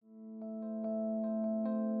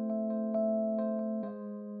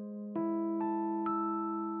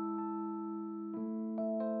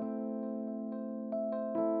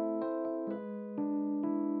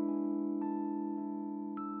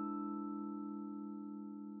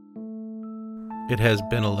It has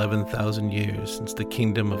been 11,000 years since the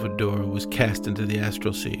kingdom of Adora was cast into the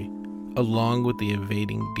astral sea, along with the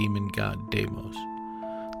invading demon god Deimos.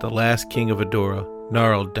 The last king of Adora,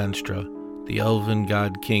 Gnarl Denstra, the elven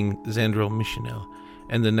god king Zandril Mishinel,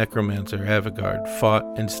 and the necromancer Avigard fought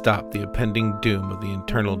and stopped the impending doom of the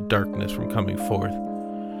eternal darkness from coming forth,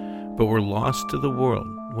 but were lost to the world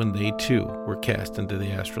when they too were cast into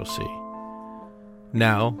the astral sea.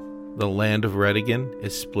 Now, the land of Redigan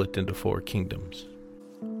is split into 4 kingdoms.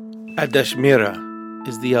 Adashmira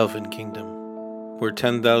is the elven kingdom, where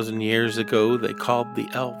 10,000 years ago they called the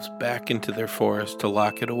elves back into their forest to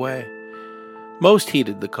lock it away. Most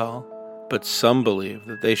heeded the call, but some believed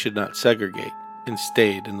that they should not segregate and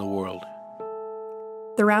stayed in the world.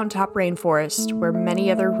 The Round Top Rainforest, where many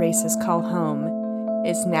other races call home,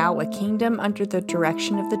 is now a kingdom under the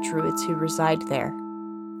direction of the druids who reside there.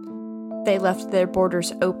 They left their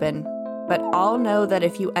borders open, but all know that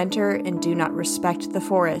if you enter and do not respect the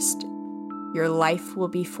forest, your life will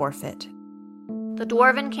be forfeit. The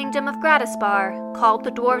Dwarven Kingdom of Gratispar called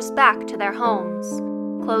the dwarves back to their homes,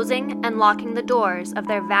 closing and locking the doors of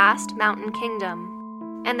their vast mountain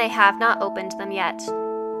kingdom, and they have not opened them yet.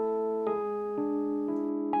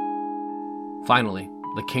 Finally,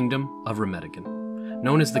 the Kingdom of Remedigan,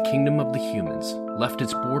 known as the Kingdom of the Humans, left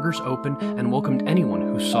its borders open and welcomed anyone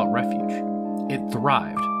who sought refuge. It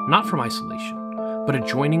thrived, not from isolation, but a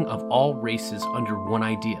joining of all races under one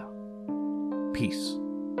idea: peace.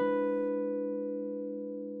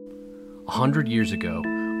 100 years ago,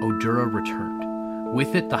 Odura returned.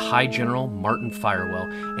 With it, the High General Martin Firewell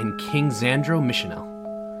and King Zandro Mishinel.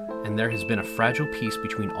 And there has been a fragile peace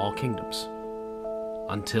between all kingdoms.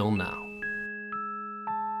 Until now.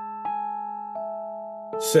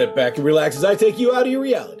 Sit back and relax as I take you out of your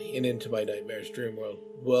reality and into my nightmare's dream world.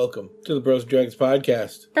 Welcome to the Bros and Dragons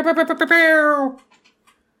podcast.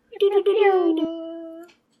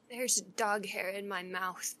 There's dog hair in my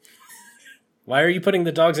mouth. Why are you putting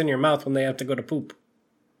the dogs in your mouth when they have to go to poop?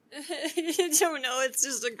 I don't know, it's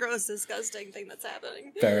just a gross, disgusting thing that's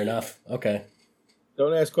happening. Fair enough. Okay.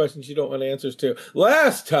 Don't ask questions you don't want answers to.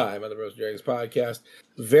 Last time on the Bros and Dragons podcast,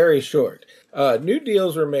 very short. New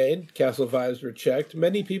deals were made. Castle vibes were checked.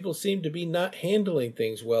 Many people seem to be not handling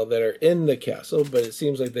things well that are in the castle, but it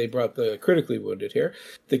seems like they brought the critically wounded here.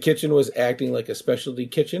 The kitchen was acting like a specialty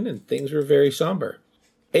kitchen, and things were very somber.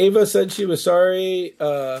 Ava said she was sorry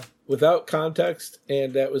without context,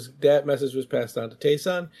 and that message was passed on to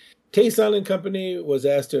Tayson. Tayson and company was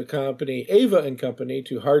asked to accompany Ava and company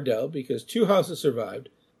to Hardell because 2 houses survived,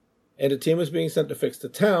 and a team was being sent to fix the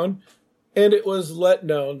town, and it was let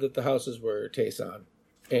known that the houses were Tayson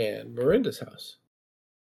and Miranda's house.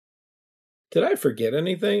 Did I forget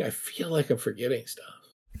anything? I feel like I'm forgetting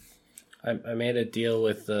stuff. I made a deal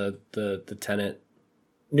with the tenant.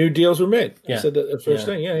 New deals were made. Yeah. I said that the first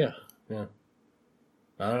thing. Yeah.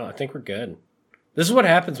 I don't know. I think we're good. This is what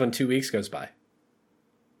happens when 2 weeks goes by.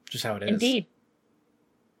 Just how it is. Indeed.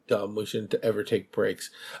 Dumb. We shouldn't ever take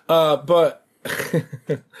breaks. But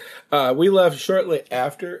we left shortly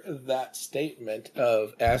after that statement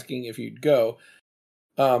of asking if you'd go.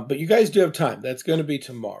 But you guys do have time. That's going to be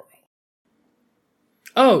tomorrow.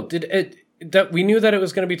 Oh, we knew that it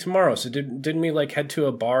was going to be tomorrow. So didn't we head to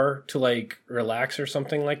a bar to relax or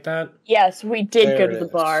something like that? Yes, we did go to the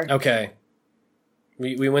bar. Okay.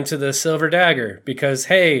 We went to the Silver Dagger because,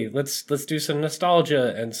 hey, let's do some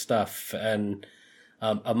nostalgia and stuff, and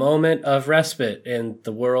a moment of respite in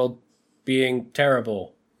the world being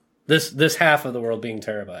terrible. This half of the world being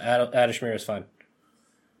terrible. Adashmir is fine.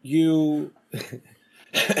 You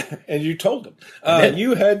and you told them.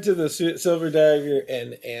 You head to the Silver Dagger,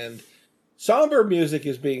 and somber music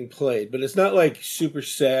is being played, but it's not like super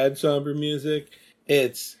sad somber music.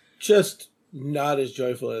 It's just not as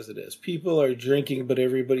joyful as it is. People are drinking, but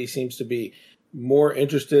everybody seems to be more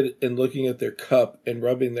interested in looking at their cup and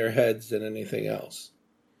rubbing their heads than anything else.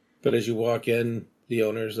 But as you walk in, the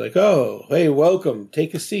owner's like, "Oh, hey, welcome.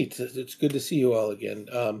 Take a seat. It's good to see you all again."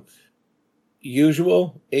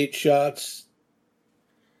 Usual 8 shots.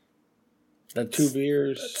 That's 2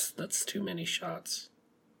 beers. That's too many shots.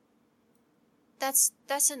 That's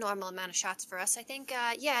a normal amount of shots for us, I think.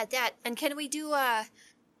 That. And can we do a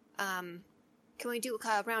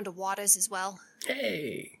round of waters as well?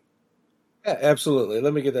 Hey. Yeah, absolutely.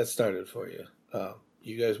 Let me get that started for you.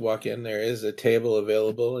 You guys walk in. There is a table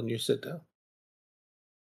available, and you sit down.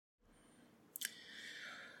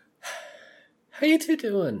 How you two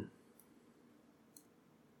doing?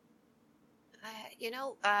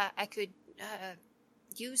 I could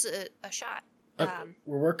use a shot.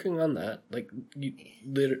 We're working on that.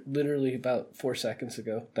 Literally about 4 seconds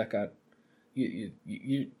ago, that got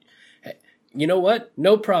you. You know what?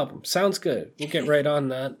 No problem. Sounds good. We'll get right on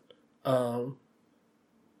that.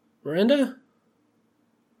 Miranda?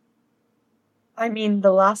 I mean,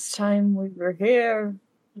 the last time we were here,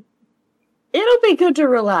 it'll be good to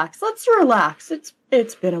relax. Let's relax.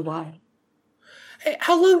 It's been a while. Hey,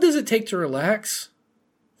 how long does it take to relax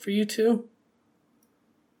for you two?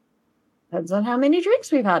 Depends on how many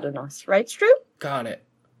drinks we've had in us, right, Stru? Got it.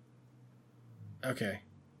 Okay.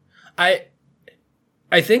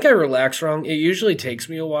 I think I relax wrong. It usually takes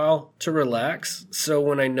me a while to relax. So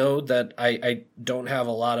when I know that I don't have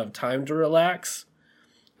a lot of time to relax,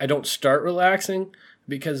 I don't start relaxing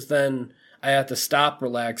because then I have to stop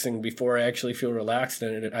relaxing before I actually feel relaxed,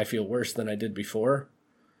 and I feel worse than I did before.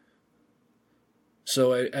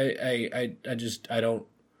 So I don't.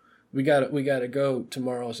 We gotta go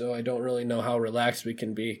tomorrow. So I don't really know how relaxed we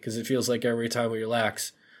can be because it feels like every time we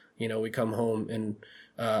relax, we come home and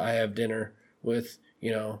I have dinner with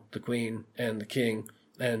the queen and the king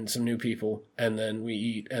and some new people, and then we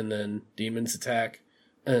eat, and then demons attack,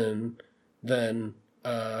 and then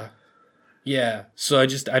yeah. So I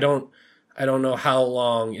don't know how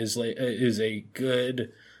long is a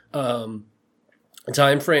good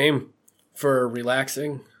time frame for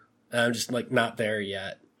relaxing. I'm just not there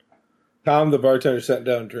yet. Tom, the bartender, sat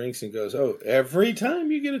down drinks and goes, "Oh, every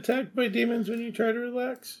time you get attacked by demons when you try to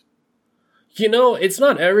relax?" It's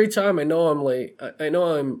not every time. I know I'm late. I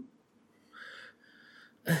know I'm...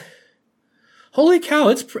 Holy cow,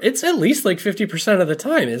 it's at least 50% of the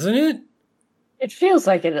time, isn't it? It feels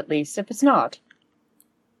like it, at least, if it's not.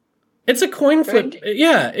 It's a coin flip. Right.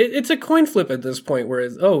 Yeah, it's a coin flip at this point where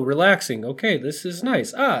it's, relaxing. Okay, this is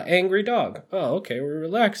nice. Angry dog. Oh, okay, we're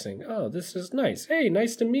relaxing. Oh, this is nice. Hey,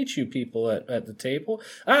 nice to meet you people at the table.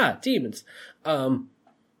 Demons.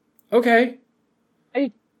 Okay.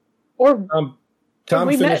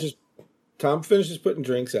 Tom finishes putting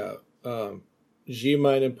drinks out.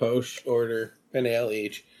 G-Mine and Posh order an ale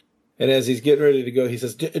each. And as he's getting ready to go, he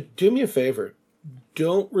says, do me a favor.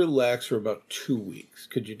 Don't relax for about 2 weeks.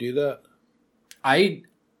 Could you do that? I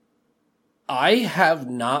have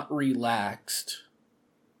not relaxed.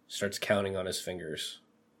 Starts counting on his fingers.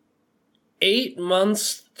 8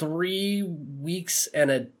 months, 3 weeks, and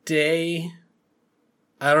a day.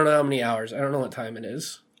 I don't know how many hours. I don't know what time it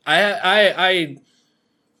is.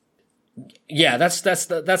 Yeah, that's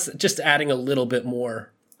just adding a little bit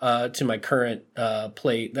more to my current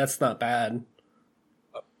plate. That's not bad.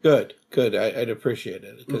 Good. I'd appreciate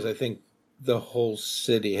it because I think the whole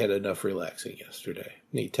city had enough relaxing yesterday.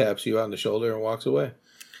 And he taps you on the shoulder and walks away.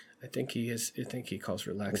 I think he calls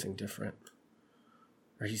relaxing different.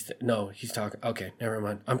 Or he's talking. Okay, never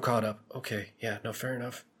mind. I'm caught up. Okay, yeah, no, fair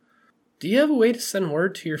enough. Do you have a way to send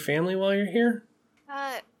word to your family while you're here?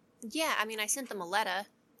 Yeah, I mean, I sent them a letter.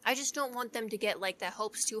 I just don't want them to get, their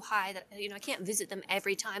hopes too high that, I can't visit them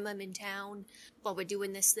every time I'm in town while we're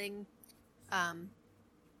doing this thing.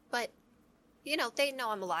 But, they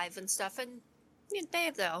know I'm alive and stuff, and they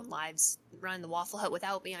have their own lives. Running the Waffle Hut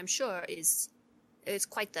without me, I'm sure, is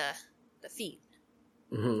quite the feat.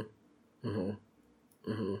 Yeah,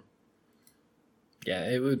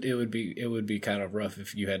 it would be kind of rough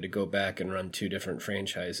if you had to go back and run 2 different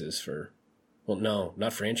franchises for, well, no,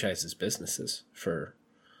 not franchises, businesses for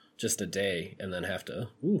just a day, and then have to.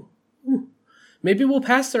 Maybe we'll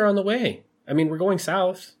pass there on the way. I mean, we're going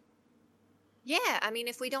south. Yeah, I mean,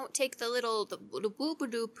 if we don't take the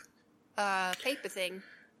whoop-a-doop paper thing,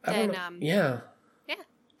 then yeah.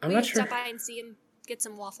 I'm not sure. Stop by and see him, get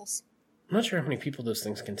some waffles. I'm not sure how many people those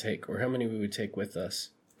things can take, or how many we would take with us.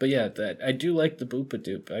 But yeah, I do like the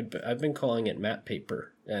boop-a-doop. I've been calling it map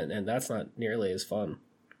paper, and that's not nearly as fun.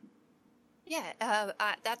 Yeah,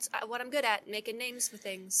 that's what I'm good at, making names for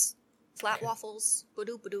things. Flat waffles,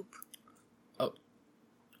 ba-doop-a-doop. Oh,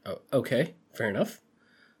 okay, fair enough.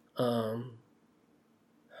 I'm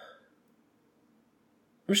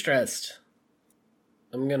stressed.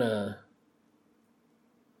 I'm gonna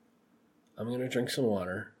drink some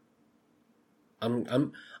water.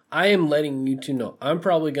 I am letting you two know. I'm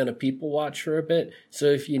probably gonna people watch for a bit. So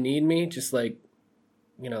if you need me, just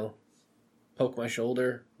poke my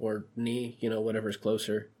shoulder or knee, whatever's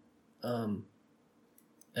closer. And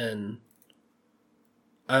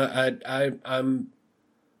I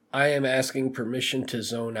am asking permission to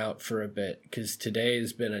zone out for a bit because today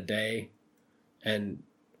has been a day, and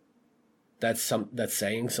that's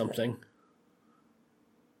saying something.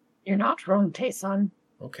 You're not wrong, Tayson.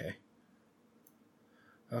 Okay.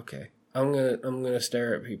 I'm gonna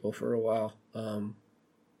stare at people for a while.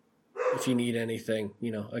 If you need anything,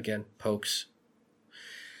 again, pokes.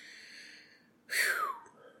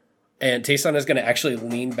 And Tayson is going to actually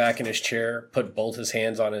lean back in his chair, put both his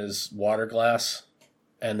hands on his water glass,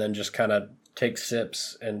 and then just kind of take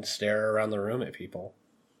sips and stare around the room at people.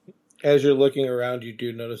 As you're looking around, you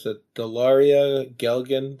do notice that Delaria,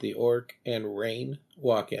 Gelgan, the orc, and Rain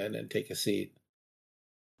walk in and take a seat.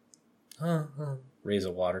 Raise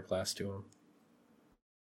a water glass to him.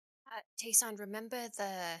 Tayson, remember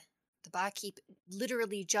the barkeep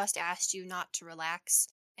literally just asked you not to relax,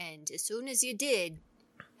 and as soon as you did,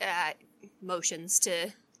 motions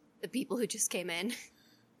to the people who just came in.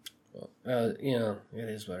 Well, it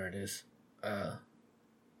is what it is.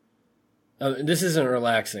 This isn't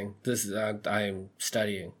relaxing. This is I'm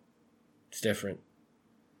studying. It's different.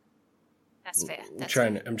 That's fair.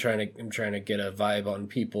 I'm trying to get a vibe on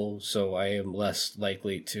people, so I am less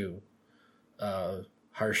likely to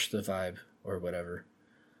harsh the vibe or whatever.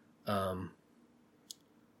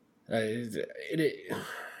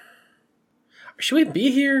 Should we be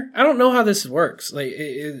here? I don't know how this works. Like,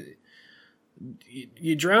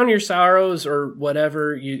 you drown your sorrows or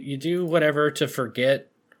whatever. You do whatever to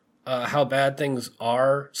forget how bad things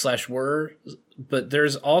are / were. But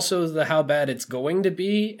there's also the how bad it's going to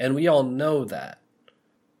be, and we all know that.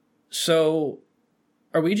 So,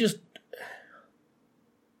 are we just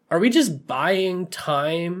buying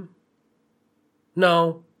time?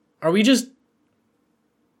 No. Are we just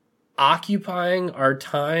occupying our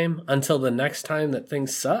time until the next time that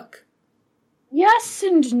things suck? Yes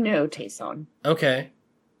and no, Tayson. Okay.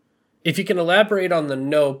 If you can elaborate on the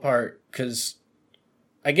no part, because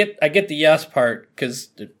I get the yes part, because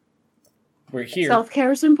we're here.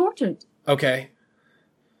 Self-care is important. Okay.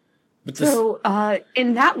 But so,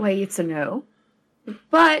 in that way, it's a no.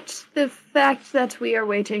 But the fact that we are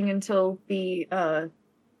waiting until the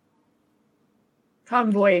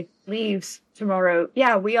convoy leaves tomorrow,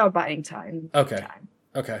 yeah, we are buying time. Okay.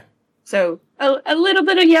 Okay. So, a little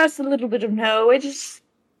bit of yes, a little bit of no.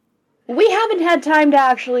 We haven't had time to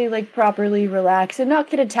actually, properly relax and not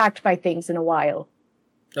get attacked by things in a while.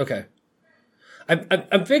 Okay.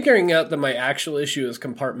 I'm figuring out that my actual issue is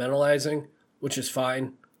compartmentalizing, which is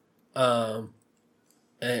fine. And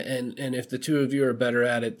if the two of you are better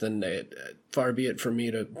at it, then far be it for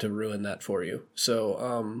me to ruin that for you.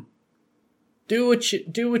 So, do what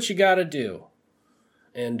you gotta do.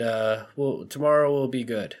 And, tomorrow will be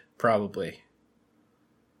good. Probably.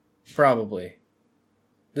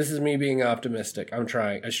 This is me being optimistic. I'm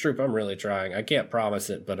trying. Stroop, I'm really trying. I can't promise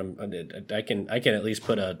it, but I can at least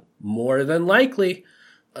put a more than likely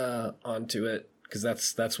onto it, because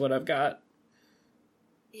that's what I've got.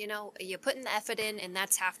 You're putting the effort in, and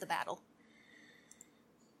that's half the battle.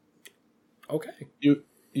 Okay.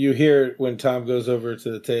 You hear when Tom goes over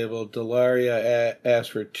to the table, Delaria asks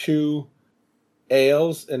for 2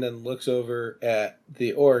 ales and then looks over at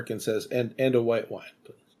the orc and says, and a white wine,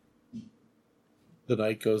 please. The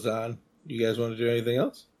night goes on. You guys want to do anything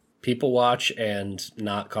else? People watch and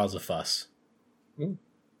not cause a fuss.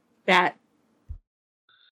 That.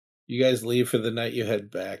 You guys leave for the night, you head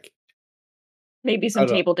back. Maybe some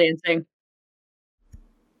table dancing.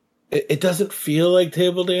 It doesn't feel like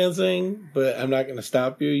table dancing, but I'm not going to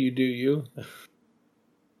stop you. You do you.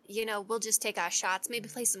 We'll just take our shots, maybe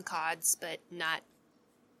play some cards, but not,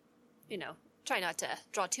 try not to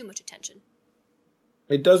draw too much attention.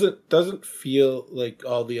 It doesn't feel like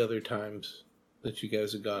all the other times that you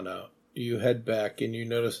guys have gone out. You head back and you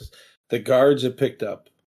notice the guards have picked up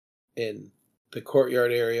in the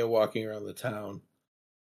courtyard area, walking around the town.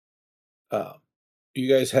 You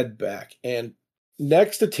guys head back, and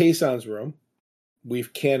next to Tayson's room,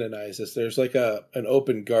 we've canonized this. There's an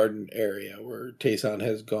open garden area where Tayson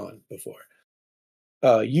has gone before.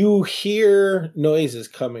 You hear noises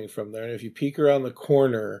coming from there, and if you peek around the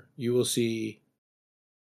corner, you will see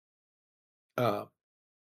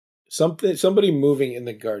somebody moving in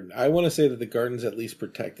the garden. I want to say that the garden's at least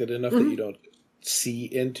protected enough that you don't see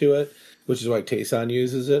into it, which is why Tayson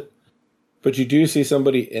uses it. But you do see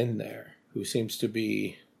somebody in there who seems to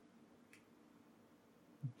be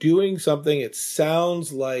doing something. It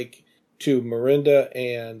sounds like, to Mirinda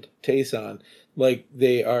and Tayson, like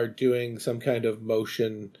they are doing some kind of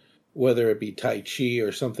motion, whether it be Tai Chi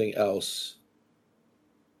or something else.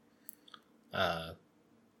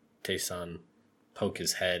 Tayson poke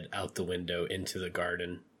his head out the window into the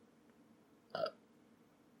garden.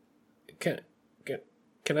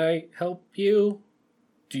 Can I help you?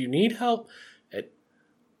 Do you need help?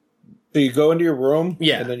 So you go into your room,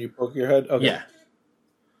 yeah, and then you poke your head? Okay.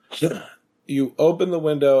 Yeah. You open the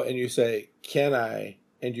window and you say, "Can I?"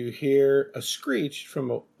 And you hear a screech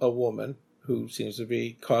from a woman who seems to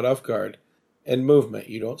be caught off guard, and movement.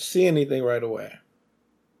 You don't see anything right away.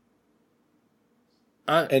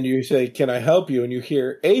 And you say, "Can I help you?" And you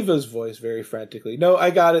hear Ava's voice very frantically. "No, I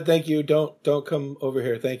got it. Thank you. Don't come over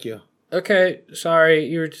here. Thank you." Okay,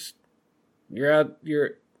 sorry.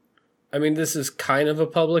 I mean, this is kind of a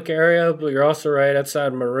public area, but you're also right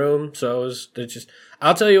outside my room. So it's just,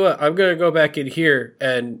 I'll tell you what, I'm going to go back in here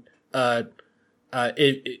and,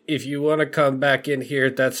 if you want to come back in here,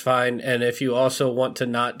 that's fine. And if you also want to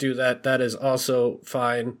not do that, that is also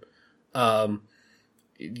fine. Bye.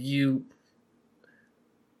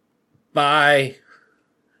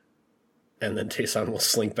 And then Tayson will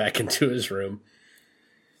slink back into his room.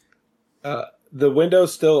 The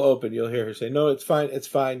window's still open. You'll hear her say, "No, it's fine. It's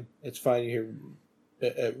fine. It's fine." You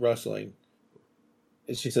hear rustling.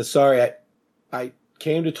 And she says, "Sorry, I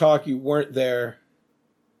came to talk. You weren't there.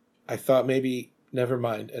 I thought maybe, never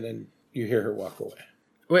mind." And then you hear her walk away.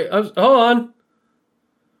 Wait, hold on.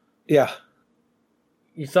 Yeah.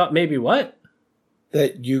 You thought maybe what?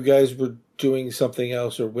 That you guys were doing something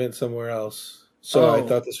else or went somewhere else. So I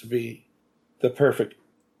thought this would be the perfect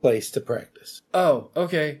place to practice. Oh,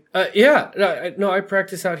 okay. Yeah. No, I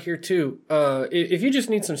practice out here too. If you just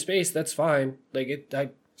need some space, that's fine. Like I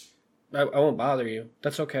won't bother you.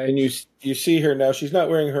 That's okay. And you see her now. She's not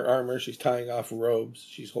wearing her armor. She's tying off robes.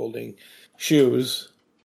 She's holding shoes.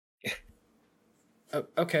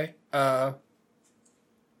 Okay.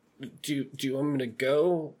 Do you want me to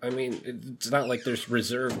go? I mean, it's not like there's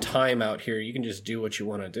reserved time out here. You can just do what you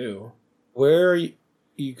want to do. Where are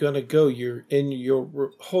you gonna go? You're in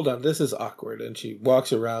your... Hold on, this is awkward. And she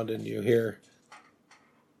walks around and you hear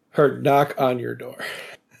her knock on your door.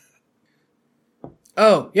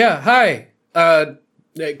 Oh, yeah, hi.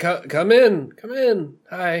 Come in.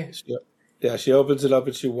 Hi. She opens it up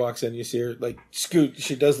and she walks in. You see her scoot.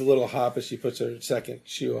 She does the little hop as she puts her second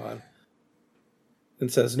shoe on.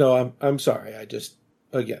 And says, "No, I'm sorry. I just,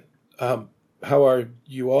 again, how are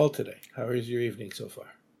you all today? How is your evening so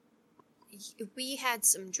far?" We had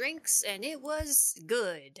some drinks and it was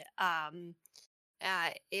good.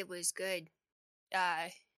 It was good.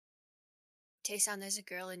 Tayson, there's a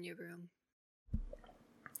girl in your room.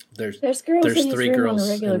 There's girls in his 3 room girls on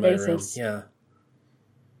a regular in my basis. room.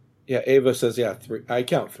 Yeah, Ava says, 3. I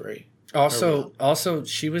count 3. Also,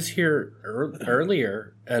 she was here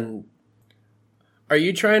earlier, and are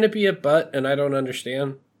you trying to be a butt and I don't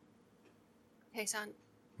understand? Tayson,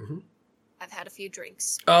 Mm-hmm. I've had a few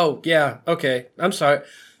drinks. Oh, yeah, okay. I'm sorry.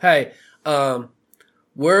 Hey,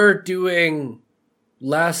 we're doing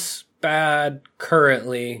less bad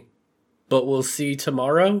currently, but we'll see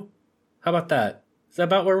tomorrow. How about that? Is that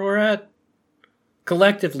about where we're at?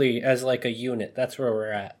 Collectively, as like a unit, that's where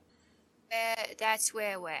we're at. That's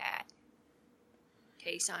where we're at.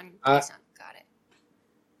 Tayson got it.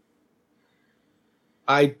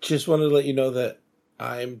 I just wanted to let you know that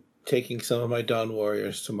I'm taking some of my Dawn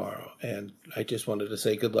Warriors tomorrow, and I just wanted to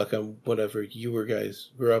say good luck on whatever you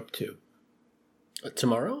guys were up to.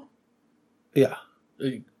 Tomorrow? Yeah.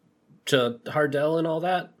 To Hardell and all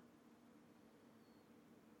that?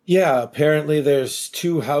 Yeah, apparently there's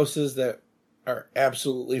 2 houses that are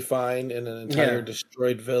absolutely fine in an entire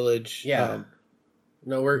destroyed village. Yeah.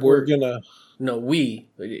 No, we're gonna... No, we.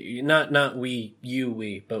 Not we,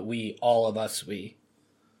 we, but we, all of us, we.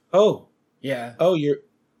 Oh. Yeah. Oh,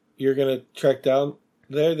 you're gonna trek down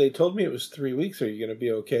there? They told me it was 3 weeks. Are you gonna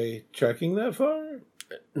be okay trekking that far?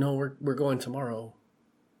 No, we're going tomorrow.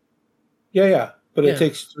 Yeah. But it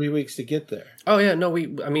takes 3 weeks to get there. Oh, yeah, no, we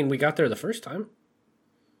got there the first time.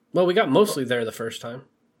 Well, we got mostly there the first time.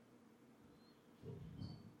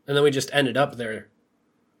 And then we just ended up there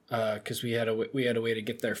because we had a way to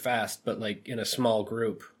get there fast, but like in a small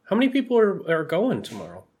group. How many people are going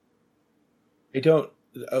tomorrow? They don't...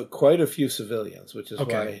 quite a few civilians, which is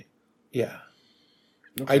why... Yeah.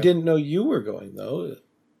 Okay. I didn't know you were going, though.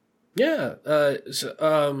 Yeah.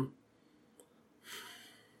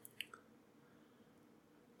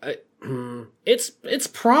 It's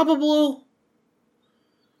probable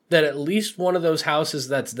that at least one of those houses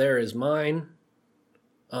that's there is mine.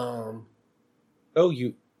 Oh,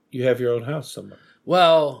 you have your own house somewhere.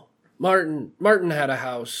 Well, Martin had a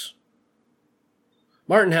house.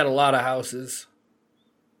 Martin had a lot of houses.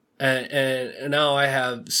 And now I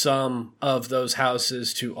have some of those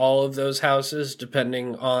houses to all of those houses,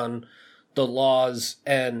 depending on the laws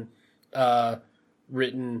and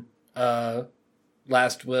written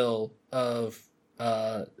last will of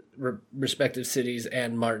respective cities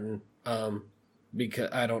and Martin.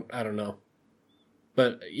 Because I don't know,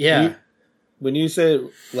 but yeah. When you say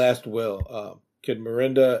last will, could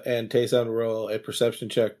Miranda and Tayson roll a perception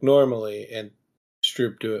check normally and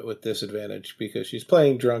Stroop do it with disadvantage because she's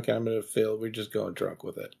playing drunk and I'm going to fail. We're just going drunk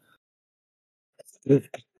with it.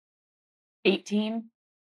 18.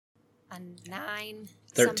 a 9.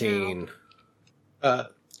 13. Somehow.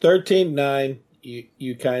 13, 9.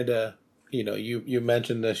 You kind of, you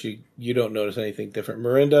mentioned this. You don't notice anything different.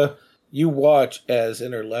 Miranda, you watch as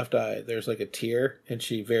in her left eye there's like a tear, and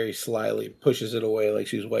she very slyly pushes it away like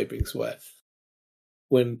she's wiping sweat.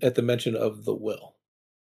 When at the mention of the will.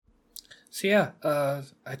 So yeah,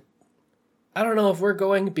 I don't know if we're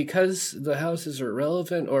going because the houses are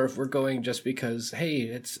irrelevant or if we're going just because, hey,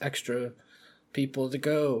 it's extra people to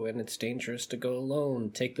go and it's dangerous to go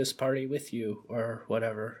alone. Take this party with you or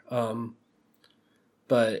whatever.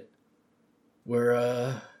 But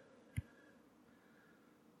we're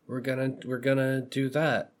gonna do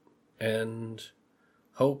that and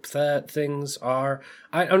hope that things are.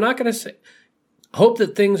 I'm not gonna say hope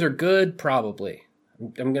that things are good. Probably.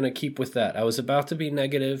 I'm going to keep with that. I was about to be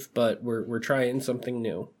negative, but we're trying something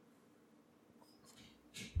new.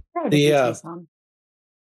 But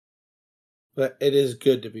it is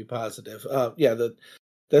good to be positive.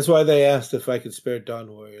 That's why they asked if I could spare Dawn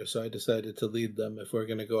Warrior, so I decided to lead them if we're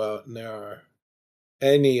going to go out and there are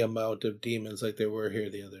any amount of demons like there were here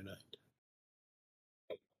the other night.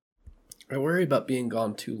 I worry about being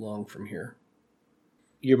gone too long from here.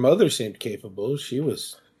 Your mother seemed capable. She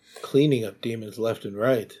was cleaning up demons left and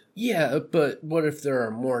right. Yeah, but what if there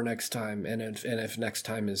are more next time, and if next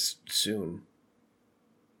time is soon?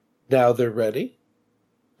 Now they're ready.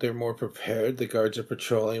 They're more prepared. The guards are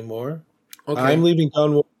patrolling more. Okay. I'm leaving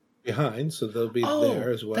Dawn Warrior behind, so they'll be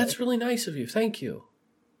there as well. That's really nice of you. Thank you.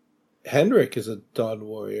 Henrik is a Dawn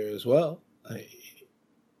Warrior as well.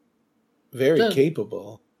 Very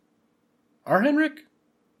capable. Our Henrik?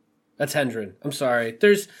 That's Hendren. I'm sorry.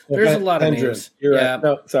 There's a lot of names. You're right.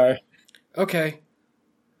 No, sorry. Okay.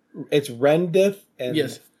 It's Rendith and...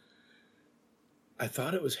 Yes. I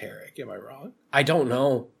thought it was Herrick. Am I wrong? I don't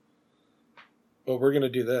know. Well, we're going to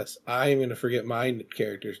do this. I'm going to forget my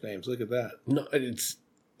characters' names. Look at that. No,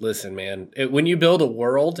 listen, man. When you build a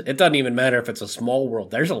world, it doesn't even matter if it's a small world.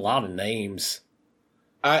 There's a lot of names.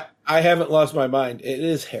 I haven't lost my mind. It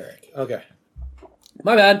is Herrick. Okay.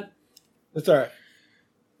 My bad. That's all right.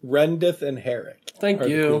 Rendith and Herrick. Thank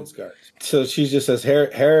you. The Queen's Guards. So she just says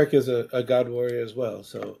Herrick is a god warrior as well.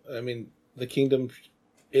 So, I mean, the kingdom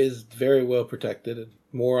is very well protected and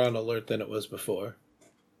more on alert than it was before.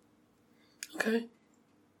 Okay.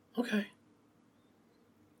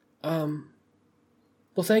 Well,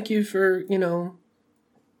 thank you for,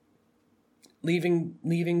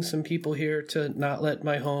 leaving some people here to not let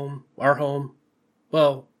our home,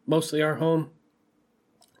 well, mostly our home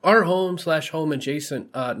 /home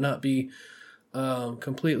adjacent, not be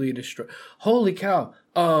completely destroyed. Holy cow.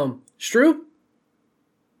 Stroop?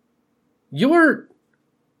 Your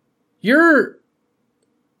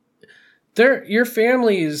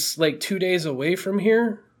family is like 2 days away from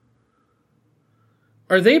here.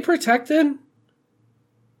 Are they protected?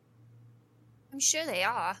 I'm sure they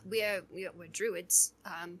are. We're druids.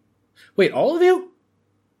 Wait, all of you?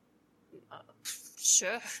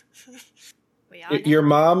 Sure. We are. Your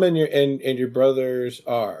mom and your brothers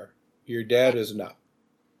are. Your dad is not.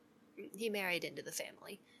 He married into the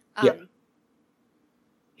family. Yeah.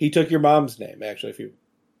 He took your mom's name, actually, if you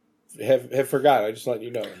have forgot. I just let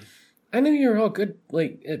you know. I knew you were all good,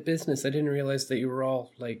 at business. I didn't realize that you were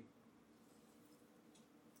all,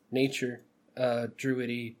 nature,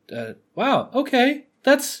 druidy. Wow, okay.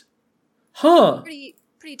 That's,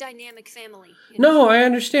 Pretty dynamic family. No, I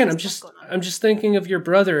understand. I'm just thinking of your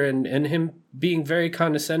brother and him being very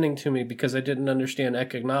condescending to me because I didn't understand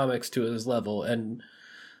economics to his level, and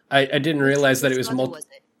I didn't realize that it was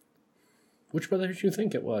Which brother did you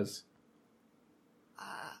think it was?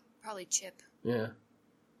 Probably Chip. Yeah.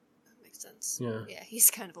 That makes sense. Yeah. Yeah,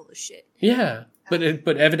 he's kind of a little shit. Yeah, but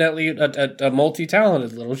evidently a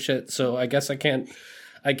multi-talented little shit. So I guess I can't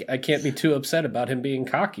be too upset about him being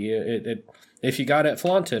cocky. If you got it,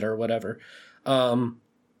 flaunt it or whatever.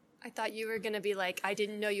 I thought you were going to be like, I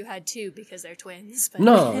didn't know you had two because they're twins. But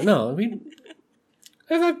No.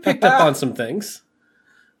 I've picked up on some things.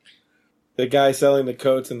 The guy selling the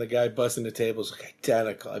coats and the guy busting the tables look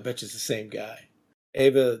identical. I bet you it's the same guy.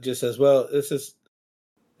 Ava just says, well, this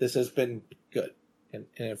has been good and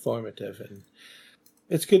informative, and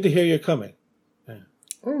it's good to hear you're coming. Yeah.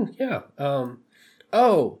 Oh, yeah.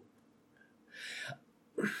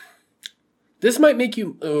 This might make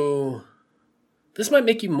you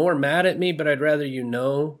more mad at me, but I'd rather you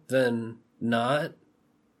know than not.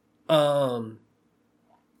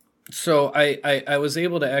 So I was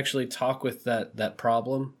able to actually talk with that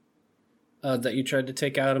problem that you tried to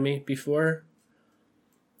take out of me before,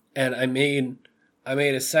 and I made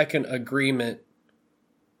a second agreement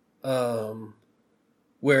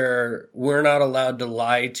where we're not allowed to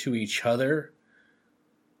lie to each other,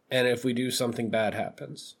 and if we do, something bad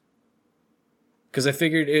happens. Because I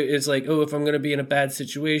figured it's like, oh, if I'm going to be in a bad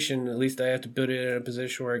situation, at least I have to put it in a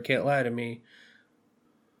position where it can't lie to me.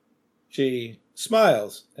 She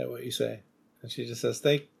smiles at what you say, and she just says,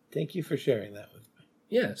 "Thank you for sharing that with me."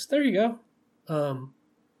 Yes, there you go.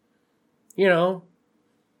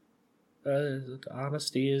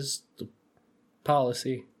 Honesty is the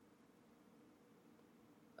policy.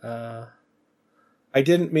 I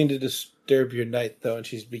didn't mean to disturb your night, though, and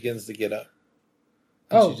she begins to get up.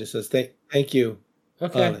 And she just says, "Thank you."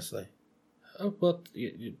 Okay. Honestly. Oh well,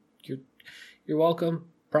 you're welcome.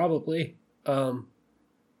 Probably. Have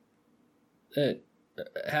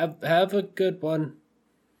a good one.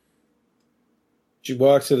 She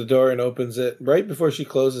walks to the door and opens it. Right before she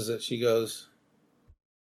closes it, she goes,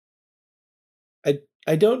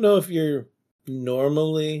 I don't know if you're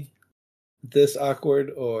normally this awkward,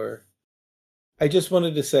 or I just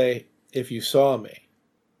wanted to say, if you saw me,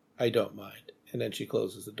 I don't mind. And then she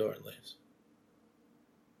closes the door and leaves.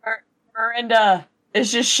 Miranda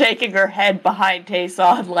is just shaking her head behind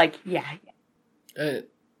Tayson, like, yeah.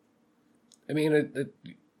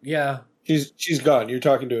 Yeah. She's gone. You're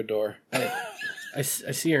talking to a door. I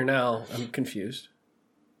see her now. I'm confused.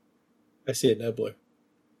 I see a nibbler.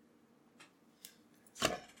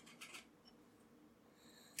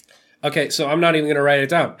 Okay, so I'm not even going to write it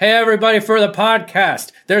down. Hey, everybody, for the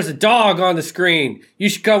podcast, there's a dog on the screen. You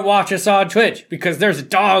should come watch us on Twitch because there's a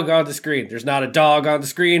dog on the screen. There's not a dog on the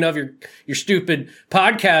screen of your stupid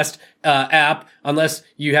podcast app unless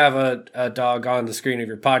you have a dog on the screen of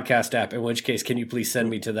your podcast app, in which case, can you please send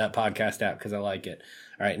me to that podcast app because I like it.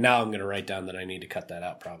 All right, now I'm going to write down that I need to cut that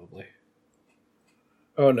out probably.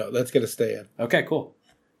 Oh, no, that's going to stay in. Okay, cool.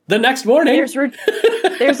 The next morning...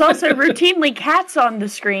 There's also routinely cats on the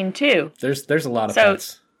screen, too. There's a lot of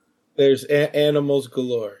pets. There's animals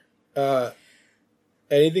galore.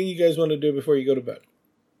 Anything you guys want to do before you go to bed?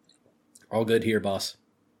 All good here, boss.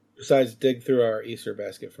 Besides dig through our Easter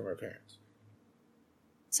basket from our parents.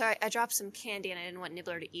 Sorry, I dropped some candy and I didn't want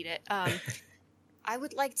Nibbler to eat it. I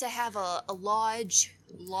would like to have a large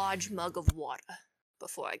mug of water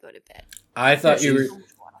before I go to bed. I thought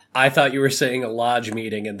you were saying a lodge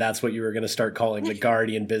meeting, and that's what you were going to start calling the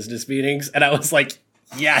Guardian business meetings. And I was like,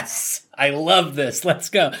 yes, I love this. Let's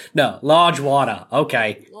go. No, lodge water.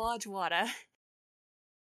 Okay. Lodge water.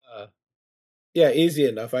 Yeah, easy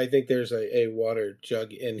enough. I think there's a water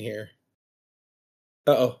jug in here.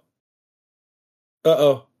 Uh-oh.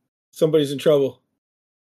 Somebody's in trouble.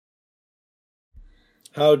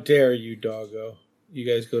 How dare you, doggo. You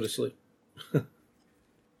guys go to sleep.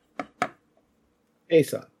 Hey,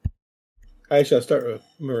 son. I shall start with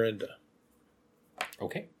Miranda.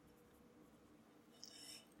 Okay.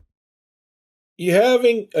 You're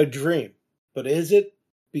having a dream, but is it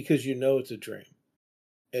because you know it's a dream?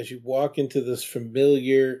 As you walk into this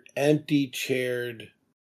familiar, empty-chaired,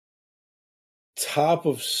 top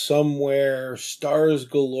of somewhere, stars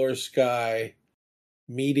galore sky,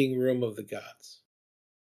 meeting room of the gods.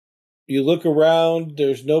 You look around,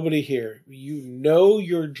 there's nobody here. You know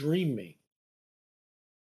you're dreaming.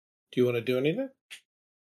 Do you want to do anything?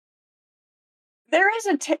 There is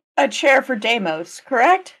a chair for Deimos,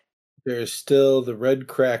 correct? There's still the red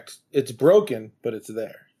cracked... It's broken, but it's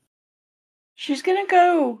there. She's gonna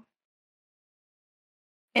go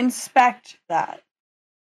inspect that.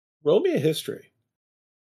 Roll me a history.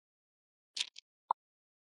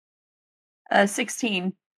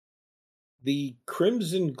 16. The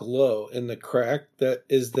crimson glow in the crack that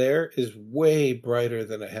is there is way brighter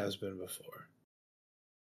than it has been before.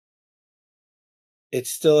 It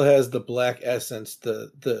still has the black essence,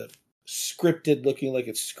 the scripted looking like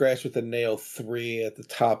it's scratched with a nail 3 at the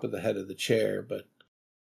top of the head of the chair, but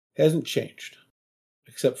hasn't changed,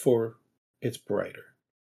 except for it's brighter.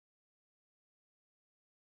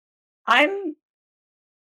 Can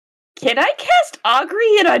I cast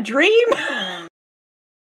Augury in a dream?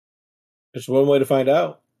 There's one way to find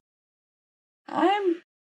out. I'm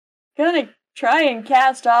gonna try and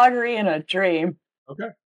cast Augury in a dream. Okay.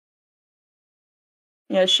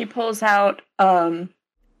 Yeah, she pulls out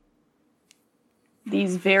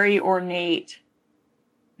these very ornate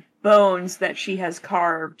bones that she has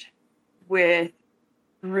carved with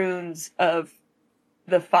runes of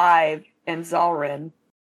the Five and Zalrin.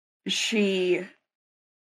 She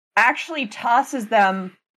actually tosses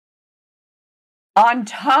them on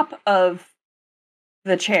top of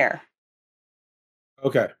the chair.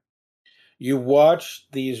 Okay. You watch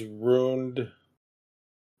these runed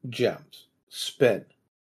gems spin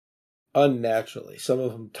unnaturally. Some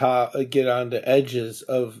of them get onto edges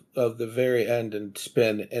of the very end and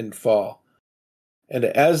spin and fall. And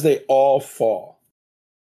as they all fall,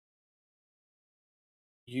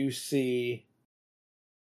 you see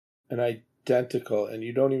an identical, and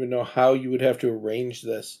you don't even know how you would have to arrange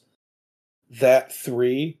this, that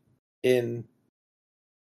 3 in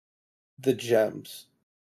the gems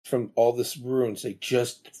from all this runes. They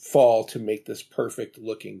just fall to make this perfect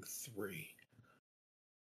looking 3.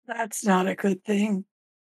 That's not a good thing.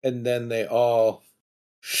 And then they all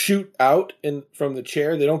shoot out from the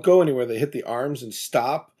chair. They don't go anywhere. They hit the arms and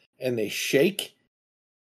stop, and they shake.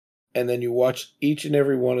 And then you watch each and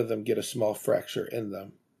every one of them get a small fracture in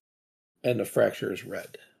them. And the fracture is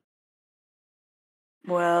red.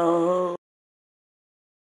 Well,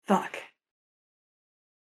 fuck.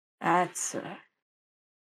 That's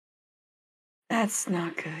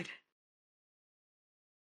not good.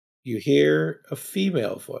 You hear a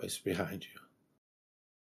female voice behind you.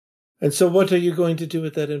 And so what are you going to do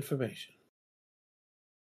with that information?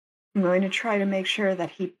 I'm going to try to make sure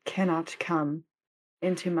that he cannot come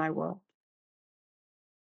into my world.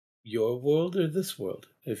 Your world or this world?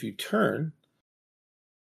 If you turn,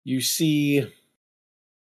 you see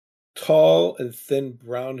tall and thin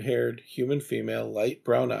brown-haired human female, light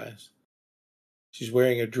brown eyes. She's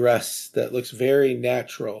wearing a dress that looks very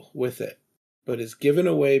natural with it, but is given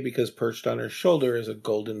away because perched on her shoulder is a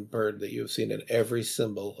golden bird that you have seen in every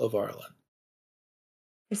symbol of Arlen.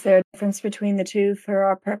 Is there a difference between the two for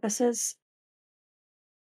our purposes?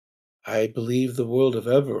 I believe the world of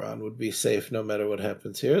Eberron would be safe no matter what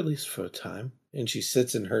happens here, at least for a time. And she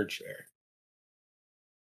sits in her chair.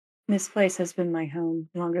 This place has been my home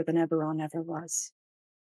longer than Eberron ever was.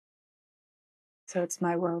 So it's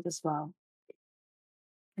my world as well.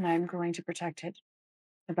 And I'm going to protect it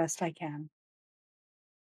the best I can.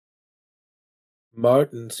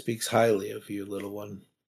 Martin speaks highly of you, little one.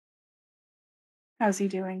 How's he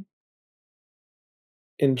doing?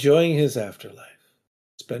 Enjoying his afterlife.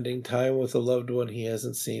 Spending time with a loved one he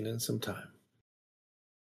hasn't seen in some time.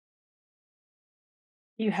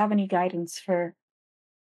 Do you have any guidance for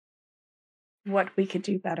what we could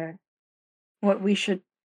do better? What we should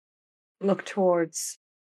look towards?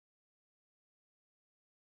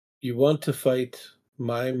 You want to fight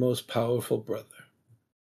my most powerful brother.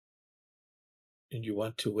 And you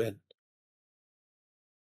want to win.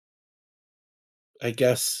 I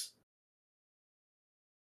guess,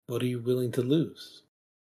 what are you willing to lose?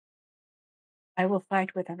 I will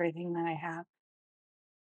fight with everything that I have.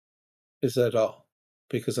 Is that all?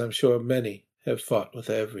 Because I'm sure many have fought with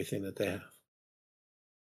everything that they have.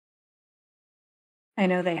 I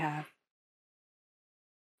know they have.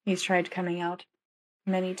 He's tried coming out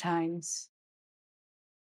many times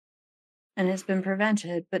and has been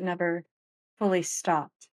prevented but never fully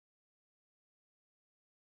stopped.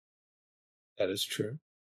 That is true.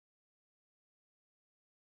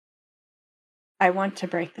 I want to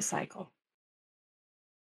break the cycle.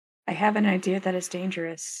 I have an idea that is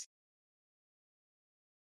dangerous,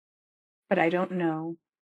 but I don't know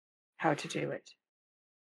how to do it.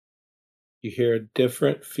 You hear a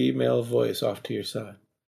different female voice off to your side.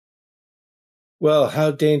 Well,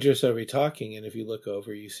 how dangerous are we talking? And if you look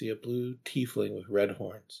over, you see a blue tiefling with red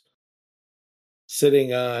horns.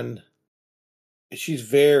 Sitting on... She's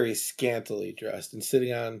very scantily dressed and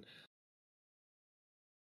sitting on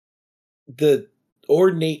the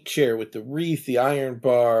ornate chair with the wreath, the iron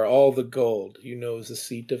bar, all the gold. You know is the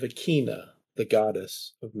seat of Akina, the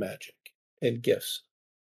goddess of magic and gifts.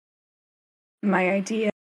 My idea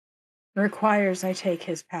requires I take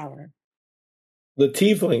his power. The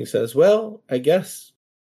tiefling says, well, I guess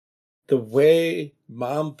the way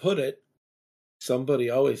Mom put it, somebody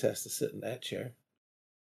always has to sit in that chair.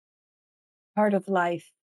 Part of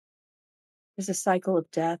life is a cycle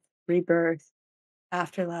of death, rebirth,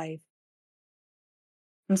 afterlife.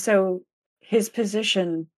 And so his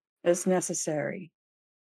position is necessary.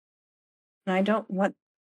 And I don't want...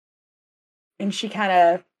 And she kind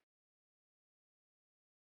of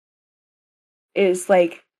is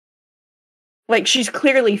like she's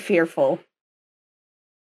clearly fearful.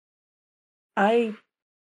 I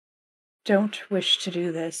don't wish to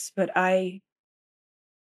do this, but I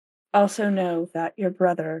also know that your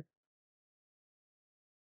brother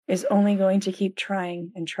is only going to keep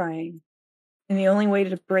trying and trying. And the only way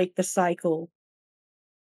to break the cycle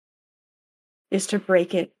is to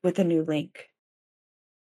break it with a new link.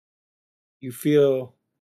 You feel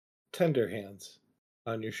tender hands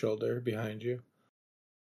on your shoulder behind you.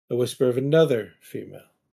 The whisper of another female.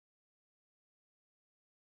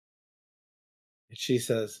 And she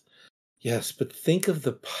says, yes, but think of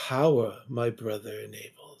the power my brother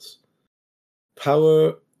enables.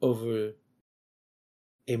 power over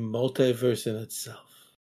a multiverse in itself.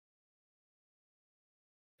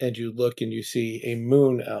 And you look and you see a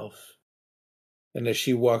moon elf. And as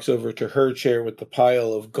she walks over to her chair with the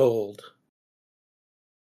pile of gold,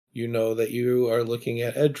 you know that you are looking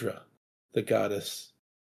at Edra, the goddess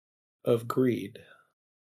of greed.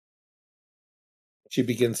 She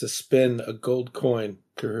begins to spin a gold coin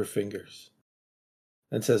through her fingers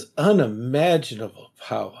and says, unimaginable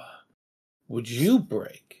power would you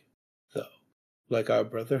break, though, like our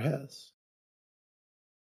brother has?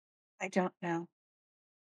 I don't know.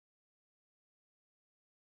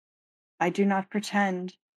 I do not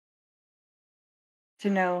pretend to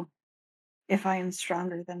know if I am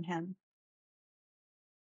stronger than him.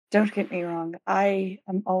 Don't get me wrong. I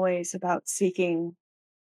am always about seeking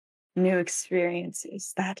new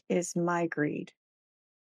experiences. That is my greed,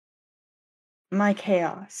 my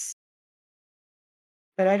chaos.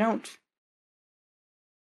 But I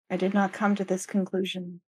did not come to this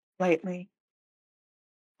conclusion lightly.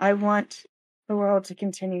 I want the world to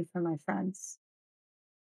continue for my friends,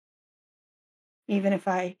 even if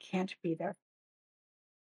I can't be there.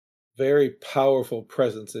 Very powerful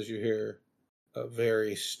presence as you hear a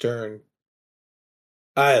very stern,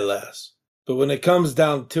 aye, lass. But when it comes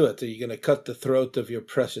down to it, are you going to cut the throat of your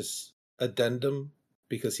precious addendum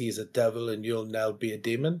because he's a devil and you'll now be a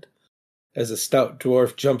demon? As a stout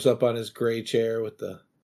dwarf jumps up on his gray chair with the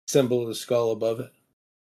symbol of the skull above it.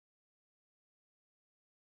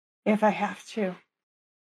 If I have to.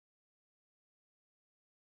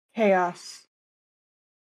 Chaos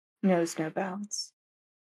knows no bounds.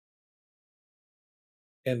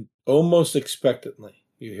 And almost expectantly,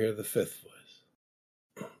 you hear the fifth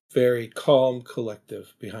voice. Very calm,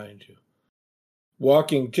 collective behind you.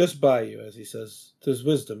 Walking just by you as he says, there's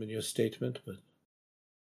wisdom in your statement, but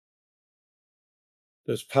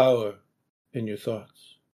there's power in your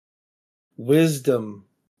thoughts. Wisdom,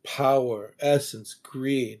 power, essence,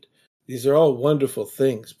 greed. These are all wonderful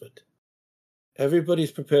things, but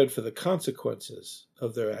everybody's prepared for the consequences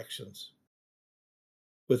of their actions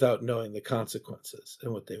without knowing the consequences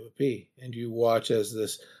and what they would be. And you watch as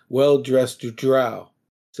this well-dressed drow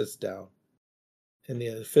sits down in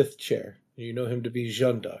the fifth chair. You know him to be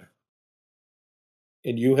Jundar.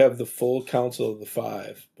 And you have the full council of the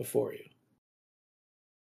five before you.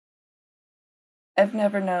 I've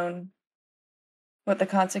never known what the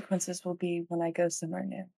consequences will be when I go somewhere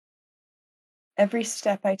new. Every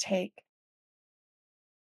step I take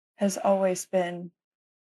has always been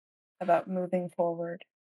about moving forward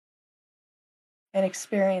and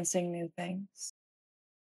experiencing new things.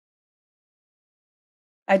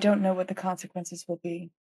 I don't know what the consequences will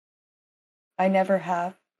be. I never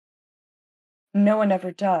have. No one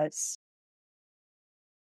ever does.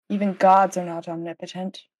 Even gods are not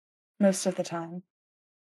omnipotent, most of the time.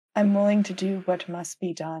 I'm willing to do what must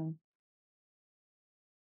be done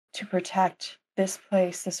to protect this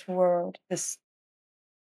place, this world, this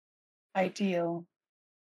ideal.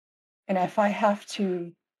 And if I have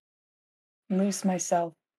to lose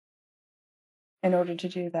myself in order to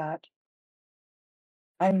do that,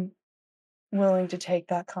 I'm willing to take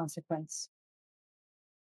that consequence.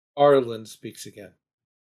 Arlen speaks again.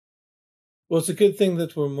 Well, it's a good thing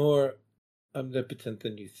that we're more omnipotent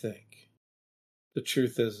than you think. The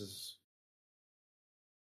truth is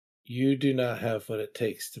you do not have what it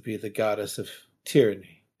takes to be the goddess of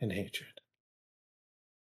tyranny and hatred.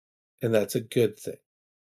 And that's a good thing.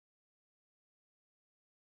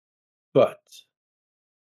 But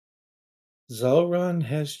Zalron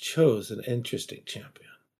has chosen an interesting champion.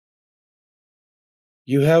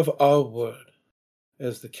 You have our word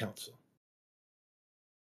as the council.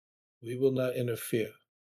 We will not interfere.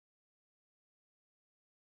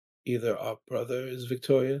 Either our brother is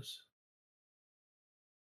victorious,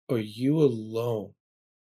 or you alone,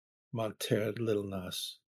 Montera Little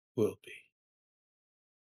Nas, will be.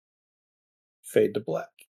 Fade to black.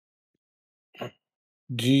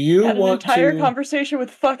 Do you Had want an entire to... conversation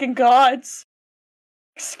with fucking gods.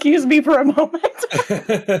 Excuse me for a moment.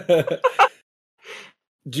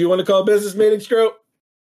 Do you want to call business meeting, Stroke?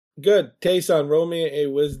 Good. Tayson, roll me a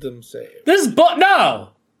wisdom save. This is no.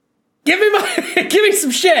 Give me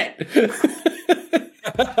some shit.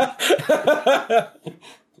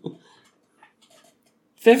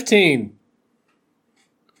 15.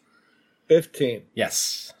 15.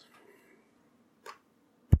 Yes.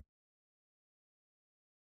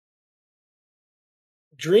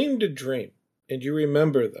 Dream to dream, and you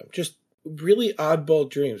remember them. Just really oddball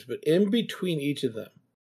dreams, but in between each of them,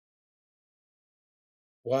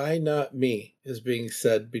 why not me is being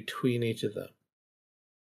said between each of them.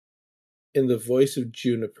 In the voice of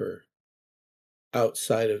Juniper,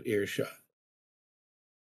 outside of earshot.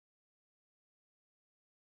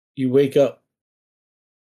 You wake up.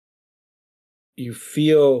 You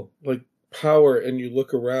feel like power, and you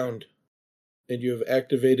look around, and you have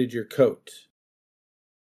activated your coat.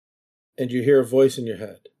 And you hear a voice in your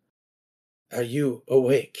head. Are you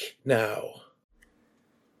awake now?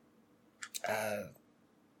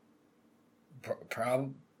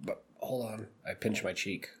 Hold on. I pinch my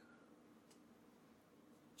cheek.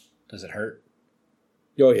 Does it hurt?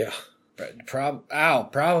 Oh, yeah.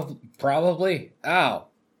 Probably. Ow.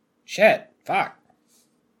 Shit. Fuck.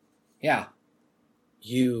 Yeah.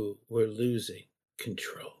 You were losing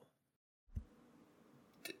control.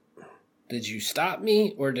 Did you stop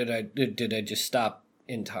me, or did I just stop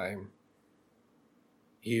in time?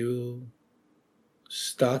 You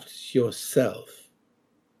stopped yourself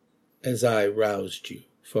as I roused you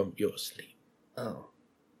from your sleep. Oh.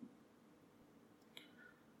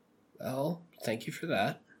 Well, thank you for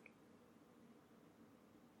that.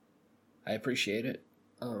 I appreciate it.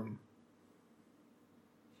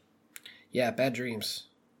 Yeah, bad dreams.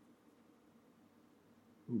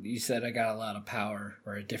 You said I got a lot of power,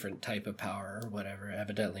 or a different type of power, or whatever.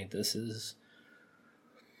 Evidently, this is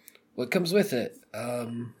what comes with it.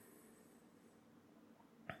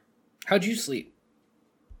 How'd you sleep?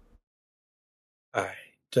 I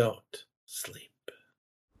don't sleep.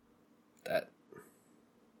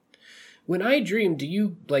 When I dream, do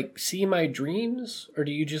you, see my dreams? Or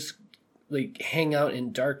do you just, hang out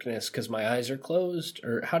in darkness because my eyes are closed?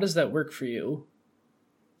 Or how does that work for you?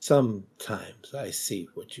 Sometimes I see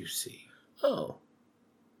what you see. Oh.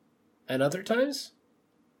 And other times?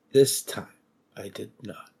 This time, I did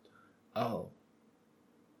not. Oh.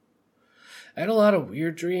 I had a lot of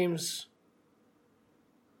weird dreams.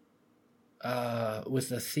 With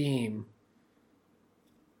a theme.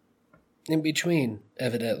 In between,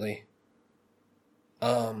 evidently.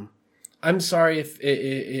 I'm sorry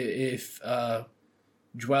if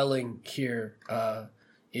dwelling here,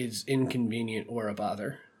 is inconvenient or a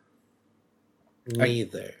bother.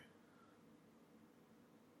 Neither.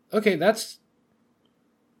 Okay, that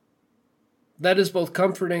is both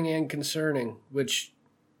comforting and concerning, which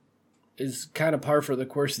is kind of par for the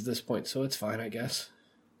course at this point, so it's fine, I guess.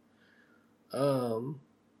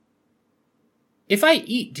 If I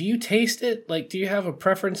eat, do you taste it? Do you have a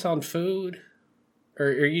preference on food? Or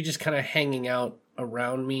are you just kind of hanging out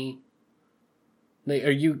around me? Are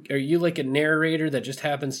you like a narrator that just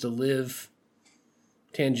happens to live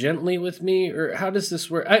tangentially with me, or how does this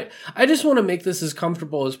work? I just want to make this as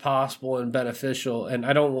comfortable as possible and beneficial, and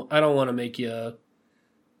I don't want to make you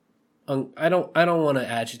I don't want to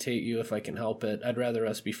agitate you if I can help it. I'd rather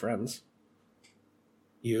us be friends.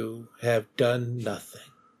 You have done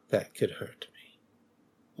nothing that could hurt me.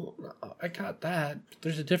 Well, I got that.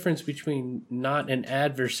 There's a difference between not an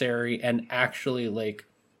adversary and actually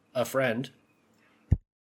a friend.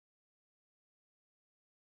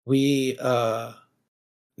 We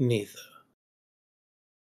neither.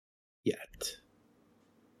 Yet.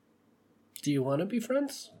 Do you want to be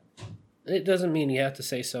friends? It doesn't mean you have to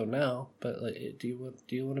say so now, but do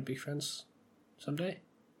you want to be friends someday?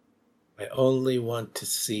 I only want to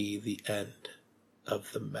see the end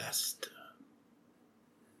of the master.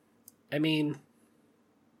 I mean,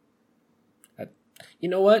 you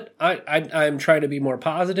know what? I'm trying to be more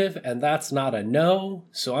positive, and that's not a no,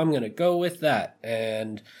 so I'm going to go with that.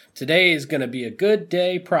 And today is going to be a good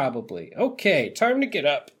day, probably. Okay, time to get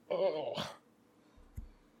up. Oh.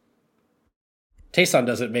 Tayson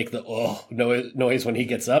doesn't make the noise when he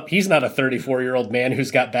gets up. He's not a 34-year-old man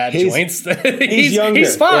who's got bad joints. He's younger.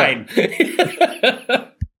 He's fine.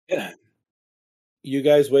 Yeah. You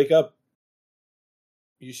guys wake up.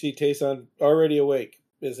 You see Tayson already awake.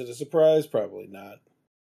 Is it a surprise? Probably not.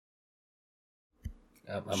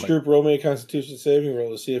 Stroop, roll me a Constitution saving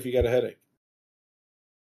roll to see if you got a headache.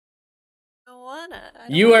 I don't wanna.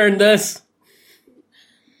 You earned this.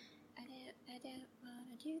 I don't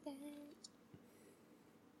wanna do that.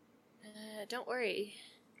 Don't worry.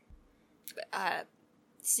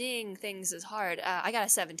 Seeing things is hard. I got a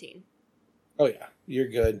 17. Oh yeah, you're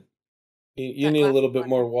good. You need a little bit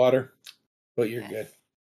more water, but you're good.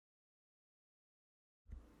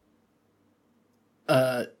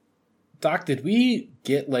 Doc, did we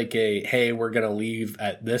get hey, we're going to leave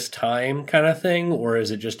at this time kind of thing? Or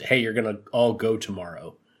is it just, hey, you're going to all go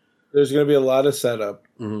tomorrow? There's going to be a lot of setup.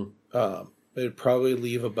 Mm-hmm. It'd probably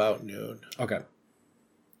leave about noon. Okay.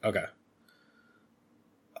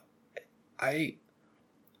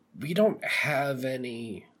 We don't have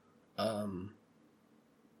any,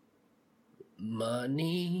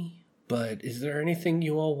 money, but is there anything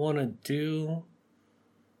you all want to do?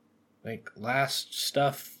 last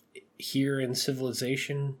stuff here in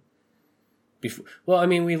civilization? Before, well, I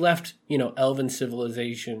mean, we left, elven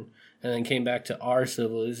civilization and then came back to our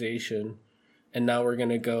civilization, and now we're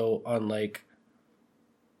gonna go on like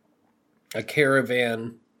a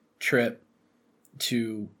caravan trip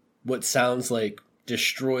to what sounds like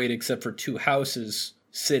destroyed except for 2 houses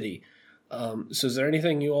city. So is there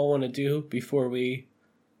anything you all want to do before we,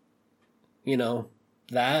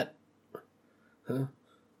 that? Huh?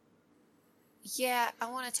 Yeah, I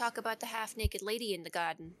want to talk about the half-naked lady in the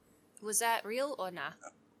garden. Was that real or not?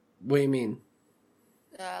 What do you mean?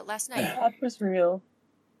 Last night. That was real.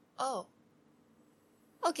 Oh.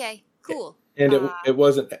 Okay, cool. And it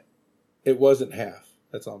wasn't half.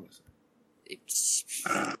 That's all I'm saying.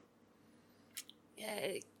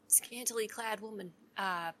 Scantily clad woman.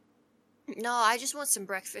 No, I just want some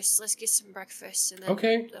breakfast. Let's get some breakfast and then.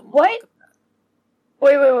 Okay. Then we'll What? talk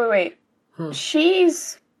about- Wait.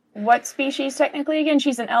 She's what species technically again?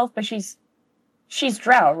 She's an elf, but she's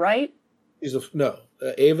drow, right?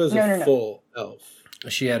 Ava's a full elf.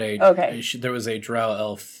 She had Okay. There was a drow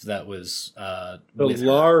elf that was with her.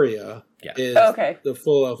 Laria is Okay. the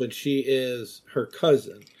full elf, and she is her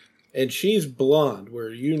cousin. And she's blonde, where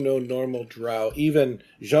normal drow. Even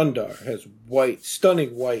Jandar has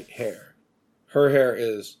stunning white hair. Her hair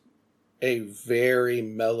is a very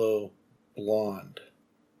mellow blonde.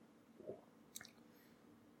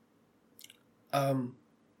 How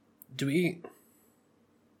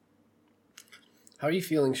are you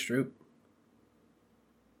feeling, Stroop?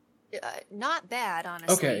 Not bad,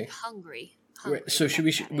 honestly. Okay. Hungry. So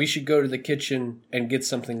we should go to the kitchen and get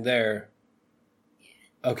something there.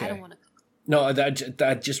 Yeah. Okay. I don't want to. No,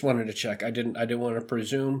 I just wanted to check. I didn't want to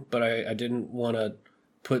presume, but I didn't want to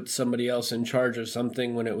put somebody else in charge of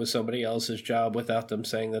something when it was somebody else's job without them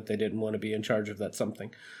saying that they didn't want to be in charge of that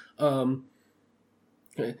something. To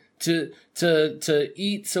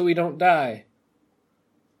eat so we don't die.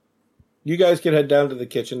 You guys can head down to the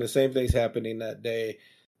kitchen. The same thing's happening that day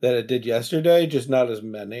that it did yesterday, just not as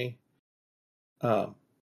many.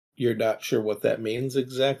 You're not sure what that means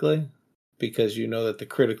exactly, because you know that the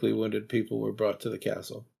critically wounded people were brought to the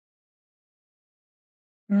castle.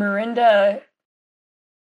 Miranda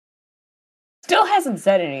still hasn't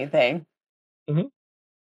said anything. Mm-hmm.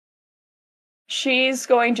 She's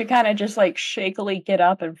going to kind of just like shakily get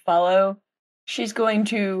up and follow. She's going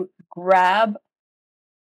to grab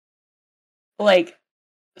like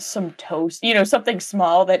some toast, something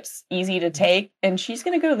small that's easy to take, and she's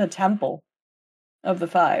going to go to the temple of the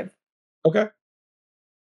 5. Okay.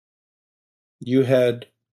 You head,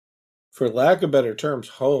 for lack of better terms,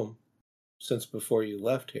 home since before you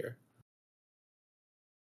left here.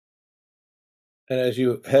 And as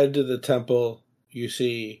you head to the temple, you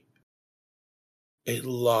see a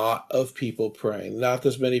lot of people praying. Not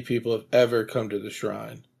as many people have ever come to the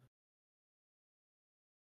shrine.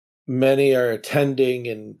 Many are attending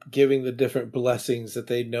and giving the different blessings that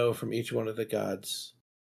they know from each one of the gods.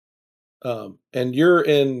 And you're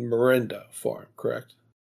in Miranda form, correct?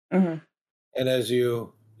 Mm-hmm. And as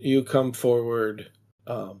you come forward,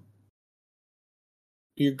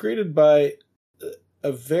 you're greeted by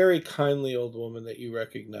a very kindly old woman that you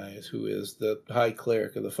recognize, who is the High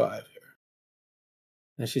Cleric of the 5 here.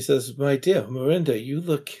 And she says, "My dear Miranda, you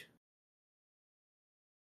look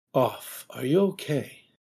off. Are you okay?"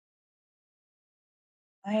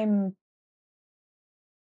 A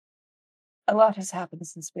lot has happened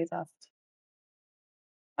since we left.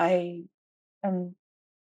 I am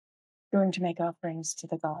going to make offerings to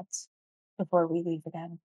the gods before we leave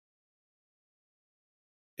again.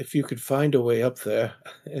 If you could find a way up there,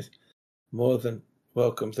 it's more than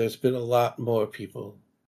welcome. There's been a lot more people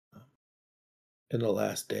in the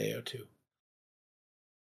last day or two.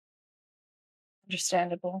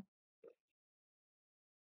 Understandable.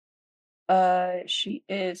 She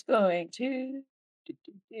is going to...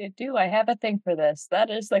 Do I have a thing for this? That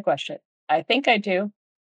is the question. I think I do.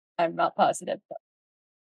 I'm not positive.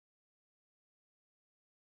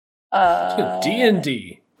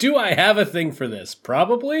 D&D. Do I have a thing for this?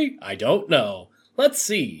 Probably. I don't know. Let's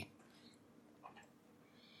see.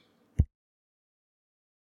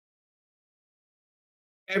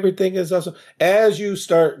 Everything is awesome. As you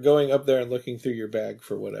start going up there and looking through your bag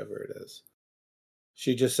for whatever it is,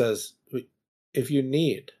 she just says, "If you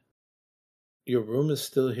need, your room is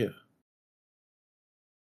still here."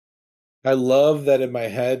 I love that in my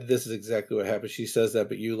head, this is exactly what happened. She says that,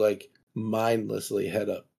 but you mindlessly head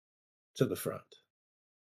up to the front.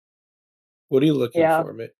 What are you looking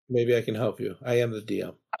for? Maybe I can help you. I am the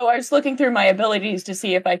DM. Oh, I was looking through my abilities to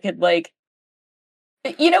see if I could,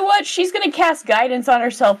 you know what? She's going to cast guidance on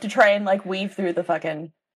herself to try and, weave through the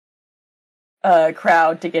fucking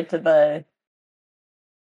crowd to get to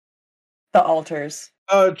the altars.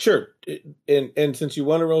 Sure. And since you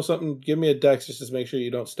want to roll something, give me a dex just to make sure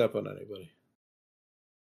you don't step on anybody.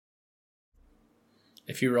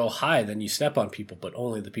 If you roll high, then you step on people, but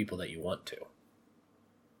only the people that you want to.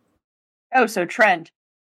 Oh, so Trent.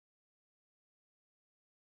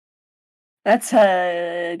 That's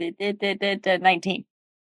 19.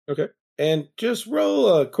 Okay. And just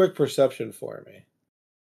roll a quick perception for me.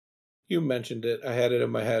 You mentioned it. I had it in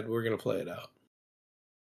my head. We're going to play it out.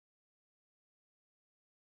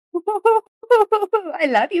 I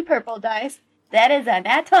love you, purple dice. That is a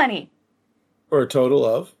nat 20. For a total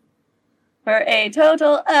of? For a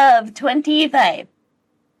total of 25.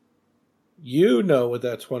 You know with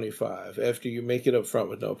that 25 after you make it up front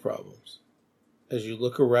with no problems. As you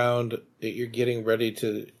look around, you're getting ready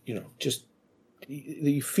to, just,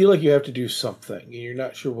 you feel like you have to do something and you're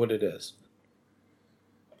not sure what it is.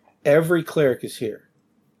 Every cleric is here.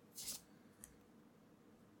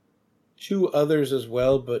 2 others as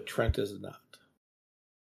well, but Trent is not.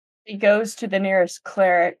 He goes to the nearest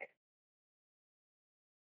cleric.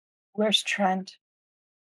 Where's Trent?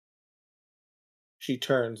 She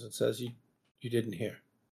turns and says, You didn't hear.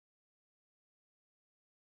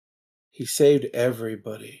 He saved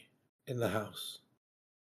everybody in the house.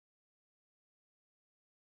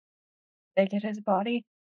 They get his body?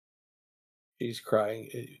 She's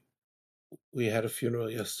crying. We had a funeral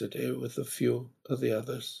yesterday with a few of the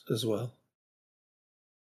others as well.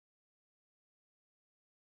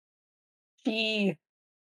 She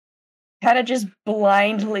kind of just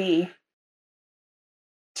blindly,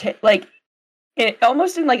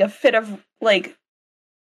 almost in like a fit of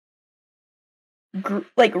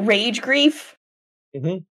rage grief.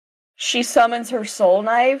 Mm-hmm. She summons her soul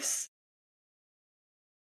knives,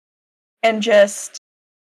 and just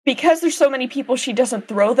because there's so many people, she doesn't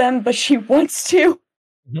throw them, but she wants to.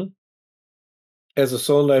 Mm-hmm. As a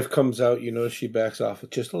soul knife comes out, you notice she backs off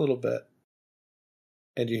just a little bit,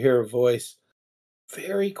 and you hear a voice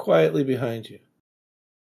very quietly behind you.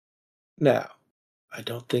 Now, I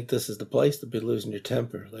don't think this is the place to be losing your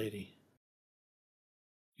temper, lady.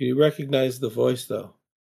 You recognize the voice, though.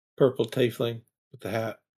 Purple tiefling with the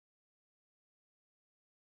hat.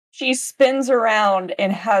 She spins around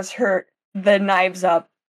and has the knives up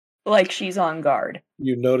like she's on guard.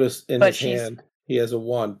 You notice in his hand, he has a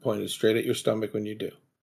wand pointed straight at your stomach when you do.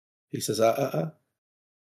 He says, Hand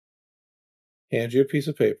you a piece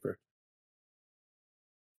of paper.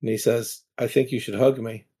 And he says, I think you should hug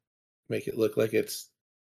me. Make it look like it's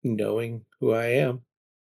knowing who I am.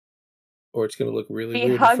 Or it's going to look really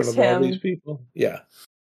weird in front of all these people. Yeah.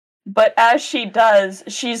 But as she does,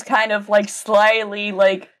 she's kind of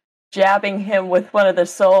slyly jabbing him with one of the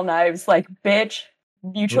soul knives, bitch,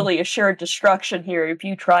 mutually assured destruction here if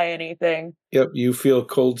you try anything. Yep, you feel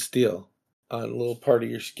cold steel on a little part of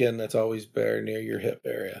your skin that's always bare near your hip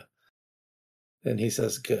area. And he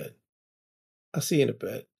says, good. I'll see you in a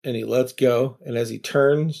bit. And he lets go, and as he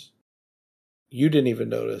turns, you didn't even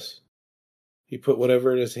notice. He put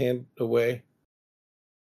whatever in his hand away.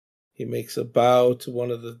 He makes a bow to one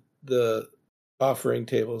of the offering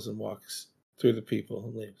tables and walks through the people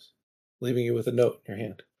and leaves, leaving you with a note in your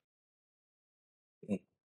hand.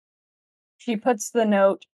 She puts the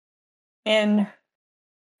note in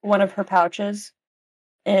one of her pouches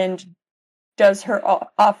and does her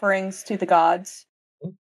offerings to the gods.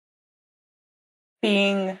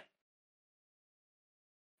 Being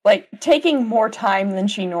taking more time than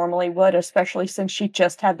she normally would, especially since she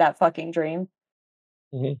just had that fucking dream.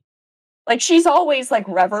 Mm-hmm. She's always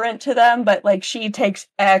reverent to them, but she takes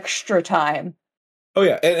extra time. Oh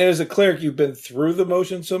yeah, and as a cleric, you've been through the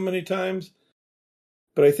motion so many times,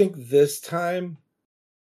 but I think this time,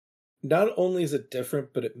 not only is it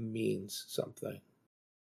different, but it means something.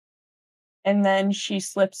 And then she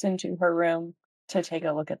slips into her room to take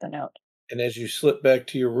a look at the note. And as you slip back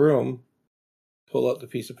to your room, pull out the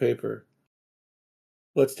piece of paper.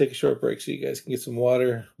 Let's take a short break so you guys can get some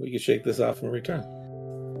water. We can shake this off and return.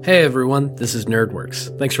 Hey everyone, this is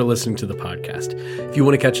Nerdworks. Thanks for listening to the podcast. If you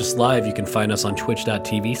want to catch us live, you can find us on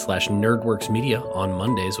twitch.tv/nerdworksmedia on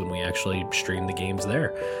Mondays when we actually stream the games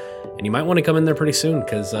there. And you might want to come in there pretty soon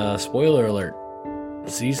because, spoiler alert,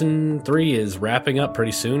 Season 3 is wrapping up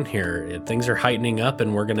pretty soon here. Things are heightening up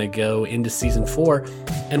and we're going to go into Season 4.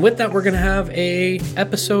 And with that, we're going to have a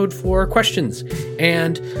episode for questions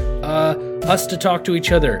and us to talk to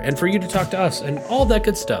each other and for you to talk to us and all that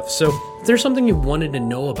good stuff. So if there's something you wanted to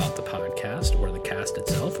know about the podcast or the cast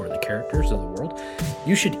itself or the characters of the world, you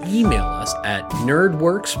you should email us at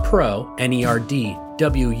nerdworkspro,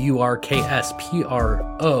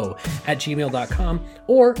 NERDWURKSPRO @gmail.com,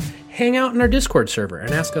 or hang out in our Discord server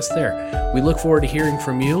and ask us there. We look forward to hearing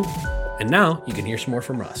from you. And now you can hear some more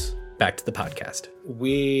from Russ. Back to the podcast.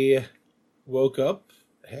 We woke up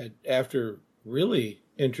after really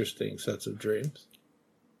interesting sets of dreams.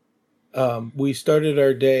 We started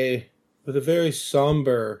our day with a very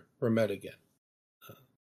somber Remedigan.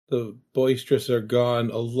 The boisterous are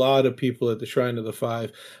gone. A lot of people at the Shrine of the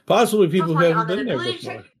Five, possibly people who haven't been there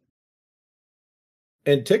before,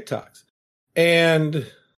 and TikToks.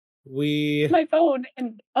 And my phone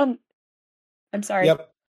and I'm sorry.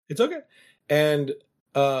 Yep, it's okay. And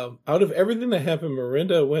out of everything that happened,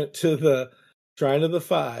 Miranda went to the Shrine of the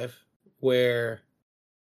Five, where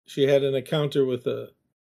she had an encounter with a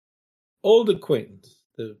old acquaintance,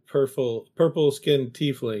 the purple-skinned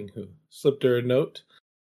tiefling who slipped her a note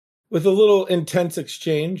with a little intense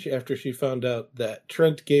exchange after she found out that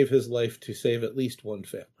Trent gave his life to save at least one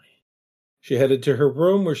family. She headed to her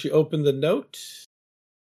room where she opened the note.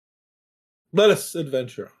 Let us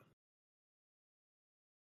adventure on.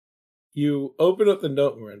 You open up the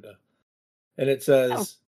note, Miranda, and it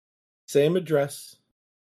says, same address,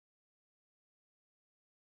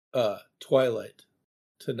 Twilight,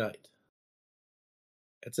 tonight.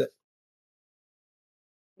 That's it.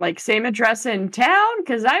 Like, same address in town?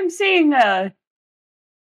 Because I'm seeing I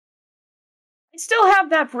still have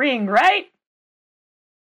that ring, right?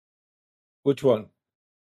 Which one?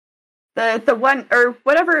 The one, or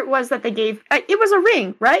whatever it was that they gave. It was a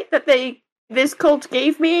ring, right? That this cult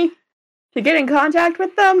gave me to get in contact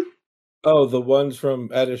with them? Oh, the ones from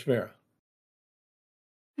Adishmera.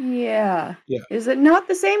 Yeah. Yeah. Is it not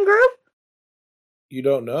the same group? You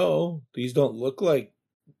don't know. These don't look like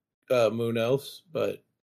moon elves, but...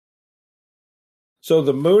 So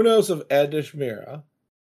the moon elves of Adishmera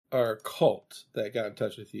are a cult that got in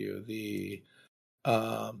touch with you. The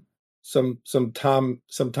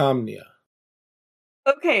Somtomnia.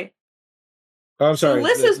 Okay. Oh, I'm sorry. So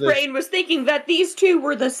Alyssa's brain was thinking that these two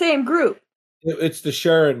were the same group. It's the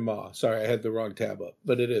Sharon Maw. Sorry, I had the wrong tab up,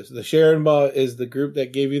 but it is. The Sharon Maw is the group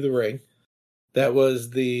that gave you the ring. That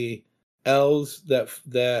was the elves that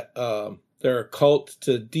they're a cult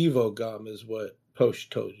to Devogum, is what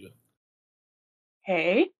Posh told you.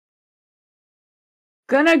 Hey.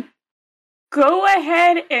 Gonna go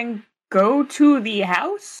ahead and go to the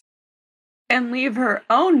house and leave her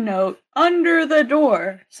own note under the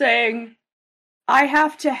door saying, I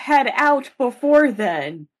have to head out before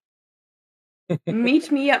then.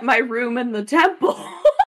 Meet me at my room in the temple.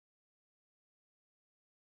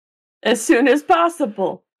 As soon as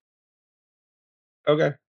possible.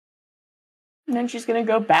 Okay. And then she's gonna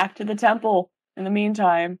go back to the temple in the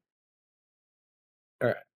meantime. All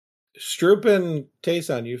right. Stroop and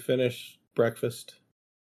Tayson, you finish breakfast.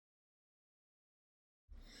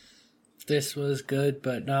 This was good,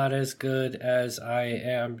 but not as good as I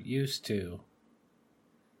am used to.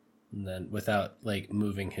 And then, without,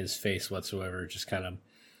 moving his face whatsoever, just kind of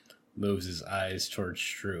moves his eyes towards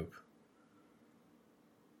Stroop.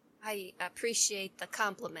 I appreciate the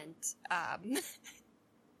compliment.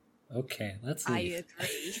 Okay, let's leave. I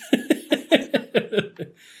agree.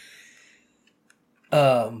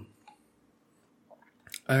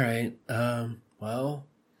 Alright, well,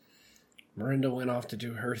 Miranda went off to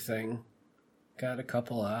do her thing. Got a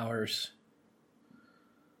couple hours.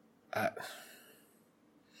 I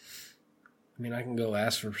mean, I can go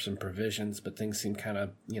ask for some provisions, but things seem kind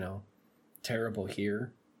of, terrible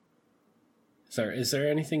here. Is there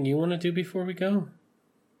anything you want to do before we go?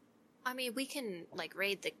 I mean, we can,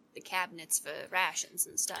 raid the cabinets for rations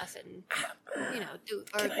and stuff and,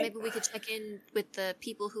 maybe we could check in with the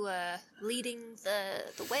people who are leading the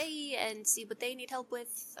way and see what they need help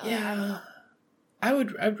with. Yeah.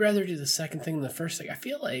 I'd rather do the second thing than the first thing. I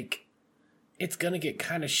feel like it's going to get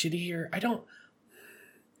kind of shitty here. I don't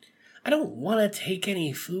want to take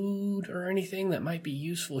any food or anything that might be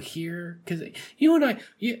useful here, because you and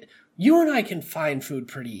I can find food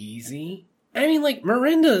pretty easy. I mean,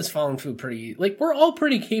 Miranda has found food pretty... we're all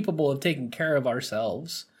pretty capable of taking care of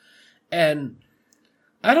ourselves. And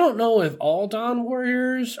I don't know if all Dawn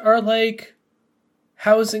Warriors are,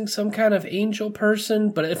 housing some kind of angel person,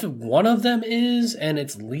 but if one of them is, and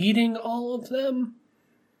it's leading all of them,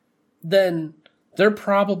 then they're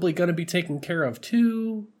probably going to be taken care of,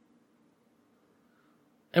 too.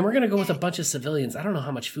 And we're going to go with a bunch of civilians. I don't know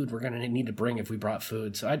how much food we're going to need to bring if we brought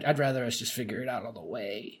food, so I'd rather us just figure it out on the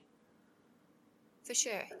way. For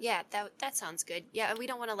sure. Yeah, that sounds good. Yeah, we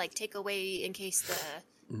don't want to take away in case the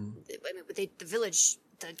village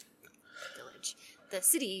the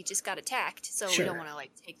city just got attacked, so Sure. we don't want to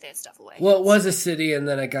like take their stuff away. Well, it was a city, and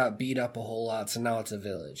then it got beat up a whole lot, so now it's a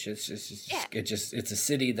village. It's a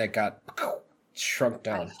city that got shrunk I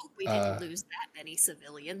down. hope we didn't lose that many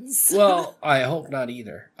civilians. Well, I hope not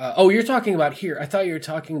either. You're talking about here. I thought you were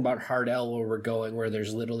talking about Hardell, where we're going, where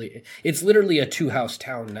it's literally a 2-house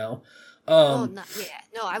town now. No,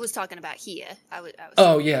 I was talking about here. I was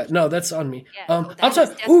Oh yeah, no, that's on me. Yeah, no, that I'll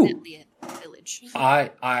is tell. Ooh, definitely a village.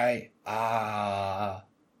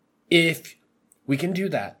 If we can do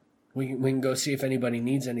that, we can go see if anybody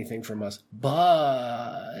needs anything from us.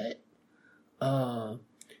 But,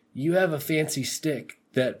 you have a fancy stick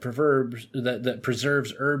that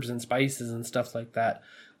preserves herbs and spices and stuff like that.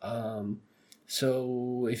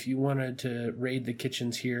 So if you wanted to raid the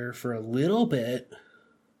kitchens here for a little bit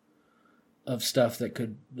of stuff that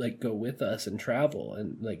could like go with us and travel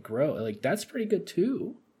and like grow, like that's pretty good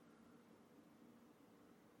too.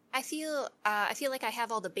 I feel like I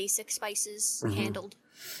have all the basic spices handled,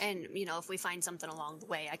 and if we find something along the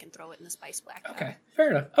way, I can throw it in the spice black. Okay, fair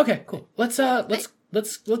enough. Okay, cool. Let's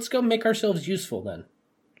go make ourselves useful then.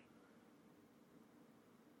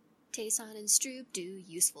 Tayson and Stroop do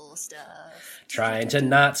useful stuff. Trying to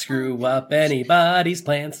not screw up anybody's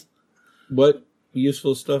plans. What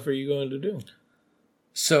useful stuff are you going to do?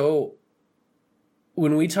 So,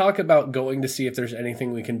 when we talk about going to see if there's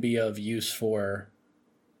anything we can be of use for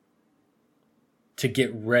to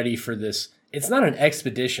get ready for this, it's not an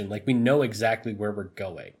expedition. Like, we know exactly where we're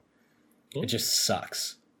going. It just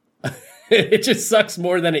sucks. It just sucks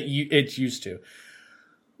more than it used to.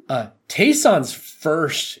 Tayson's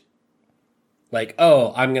first, like,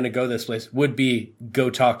 oh, I'm going to go this place, would be go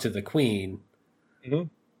talk to the queen. Mm-hmm.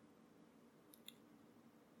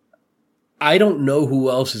 I don't know who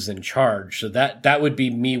else is in charge, so that would be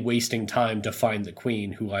me wasting time to find the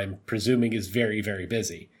queen, who I'm presuming is very, very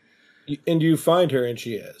busy. And you find her, and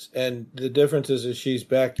she is. And the difference is she's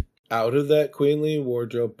back out of that queenly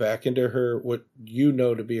wardrobe, back into her, what you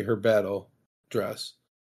know to be her battle dress.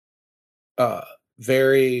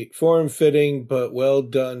 Very form-fitting, but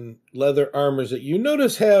well-done leather armors that you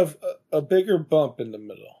notice have a bigger bump in the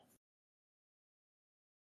middle.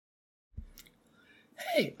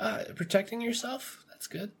 Hey, protecting yourself? That's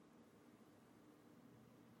good.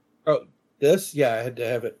 Oh, this? Yeah, I had to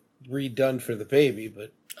have it redone for the baby,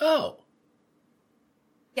 but... Oh.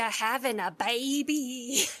 You're having a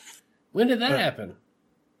baby. When did that happen?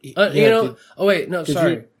 Yeah,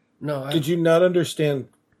 sorry. Did you not understand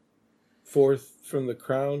fourth from the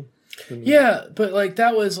crown? Yeah, but like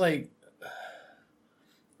that was like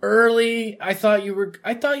early. I thought you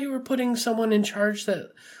were putting someone in charge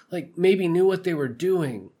that like maybe knew what they were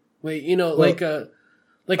doing. Wait, like a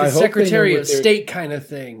Secretary of State kind of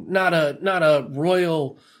thing, not a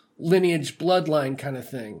royal lineage bloodline kind of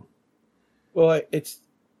thing. Well, it's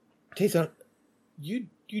Tayson, you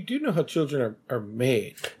do know how children are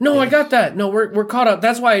made. No, I got that. No, we're caught up.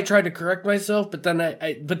 That's why I tried to correct myself, but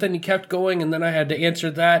then you kept going, and then I had to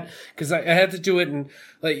answer that because I had to do it, and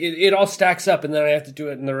like it all stacks up, and then I have to do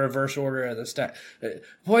it in the reverse order of the stack.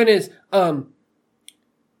 Point is,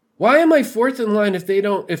 why am I fourth in line if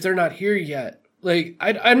they're not here yet? Like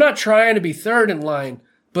I'm not trying to be third in line,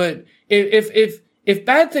 but if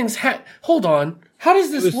bad things hold on, how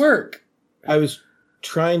does this work? I was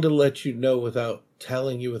trying to let you know without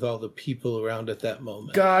telling you with all the people around at that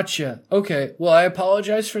moment. Gotcha. Okay. Well, I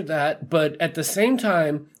apologize for that, but at the same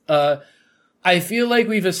time, I feel like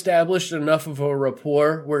we've established enough of a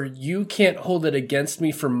rapport where you can't hold it against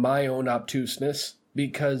me for my own obtuseness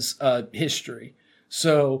because history.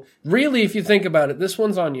 So really, if you think about it, this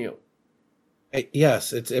one's on you.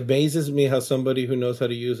 Yes, it amazes me how somebody who knows how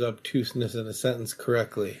to use obtuseness in a sentence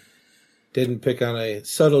correctly didn't pick on a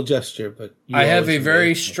subtle gesture, but I have a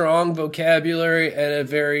very strong vocabulary and a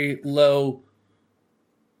very low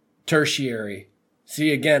tertiary.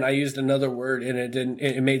 See, again, I used another word and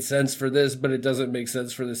it made sense for this, but it doesn't make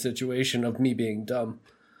sense for the situation of me being dumb.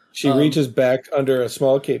 She reaches back under a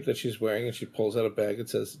small cape that she's wearing and she pulls out a bag and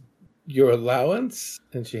says, "Your allowance?"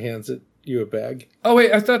 And she hands you a bag. Oh,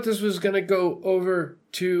 wait, I thought this was going to go over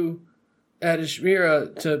to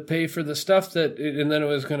Adishmira to pay for the stuff and then it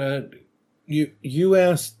was going to... You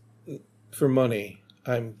asked for money.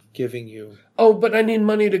 I'm giving you. Oh, but I need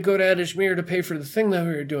money to go to Adishmira to pay for the thing that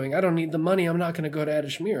we were doing. I don't need the money. I'm not going to go to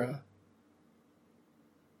Adishmira.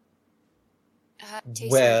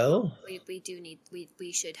 Well, we do need.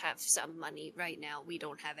 We should have some money right now. We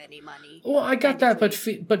don't have any money. Well, I got that,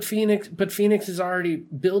 but Phoenix is already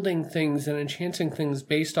building things and enchanting things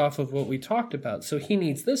based off of what we talked about. So he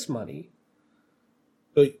needs this money.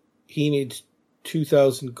 But he needs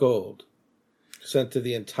 2,000 gold sent to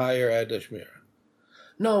the entire Adishmira.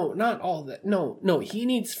 No, not all that. No, he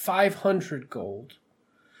needs 500 gold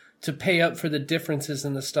to pay up for the differences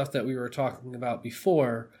in the stuff that we were talking about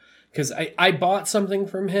before. Because I bought something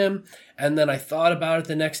from him, and then I thought about it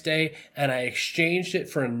the next day, and I exchanged it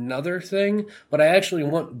for another thing, but I actually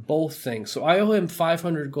want both things. So I owe him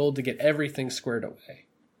 500 gold to get everything squared away.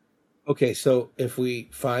 Okay, so if we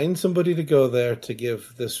find somebody to go there to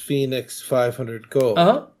give this Phoenix 500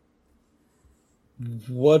 gold,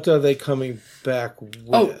 what are they coming back with?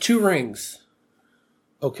 Oh, 2 rings.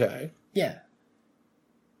 Okay. Yeah.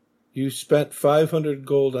 You spent 500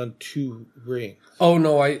 gold on 2 rings. Oh,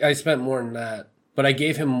 no, I spent more than that. But I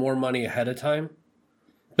gave him more money ahead of time.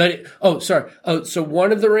 But, so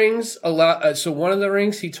one of the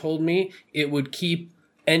rings, he told me it would keep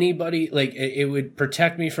anybody, like, it would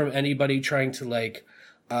protect me from anybody trying to, like,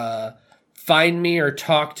 find me or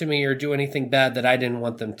talk to me or do anything bad that I didn't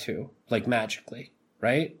want them to, like, magically,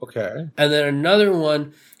 right? Okay. And then another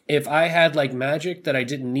one, if I had, like, magic that I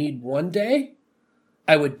didn't need one day,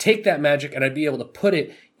 I would take that magic and I'd be able to put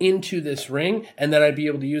it into this ring, and then I'd be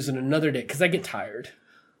able to use it another day because I get tired.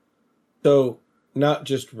 So, not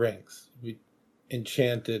just rings.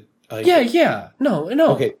 Enchanted items. Yeah. No.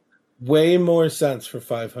 Okay. Way more sense for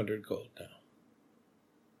 500 gold now.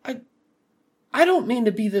 I don't mean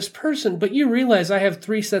to be this person, but you realize I have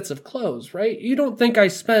 3 sets of clothes, right? You don't think I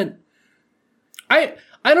spent...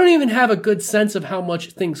 I don't even have a good sense of how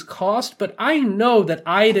much things cost, but I know that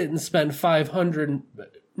I didn't spend 500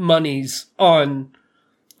 monies on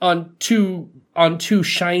 2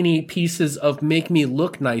 shiny pieces of make me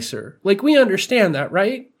look nicer. Like, we understand that,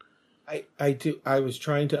 right? I do. I was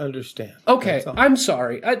trying to understand. Okay, I'm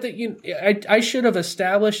sorry. I should have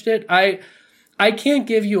established it. I can't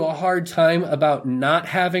give you a hard time about not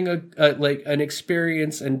having an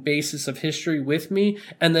experience and basis of history with me,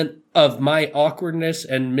 and then of my awkwardness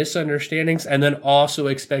and misunderstandings, and then also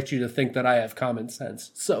expect you to think that I have common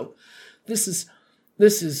sense. So, this is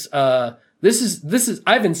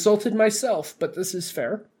I've insulted myself, but this is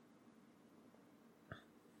fair.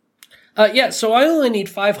 So I only need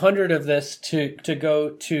 500 of this to go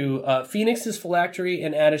to Phoenix's phylactery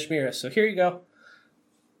in Adishmira. So here you go.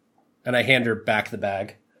 And I hand her back the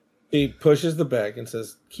bag. He pushes the bag and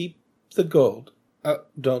says, "Keep the gold.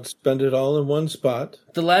 Don't spend it all in one spot."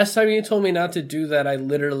 The last time you told me not to do that, I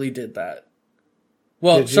literally did that.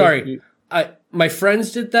 Well, sorry. My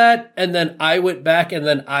friends did that, and then I went back, and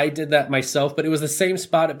then I did that myself. But it was the same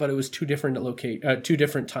spot, but it was 2 different two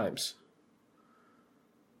different times.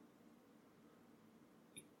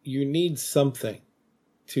 You need something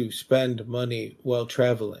to spend money while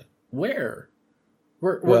traveling. Where?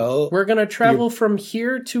 We're going to travel from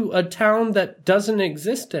here to a town that doesn't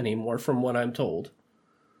exist anymore, from what I'm told.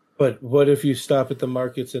 But what if you stop at the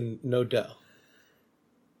markets in Nodell?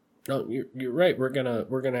 No, you're right. We're gonna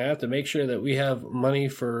have to make sure that we have money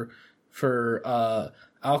for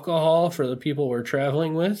alcohol for the people we're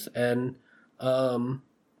traveling with, and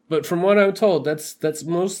but from what I'm told, that's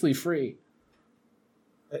mostly free.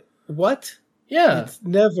 What? Yeah, it's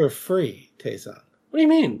never free, Taysan. What do you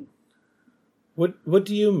mean? What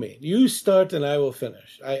do you mean? You start and I will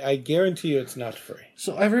finish. I guarantee you it's not free.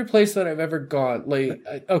 So every place that I've ever gone,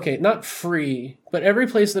 okay, not free, but every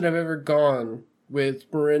place that I've ever gone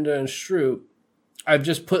with Miranda and Stroop, I've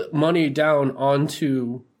just put money down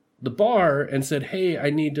onto the bar and said, "Hey, I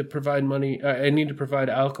need to provide money. I need to provide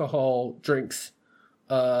alcohol, drinks,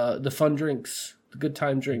 the fun drinks, the good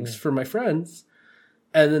time drinks for my friends."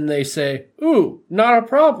 And then they say, "Ooh, not a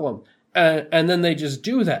problem." And then they just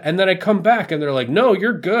do that. And then I come back and they're like, "No,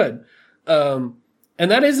 you're good." And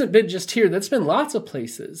that hasn't been just here. That's been lots of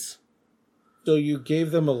places. So you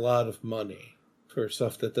gave them a lot of money for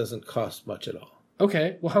stuff that doesn't cost much at all.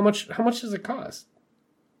 Okay. Well, how much does it cost?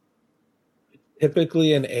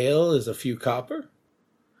 Typically an ale is a few copper.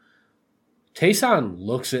 Taysan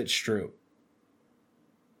looks at Stroop.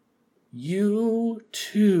 You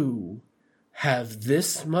two have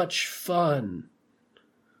this much fun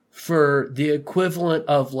for the equivalent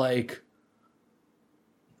of like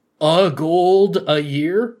a gold a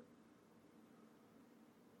year?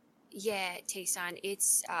 Yeah, Taysan,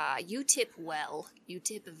 it's you tip well. You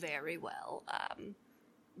tip very well.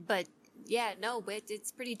 But yeah, no, but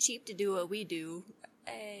it's pretty cheap to do what we do.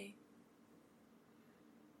 Hey.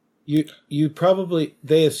 You probably,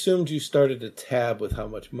 they assumed you started a tab with how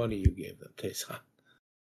much money you gave them, Taysan.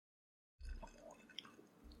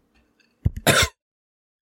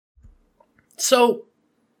 So,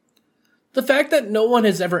 the fact that no one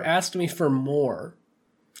has ever asked me for more.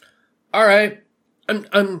 All right,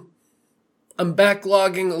 I'm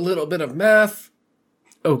backlogging a little bit of math.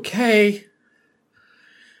 Okay.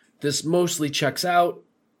 This mostly checks out.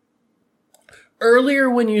 earlier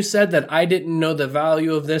when you said that I didn't know the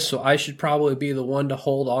value of this, so I should probably be the one to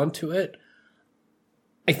hold on to it.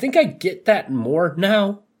 I think I get that more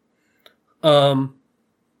now.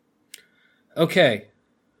 Okay.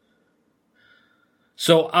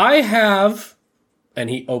 So I have, and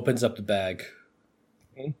he opens up the bag,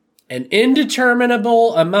 an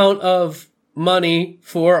indeterminable amount of money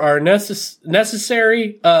for our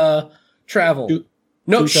necessary travel.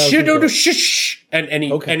 No, shit, no, shh. And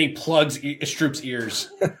he plugs Stroop's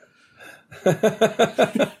ears.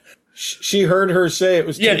 She heard her say it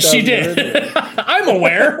was. Yeah, she did. I'm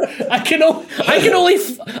aware. I can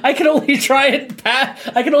only try and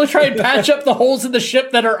patch up the holes in the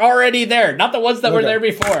ship that are already there, not the ones that were there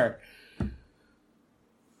before.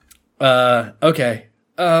 Okay.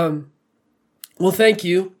 Well, thank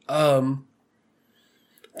you.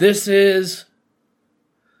 This is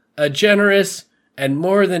a generous and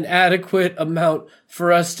more than adequate amount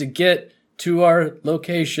for us to get to our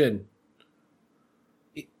location.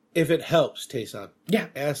 If it helps, Tayson, yeah,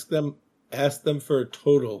 ask them for a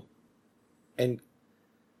total, and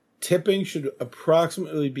tipping should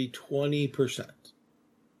approximately be 20%.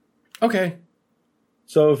 Okay.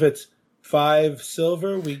 So if it's 5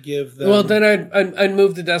 silver, we give them. Well, then I'd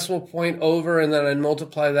move the decimal point over, and then I'd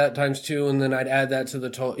multiply that times 2, and then I'd add that to the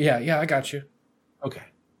total. Yeah, I got you.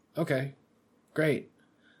 Okay, great.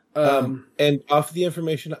 And off the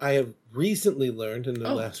information I have recently learned in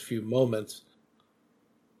the last few moments,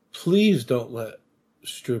 please don't let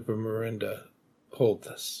Stroop or Miranda hold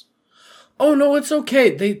this. Oh no, it's okay.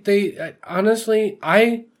 They honestly,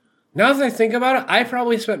 now that I think about it, I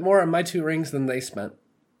probably spent more on my 2 rings than they spent.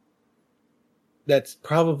 That's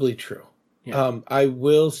probably true. Yeah. I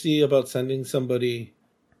will see about sending somebody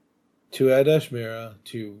to Adashmira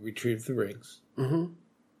to retrieve the rings. Mm-hmm.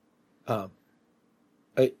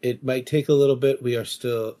 It might take a little bit.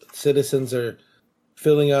 Citizens are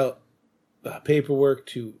filling out paperwork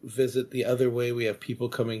to visit the other way. We have people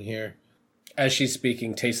coming here. As she's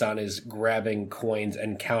speaking, Tayson is grabbing coins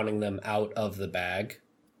and counting them out of the bag.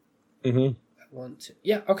 Mm-hmm. 1, 2.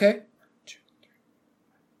 Yeah, okay.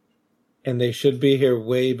 And they should be here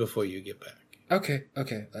way before you get back. Okay.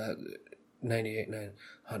 98,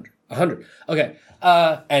 900. 100. Okay.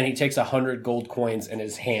 And he takes 100 gold coins in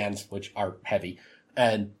his hands, which are heavy.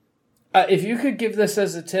 And if you could give this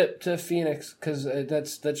as a tip to Phoenix, because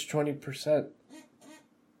that's 20%.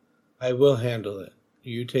 I will handle it.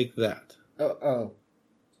 You take that.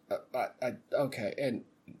 Okay. And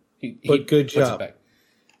he good puts job. It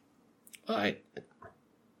back.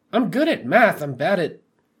 I'm good at math. I'm bad at.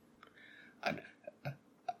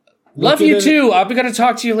 Love you too. I'm going to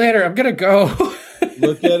talk to you later. I'm going to go.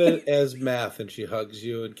 Look at it as math, and she hugs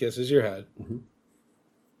you and kisses your head. Mm-hmm.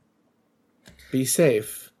 Be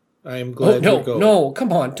safe. I am glad you're going. No,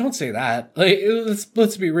 come on. Don't say that. Like,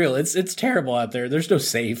 let's be real. It's terrible out there. There's no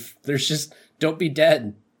safe. There's just, don't be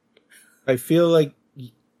dead. I feel like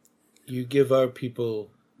you give our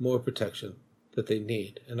people more protection that they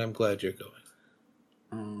need, and I'm glad you're going.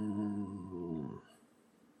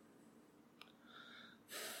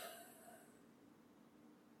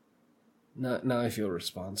 Now I feel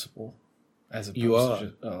responsible. As opposed you are. To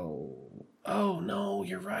just, oh no,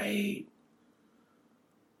 you're right.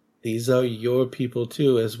 These are your people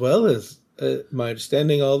too, as well as my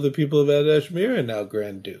understanding, all the people of Adashmira are now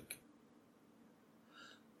Grand Duke.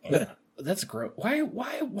 That's gross.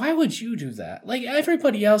 Why would you do that? Like,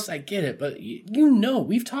 everybody else, I get it, but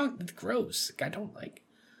we've talked. It's gross. I don't like.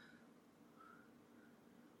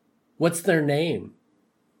 What's their name?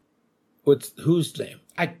 Whose name?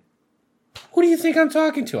 Who do you think I'm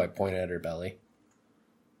talking to? I point at her belly.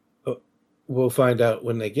 We'll find out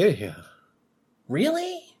when they get here.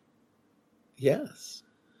 Really? Yes.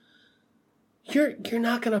 You're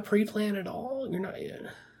not gonna pre-plan at all? You're not yet.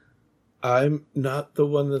 I'm not the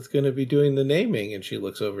one that's going to be doing the naming, and she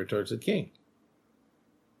looks over towards the king.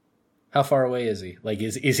 How far away is he? Like,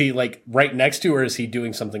 is he like right next to, or is he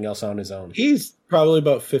doing something else on his own? He's probably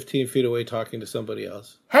about 15 feet away talking to somebody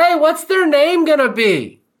else. Hey, what's their name gonna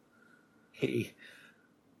be? He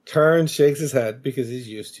turns, shakes his head because he's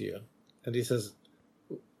used to you. And he says,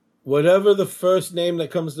 whatever the first name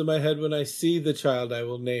that comes to my head when I see the child, I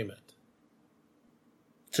will name it.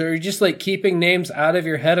 So you're just like keeping names out of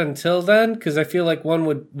your head until then? Because I feel like one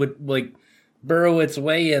would like burrow its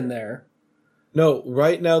way in there. No,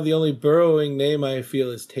 right now the only burrowing name I feel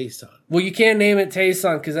is Tayson. Well, you can't name it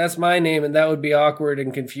Tayson because that's my name, and that would be awkward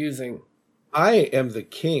and confusing. I am the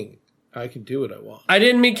king. I can do what I want. I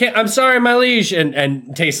didn't mean. I'm sorry, my liege. And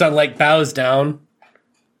Tayson like bows down.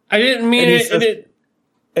 I didn't mean it.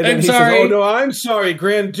 And then he says, "Oh no, I'm sorry,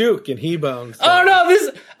 Grand Duke," and he bows down. Oh no,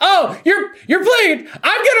 Oh, you're playing.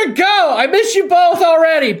 I'm gonna go. I miss you both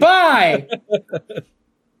already. Bye.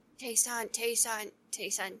 Tay-san,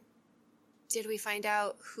 did we find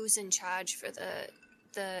out who's in charge for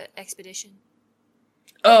the expedition?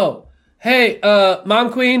 Oh, hey,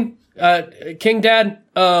 Mom Queen, King Dad,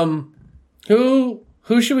 who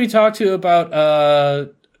should we talk to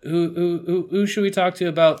about, who should we talk to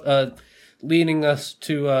about, leading us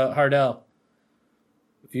to, Hardell?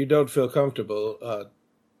 If you don't feel comfortable,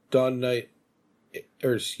 Dawn Knight,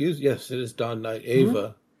 yes, it is Dawn Knight,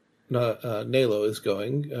 Ava, Nalo is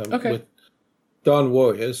going, Okay. with Dawn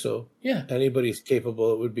Warriors, so Yeah. anybody's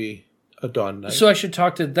capable, it would be a Dawn Knight. So I should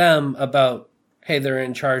talk to them about, hey, they're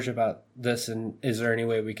in charge about this, and is there any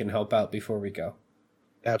way we can help out before we go?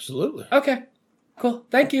 Absolutely. Okay, cool.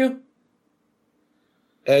 Thank you.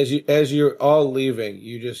 As you're all leaving,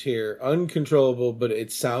 you just hear uncontrollable, but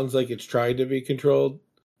it sounds like it's trying to be controlled.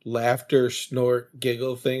 Laughter, snort,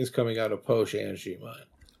 giggle things coming out of Posh and Shimon.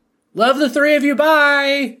 Love the three of you.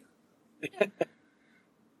 Bye.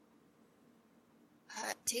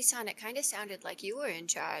 Tay-san, it kind of sounded like you were in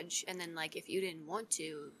charge, and then, like, if you didn't want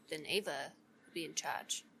to, then Ava would be in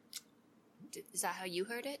charge. Is that how you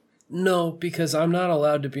heard it? No, because I'm not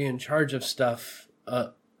allowed to be in charge of stuff.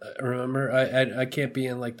 Remember, I can't be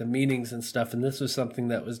in like the meetings and stuff, and this was something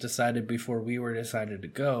that was decided before we were decided to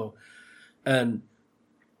go. And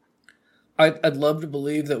I'd love to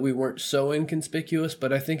believe that we weren't so inconspicuous,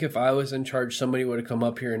 but I think if I was in charge, somebody would have come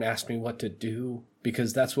up here and asked me what to do,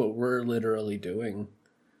 because that's what we're literally doing.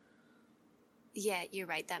 Yeah, you're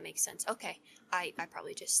right. That makes sense. Okay. I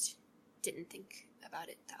probably just didn't think about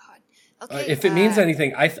it that hard. Okay. If it means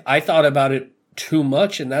anything, I thought about it too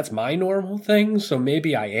much, and that's my normal thing, so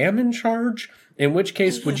maybe I am in charge, in which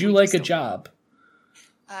case, would you like a job?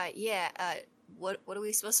 Yeah, what are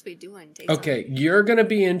we supposed to be doing? Okay, you're going to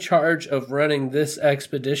be in charge of running this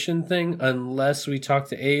expedition thing unless we talk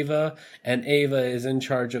to Ava, and Ava is in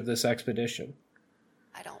charge of this expedition.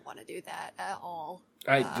 I don't want to do that at all.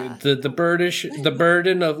 The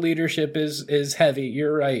burden of leadership is heavy.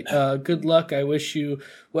 You're right. Good luck. I wish you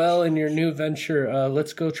well in your new venture.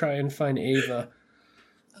 Let's go try and find Ava.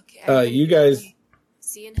 Okay. You guys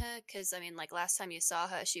seeing her? Because I mean, like last time you saw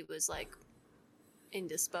her, she was like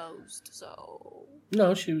indisposed. So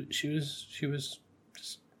no, she was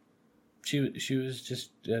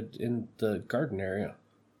just in the garden area.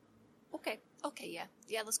 Okay.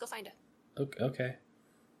 Yeah. Let's go find her. Okay.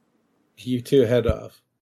 You two head off.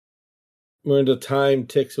 When the time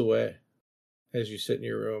ticks away as you sit in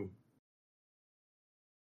your room.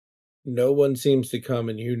 No one seems to come,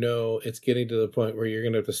 and you know it's getting to the point where you're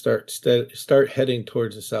going to have to start heading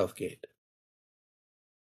towards the south gate.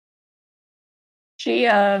 She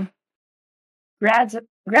grabs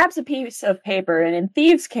a piece of paper and in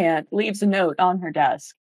thieves' cant leaves a note on her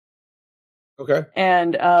desk. Okay.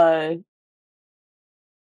 And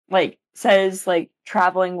says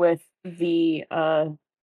traveling with the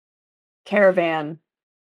caravan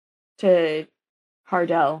to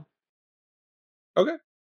Hardell. Okay.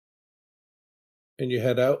 And you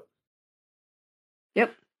head out?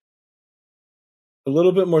 Yep. A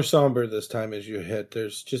little bit more somber this time as you hit.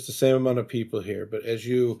 There's just the same amount of people here, but as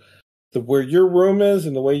where your room is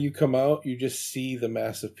and the way you come out, you just see the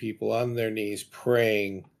mass of people on their knees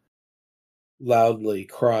praying loudly,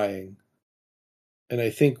 crying. And I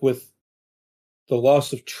think with the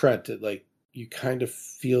loss of Trent, you kind of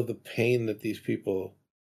feel the pain that these people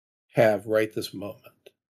have right this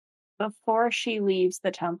moment. Before she leaves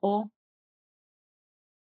the temple,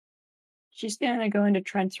 she's going to go into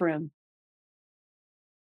Trent's room.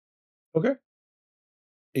 Okay.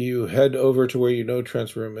 You head over to where you know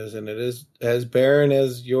Trent's room is, and it is as barren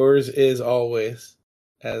as yours is always,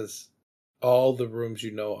 as all the rooms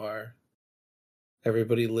you know are.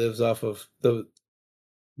 Everybody lives off of the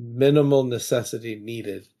minimal necessity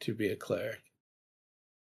needed to be a cleric.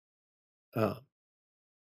 But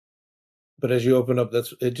as you open up,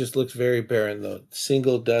 it just looks very barren, though. The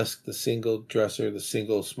single desk, the single dresser, the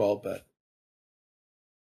single small bed.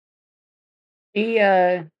 He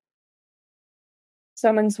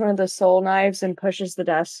summons one of the soul knives and pushes the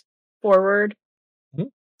desk forward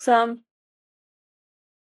some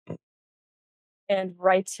and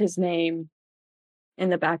writes his name in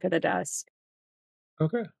the back of the desk.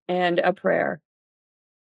 Okay. And a prayer.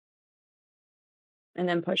 And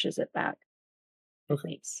then pushes it back. Okay.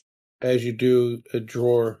 Thanks. As you do, a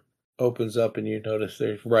drawer opens up and you notice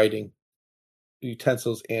there's writing,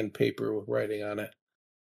 utensils and paper with writing on it.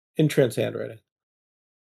 In Trent's handwriting.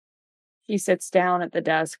 He sits down at the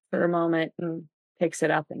desk for a moment and picks it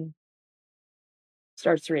up and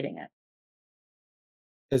starts reading it.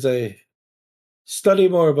 As I study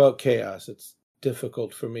more about chaos. It's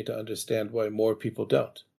difficult for me to understand why more people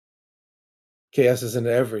don't. Chaos is in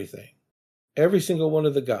everything. Every single one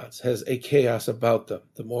of the gods has a chaos about them.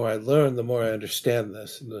 The more I learn, the more I understand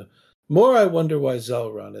this. And the more I wonder why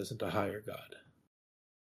Zelron isn't a higher god.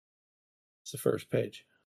 It's the first page.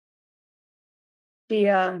 She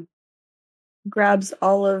grabs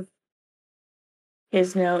all of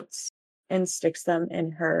his notes and sticks them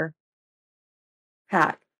in her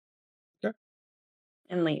pack. Okay.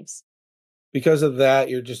 And leaves. Because of that,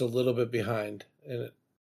 you're just a little bit behind.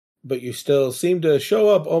 But you still seem to show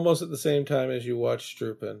up almost at the same time as you watch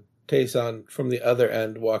Strupen. Tayson from the other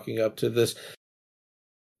end walking up to this.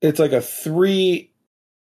 It's like a 3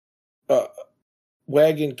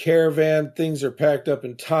 wagon caravan. Things are packed up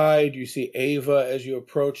and tied. You see Ava as you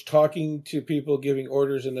approach, talking to people, giving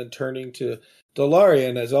orders, and then turning to Delaria.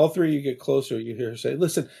 And as all three of you get closer, you hear her say,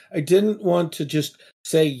 listen, I didn't want to just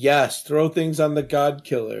say yes, throw things on the God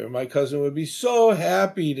Killer. My cousin would be so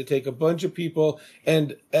happy to take a bunch of people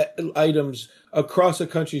and items across a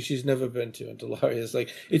country she's never been to. And Delaria is like,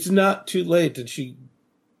 it's not too late. And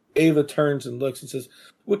Ava turns and looks and says,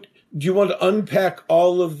 what, do you want to unpack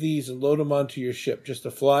all of these and load them onto your ship just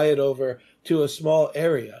to fly it over to a small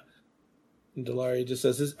area? And Delaria just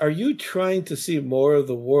says, are you trying to see more of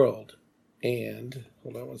the world? And,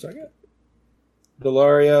 hold on one second.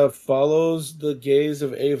 Delaria follows the gaze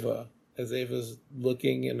of Ava as Ava's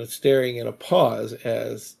looking and staring in a pause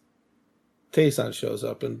as Tayson shows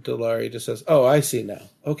up, and Delaria just says, oh, I see now.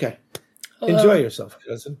 Okay. Hello. Enjoy yourself,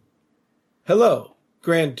 cousin. Hello,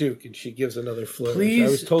 Grand Duke. And she gives another flourish. Please, I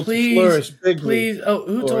was told to flourish bigly. Please. Oh,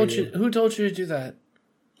 who told you to do that?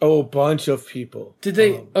 Oh, a bunch of people. Did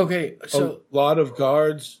they? Okay, so a lot of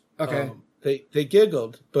guards. Okay. They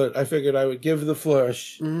giggled, but I figured I would give the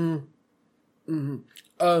flourish. Mm-hmm.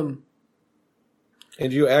 Mm-hmm.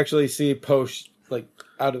 And you actually see Posh, like,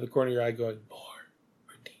 out of the corner of your eye going, more.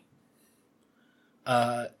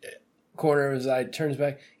 Corner of his eye turns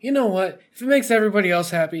back. You know what? If it makes everybody else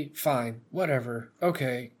happy, fine. Whatever.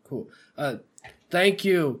 Okay, cool. Thank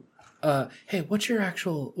you. Hey, what's your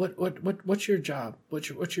actual, what's your job? What's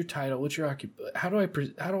your title? What's your how do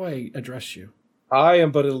I address you? I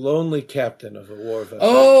am but a lonely captain of a war vessel.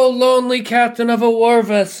 Oh, lonely captain of a war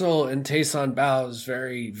vessel. And Tayson bows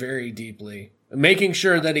very, very deeply, making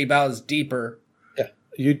sure that he bows deeper. Yeah,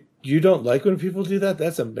 you don't like when people do that?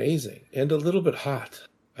 That's amazing. And a little bit hot.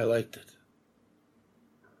 I liked it.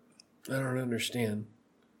 I don't understand.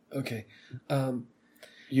 Okay. You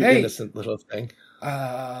hey, innocent little thing.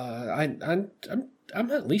 I'm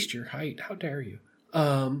at least your height. How dare you?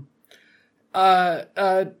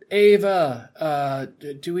 Ava,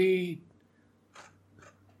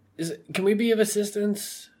 can we be of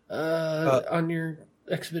assistance on your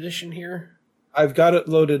expedition here? I've got it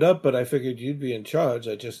loaded up, but I figured you'd be in charge.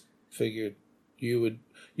 I just figured you would.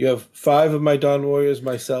 You have 5 of my Dawn Warriors,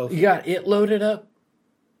 myself. You got it loaded up?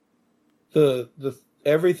 The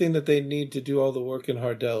everything that they need to do all the work in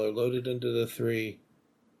Hardell are loaded into the 3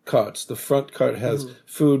 carts. The front cart has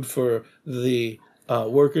food for the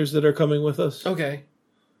workers that are coming with us. Okay.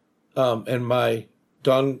 And my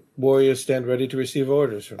Dawn Warriors stand ready to receive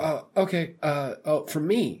orders from me. Okay. From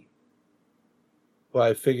me? Well,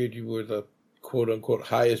 I figured you were the quote-unquote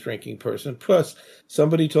highest-ranking person. Plus,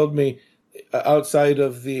 somebody told me outside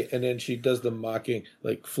of and then she does the mocking,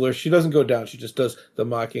 like, flourish. She doesn't go down. She just does the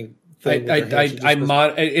mocking thing.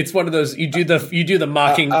 It's one of those, you do the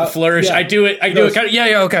mocking flourish. Yeah. I do it. Okay.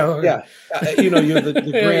 Yeah. You're the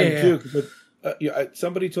Grand Duke, but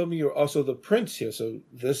somebody told me you're also the prince here, so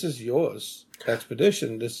this is yours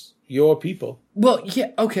expedition. Your people. Well,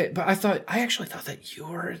 yeah, okay, but I actually thought that you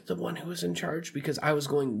were the one who was in charge because I was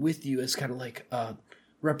going with you as kind of like a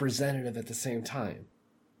representative at the same time.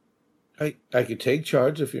 I could take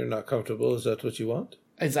charge if you're not comfortable. Is that what you want?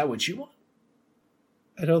 Is that what you want?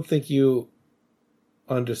 I don't think you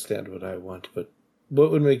understand what I want, but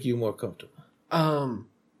what would make you more comfortable? I'll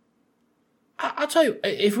tell you,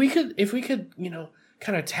 if we could,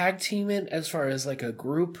 kind of tag team it as far as like a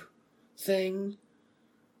group thing,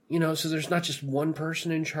 so there's not just one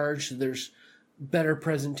person in charge, so there's better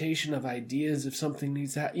presentation of ideas if something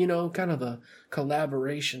needs that, kind of a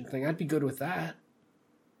collaboration thing. I'd be good with that.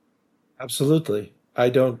 Absolutely.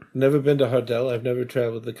 Never been to Hardell. I've never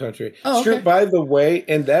traveled the country. Oh, okay. By the way,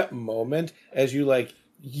 in that moment, as you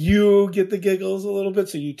get the giggles a little bit,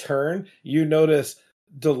 so you turn, you notice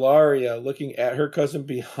Delaria looking at her cousin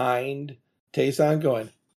behind Tayson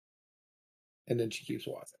going, and then she keeps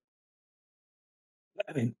walking.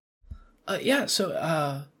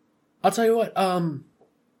 So I'll tell you what,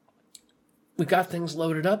 we got things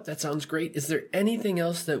loaded up. That sounds great. Is there anything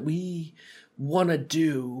else that we want to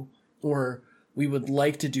do or we would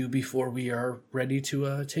like to do before we are ready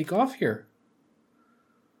to take off here?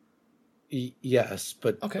 Yes,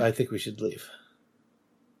 but Okay. I think we should leave.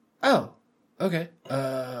 Oh, okay.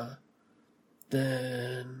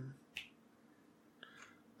 Then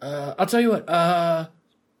I'll tell you what.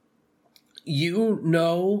 You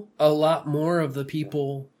know a lot more of the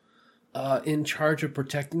people in charge of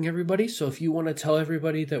protecting everybody. So if you want to tell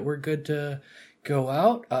everybody that we're good to go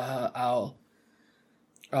out, I'll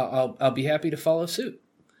be happy to follow suit.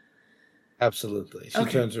 Absolutely. She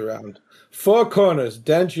Okay. turns around. 4 corners.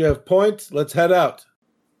 Dent, you have points. Let's head out.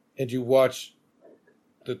 And you watch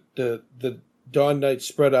the Dawn Knights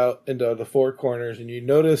spread out into the 4 corners, and you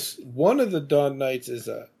notice one of the Dawn Knights is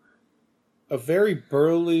a very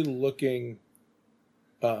burly looking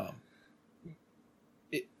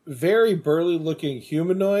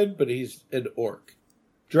humanoid, but he's an orc.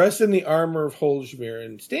 Dressed in the armor of Holzmir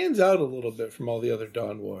and stands out a little bit from all the other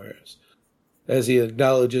Dawn warriors. As he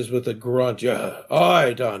acknowledges with a grunt, "Yeah,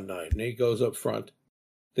 aye, Dawn Knight," and he goes up front.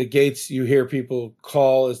 The gates, you hear people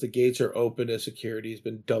call as the gates are open, as security has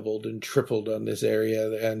been doubled and tripled on this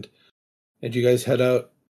area, and you guys head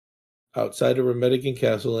outside of Remedigan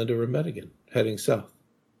Castle into Remedigan, heading south.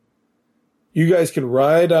 You guys can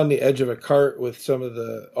ride on the edge of a cart with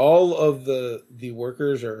all of the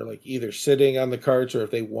workers are like either sitting on the carts, or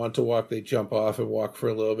if they want to walk, they jump off and walk for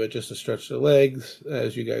a little bit just to stretch their legs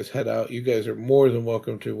as you guys head out. You guys are more than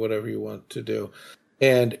welcome to whatever you want to do.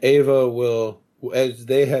 And Ava will, as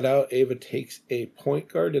they head out, Ava takes a point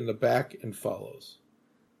guard in the back and follows.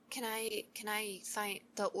 Can I find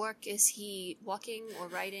the orc? Is he walking or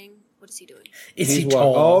riding? What is he doing? Is he He's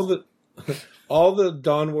tall? All the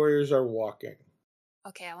Dawn warriors are walking.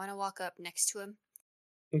 Okay, I want to walk up next to him.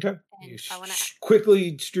 Okay. And You I wanna-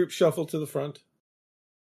 quickly shuffle to the front.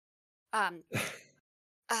 Hi,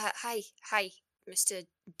 Mr.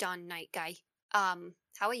 Dawn Knight guy. How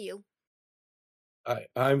are you?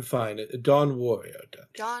 I'm fine. Dawn warrior.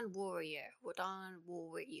 Dawn Warrior. Well, Dawn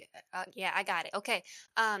Warrior. Yeah, I got it. Okay.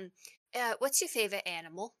 What's your favorite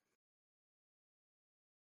animal?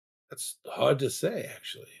 That's hard to say,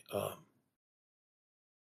 actually.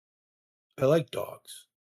 I like dogs.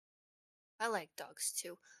 I like dogs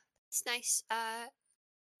too. It's nice.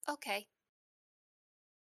 Okay.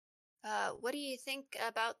 What do you think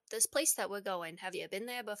about this place that we're going? Have you been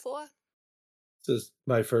there before? This is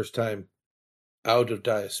my first time out of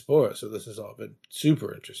Diaspora, so this has all been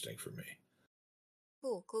super interesting for me.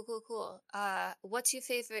 Cool. What's your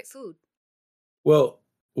favorite food? Well,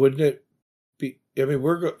 wouldn't it be? I mean,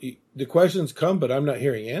 the questions come, but I'm not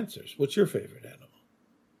hearing answers. What's your favorite animal?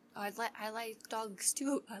 I like dogs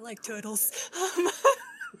too. I like turtles.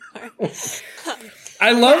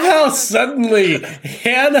 I love how suddenly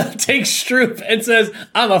Hannah takes Stroop and says,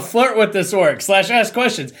 "I'm a flirt with this orc / ask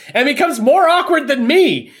questions," and becomes more awkward than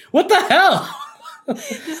me. What the hell?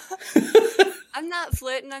 I'm not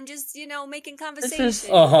flirting. I'm just, making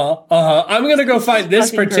conversation. I'm gonna go find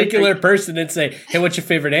this particular person and say, "Hey, what's your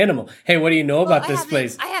favorite animal? Hey, what do you know about this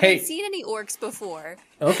place?" I haven't seen any orcs before.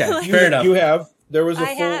 Okay, fair enough. You have. There was a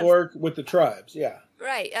I full have. orc with the tribes, yeah.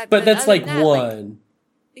 Right. But that's other like than that, one.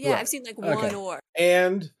 yeah, Right. I've seen like Okay. one orc.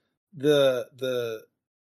 And the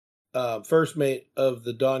first mate of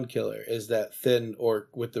the Dawn Killer is that thin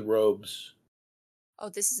orc with the robes. Oh,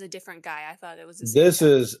 this is a different guy. I thought it was the same This guy.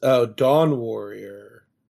 is Dawn Warrior.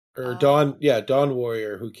 Or Oh. Dawn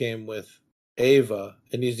Warrior who came with Ava,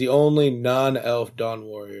 and he's the only non-elf Dawn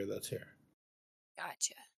Warrior that's here.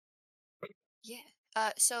 Gotcha. Yeah.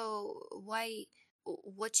 So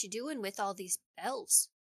what you doing with all these bells?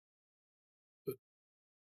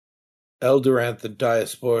 Eldoranth, the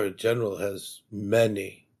Diaspora in general, has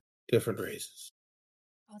many different races.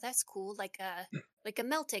 Oh, that's cool. Like a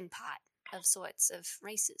melting pot of sorts of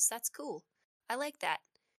races. That's cool. I like that.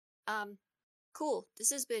 Cool.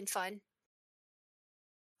 This has been fun.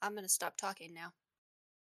 I'm gonna stop talking now.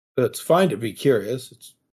 It's fine to be curious.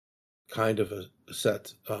 It's kind of a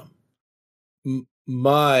set.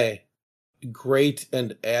 My great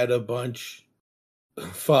and add a bunch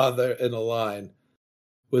father in a line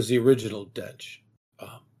was the original Dench.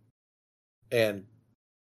 And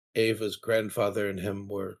Ava's grandfather and him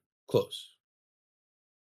were close.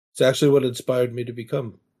 It's actually what inspired me to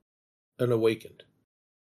become an Awakened.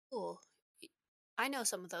 Cool. I know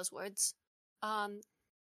some of those words.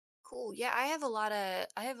 Cool. Yeah, I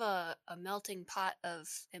have a melting pot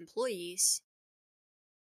of employees.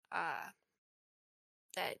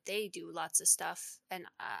 That they do lots of stuff, and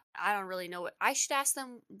I don't really know what I should ask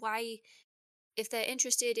them. Why, if they're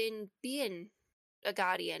interested in being a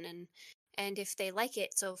guardian, and if they like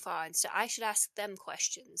it so far and stuff, I should ask them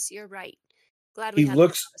questions. You're right. Glad we He had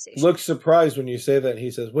looks this conversation. looks surprised when you say that. And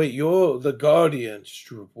he says, "Wait, you're the Guardian,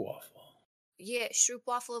 Stroopwafel." Yeah, Shroop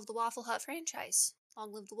Waffle of the Waffle Hut franchise.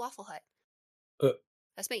 Long live the Waffle Hut. Uh,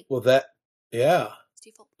 That's me, well, yeah,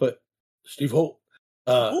 Steve Holt. but Steve Holt.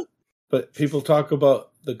 But people talk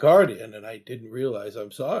about the Guardian, and I didn't realize.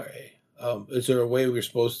 I'm sorry. Is there a way we're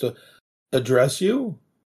supposed to address you?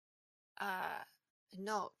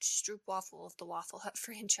 No, Stroop Waffle of the Waffle Hut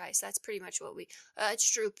franchise. That's pretty much what we. It's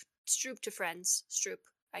Stroop. Stroop to friends. Stroop,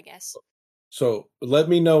 I guess. So let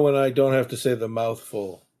me know when I don't have to say the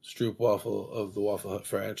mouthful. Stroopwafel of the Waffle Hut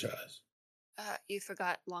franchise. You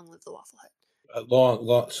forgot Long Live the Waffle Hut. Long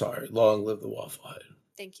live the Waffle Hut.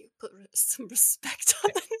 Thank you. Put some respect on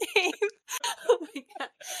the name. Oh my god.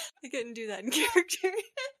 I couldn't do that in character.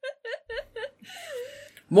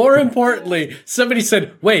 More importantly, somebody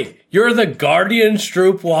said, wait, you're the Guardian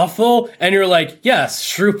Stroopwafel? And you're like, yes,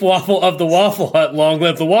 Stroopwafel of the Waffle Hut, long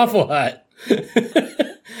live the Waffle Hut.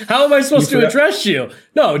 How am I supposed to address you?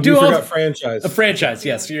 No, do all the franchise. A franchise,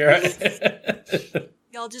 yes. You're right.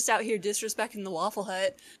 Y'all just out here disrespecting the Waffle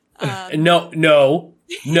Hut. No.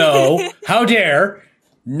 How dare?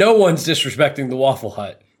 No one's disrespecting the Waffle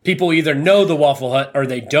Hut. People either know the Waffle Hut or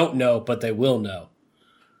they don't know, but they will know.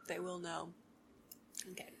 They will know.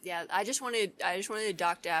 Okay. Yeah, I just wanted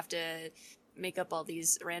Doc to have to make up all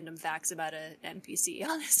these random facts about a NPC,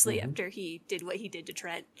 honestly, after he did what he did to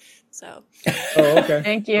Trent. So. Oh, okay.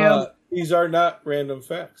 Thank you. These are not random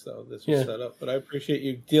facts, though. This was set up, but I appreciate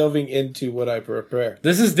you delving into what I prepared.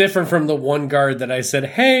 This is different from the one guard that I said,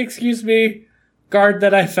 hey, excuse me, guard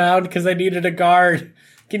that I found because I needed a guard.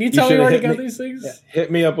 Can you tell me where to go these things? Yeah,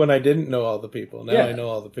 hit me up when I didn't know all the people. Now I know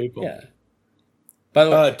all the people. Yeah. By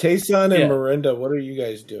the way, Tayson and Miranda, what are you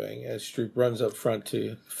guys doing as Stroop runs up front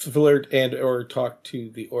to flirt and or talk to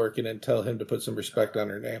the Orkin and tell him to put some respect on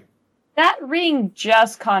her name? That ring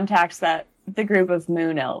just contacts the group of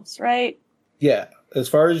moon elves, right? Yeah. As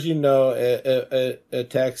far as you know, it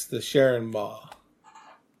attacks the Sharon Maw.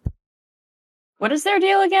 What is their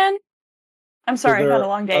deal again? I'm sorry, I've had a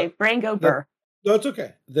long day. Brain go burr. No, it's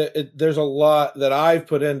okay. There's a lot that I've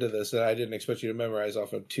put into this that I didn't expect you to memorize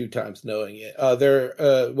off of 2 times knowing it.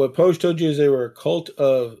 What Poge told you is they were a cult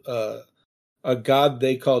of a god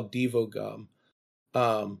they called Devogum.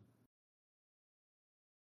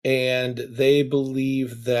 And they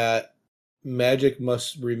believe that magic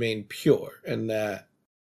must remain pure, and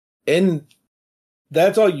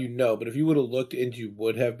that's all you know. But if you would have looked into, you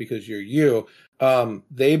would have, because you're you.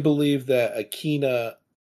 They believe that Akina.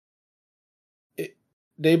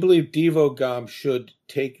 They believe Devogum should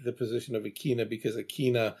take the position of Akina because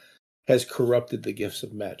Akina has corrupted the gifts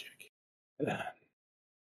of magic.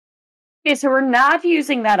 Okay, so we're not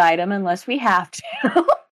using that item unless we have to.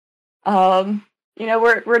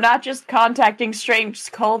 We're not just contacting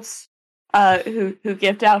strange cults who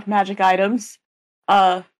gift out magic items.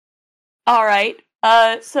 All right.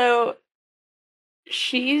 So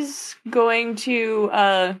she's going to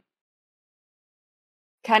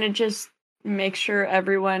kind of just make sure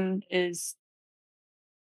everyone is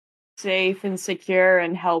safe and secure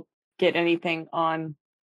and help get anything on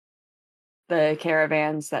the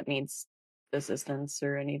caravans that needs assistance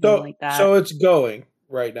or anything like that. So it's going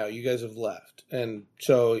right now. You guys have left. And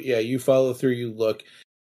so, yeah, you follow through, you look.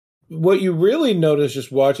 What you really notice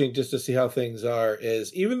just watching, just to see how things are,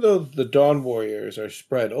 is even though the Dawn Warriors are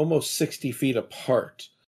spread almost 60 feet apart,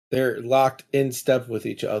 they're locked in step with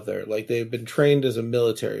each other. Like they've been trained as a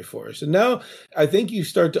military force. And now I think you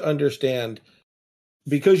start to understand,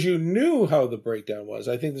 because you knew how the breakdown was.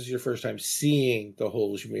 I think this is your first time seeing the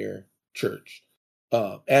Holzmir Church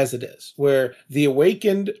as it is, where the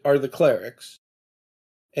awakened are the clerics,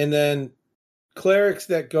 and then clerics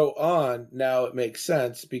that go on, now it makes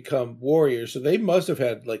sense, become warriors. So they must have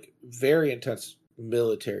had like very intense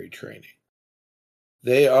military training.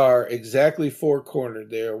 They are exactly 4-cornered.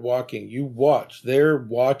 They are walking. You watch. They're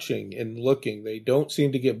watching and looking. They don't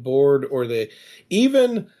seem to get bored, or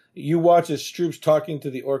you watch as Stroop's talking to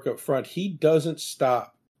the orc up front. He doesn't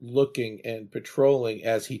stop looking and patrolling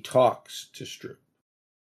as he talks to Stroop.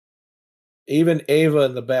 Even Ava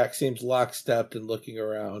in the back seems lockstepped and looking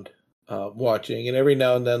around, watching. And every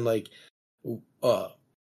now and then,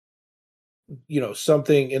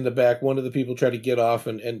 something in the back, one of the people try to get off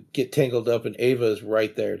and get tangled up, and Ava is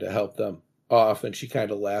right there to help them off. And she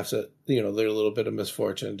kind of laughs at, their little bit of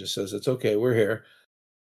misfortune, and just says, it's okay, we're here.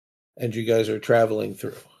 And you guys are traveling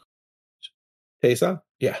through. Tayson?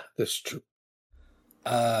 Yeah, that's true.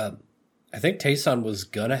 I think Tayson was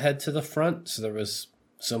gonna head to the front, so there was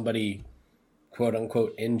somebody, quote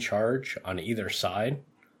unquote, in charge on either side.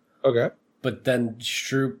 Okay. But then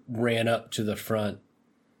Stroop ran up to the front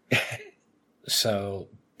So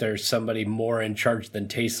there's somebody more in charge than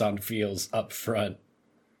Tayson feels up front.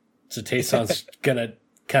 So Tayson's gonna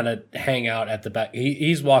kind of hang out at the back.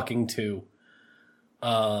 He's walking too.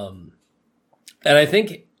 And I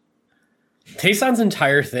think Tayson's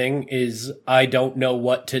entire thing is, I don't know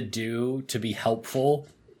what to do to be helpful.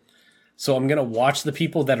 So I'm going to watch the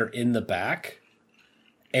people that are in the back.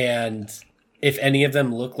 And if any of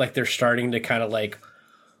them look like they're starting to kind of like,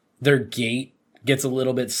 their gait gets a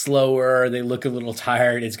little bit slower, they look a little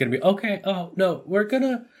tired, it's going to be, okay, oh, no, we're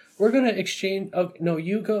going to exchange. Oh, no,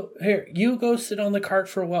 you go sit on the cart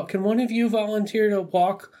for a while. Can one of you volunteer to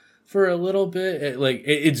walk for a little bit?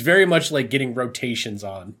 It's very much like getting rotations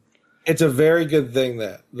on. It's a very good thing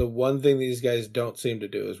that the one thing these guys don't seem to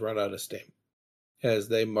do is run out of steam as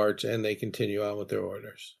they march and they continue on with their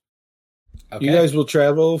orders. Okay. You guys will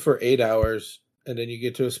travel for 8 hours, and then you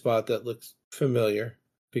get to a spot that looks familiar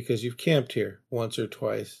because you've camped here once or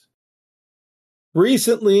twice.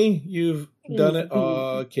 Recently, you've done it.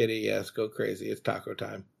 Oh, Kitty, yes, go crazy. It's taco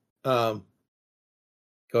time. Go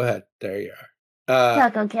ahead. There you are.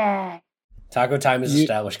 Taco cat. Taco time is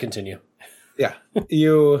established. Continue. Yeah.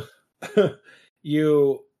 You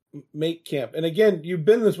make camp. And again, you've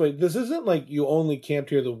been this way. This isn't like you only camped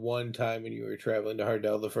here the one time when you were traveling to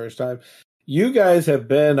Hardell the first time. You guys have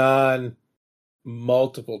been on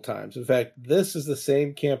multiple times. In fact, this is the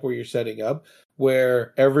same camp where you're setting up,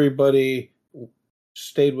 where everybody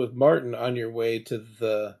stayed with Martin on your way to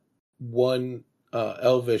the one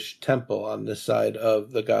elvish temple on this side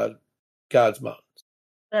of the God's Mountains.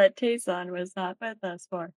 That Tayson was not with us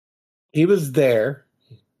for. He was there.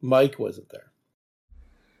 Mike wasn't there.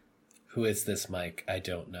 Who is this Mike? I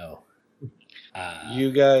don't know.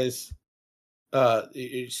 You guys,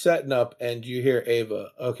 you're setting up, and you hear Ava.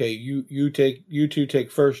 Okay, you two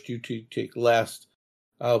take first. You two take last.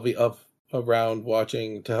 I'll be up around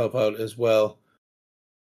watching to help out as well.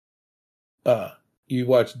 You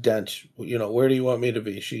watch Dench. Where do you want me to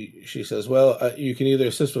be? She says, well, you can either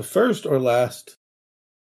assist with first or last,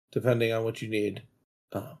 depending on what you need.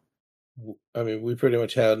 I mean, we pretty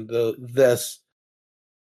much had this,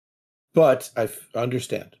 but I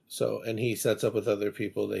understand. So, and he sets up with other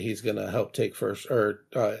people that he's going to help take first or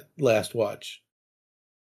last watch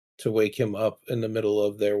to wake him up in the middle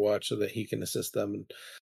of their watch so that he can assist them. And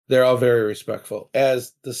they're all very respectful.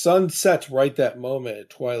 As the sun sets right that moment at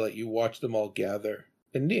twilight, you watch them all gather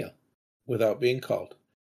and kneel without being called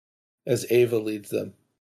as Ava leads them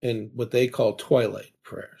in what they call twilight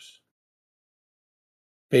prayers.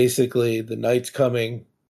 Basically, the night's coming.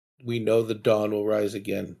 We know the dawn will rise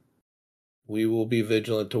again. We will be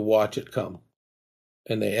vigilant to watch it come.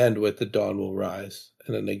 And they end with the dawn will rise.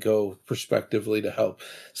 And then they go prospectively to help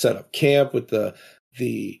set up camp with the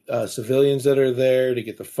civilians that are there to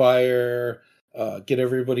get the fire, get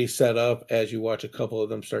everybody set up as you watch a couple of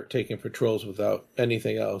them start taking patrols without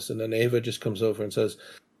anything else. And then Ava just comes over and says,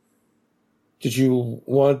 did you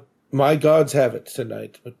want, my gods have it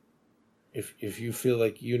tonight, but if you feel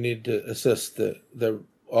like you need to assist, they're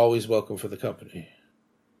always welcome for the company.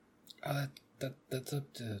 That's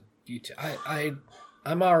up to you two.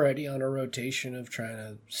 I'm already on a rotation of trying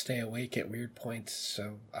to stay awake at weird points,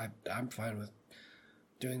 so I'm fine with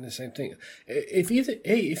doing the same thing. If you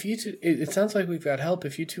two, it sounds like we've got help.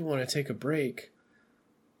 If you two want to take a break,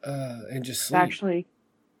 and just sleep. Actually,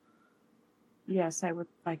 yes, I would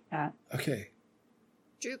like that. Okay.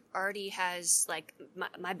 Droop already has,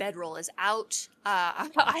 my bedroll is out.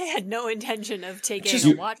 I had no intention of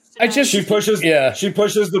taking a watch tonight. She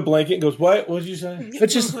pushes the blanket and goes, what did you say?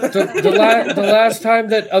 It's just the last time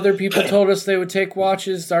that other people told us they would take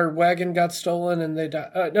watches, our wagon got stolen and they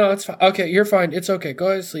died. No, it's fine. Okay, you're fine. It's okay. Go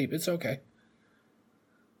ahead and sleep. It's okay.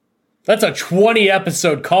 That's a 20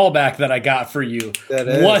 episode callback that I got for you. That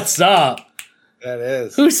is. What's up? That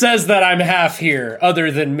is. Who says that I'm half here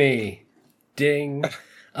other than me? Ding.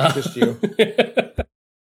 Just you.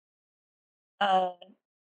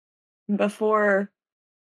 Before,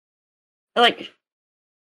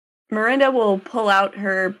 Miranda will pull out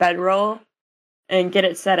her bedroll and get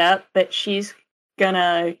it set up, but she's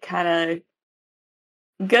gonna kind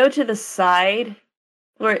of go to the side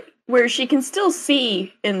where she can still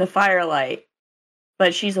see in the firelight,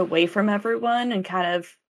 but she's away from everyone and kind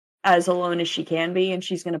of as alone as she can be, and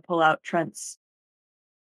she's gonna pull out Trent's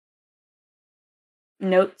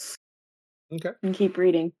notes. Okay. And keep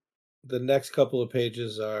reading. The next couple of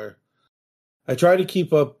pages are, I try to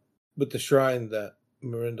keep up with the shrine that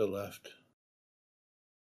Miranda left.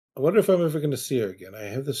 I wonder if I'm ever going to see her again. I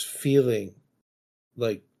have this feeling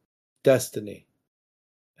like destiny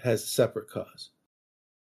has a separate cause.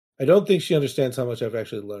 I don't think she understands how much I've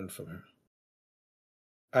actually learned from her.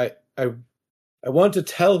 I I want to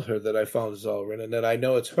tell her that I found Zulrun and that I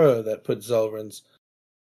know it's her that put Zulrun's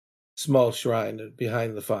small shrine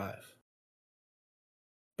behind the five.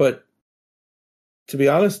 But to be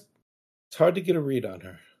honest, it's hard to get a read on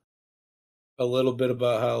her. A little bit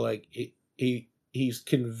about how like he's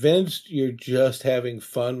convinced you're just having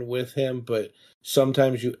fun with him, but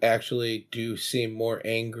sometimes you actually do seem more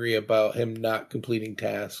angry about him not completing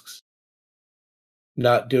tasks,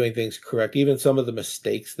 not doing things correct, even some of the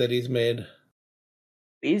mistakes that he's made.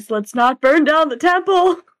 Please, let's not burn down the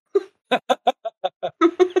temple.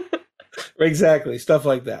 Exactly, stuff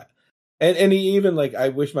like that. And he even like, I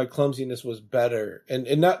wish my clumsiness was better,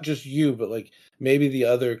 and not just you, but like maybe the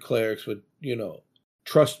other clerics would,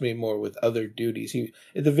 trust me more with other duties. He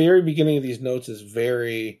at the very beginning of these notes is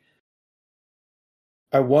very,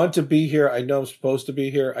 I want to be here. I know I'm supposed to be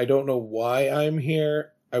here. I don't know why I'm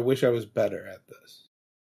here. I wish I was better at this.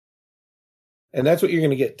 And that's what you're going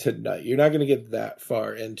to get tonight. You're not going to get that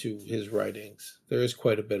far into his writings. There is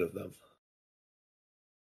quite a bit of them.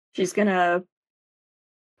 She's going to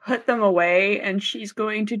put them away, and she's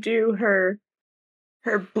going to do her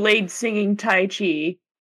blade singing Tai Chi.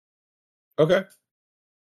 Okay.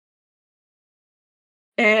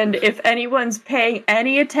 And if anyone's paying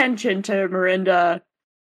any attention to Miranda,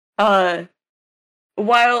 while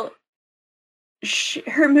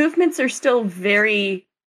her movements are still very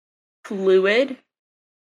fluid,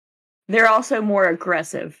 they're also more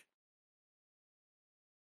aggressive.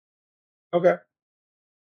 Okay.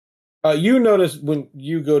 You notice when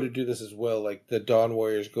you go to do this as well, like the Dawn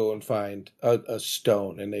Warriors go and find a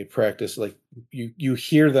stone and they practice, like you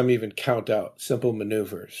hear them even count out simple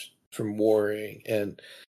maneuvers from warring and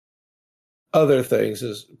other things.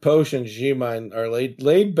 As Posh and G-Mine are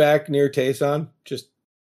laid back near Tayson, just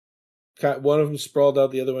one of them sprawled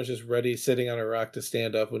out, the other one's just ready, sitting on a rock to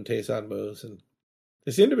stand up when Tayson moves, and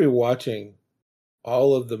they seem to be watching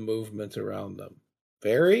all of the movements around them.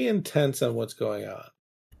 Very intense on what's going on.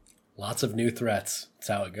 Lots of new threats. That's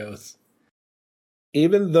how it goes.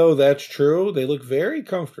 Even though that's true, they look very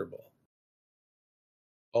comfortable.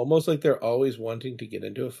 Almost like they're always wanting to get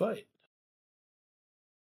into a fight.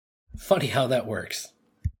 Funny how that works.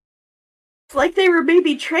 It's like they were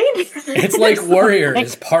maybe trained. It's like warrior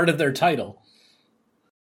is part of their title.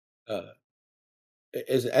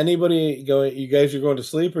 Is anybody going? You guys are going to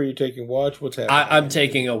sleep, or are you taking watch? What's happening? I'm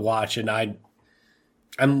taking a watch, and I'm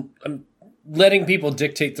letting people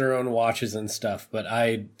dictate their own watches and stuff. But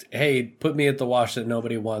put me at the watch that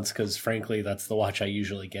nobody wants, because frankly, that's the watch I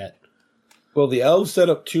usually get. Well, the elves set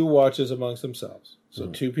up 2 watches amongst themselves. So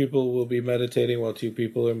 2 people will be meditating while 2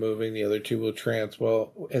 people are moving. The other 2 will trance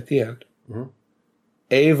at the end. Mm-hmm.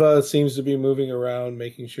 Ava seems to be moving around,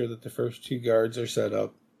 making sure that the first 2 guards are set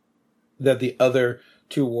up, that the other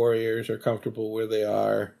 2 warriors are comfortable where they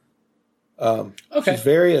are. Okay. She's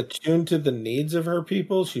very attuned to the needs of her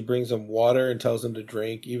people. She brings them water and tells them to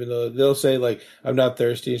drink, even though they'll say, like, I'm not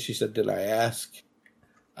thirsty. And she said, did I ask?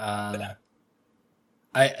 Then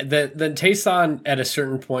Tayson at a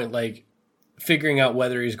certain point, like, figuring out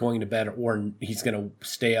whether he's going to bed or he's going to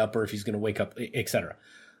stay up or if he's going to wake up, etc.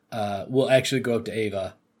 We'll actually go up to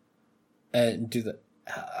Ava and do the.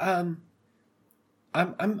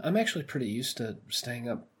 I'm actually pretty used to staying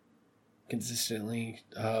up consistently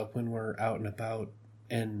when we're out and about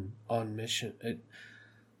and on mission.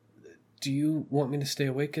 Do you want me to stay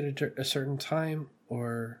awake at a certain time,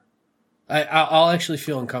 or I'll actually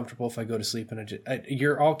feel uncomfortable if I go to sleep and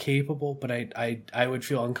you're all capable, but I would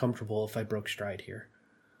feel uncomfortable if I broke stride here.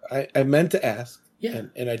 I meant to ask, yeah,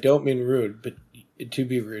 and I don't mean rude, but to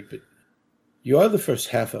be rude, but you are the first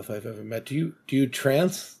half elf I've ever met. Do you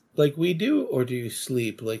trance like we do, or do you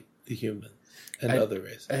sleep like the humans and other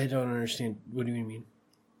races? I don't understand. What do you mean?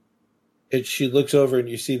 She looks over and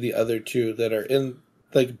you see the other 2 that are in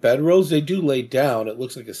like bedrolls. They do lay down. It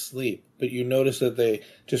looks like a sleep, but you notice that they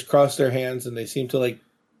just cross their hands and they seem to like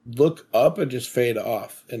look up and just fade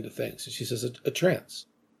off into things. And she says, a trance.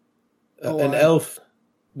 An elf.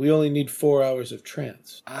 We only need 4 hours of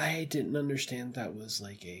trance. I didn't understand that was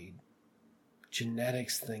like a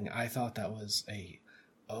genetics thing. I thought that was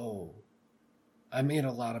I made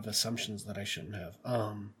a lot of assumptions that I shouldn't have.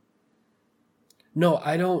 No,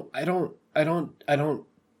 I don't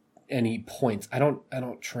any points. I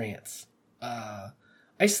don't trance.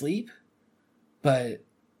 I sleep, but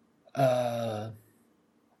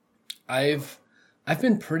I've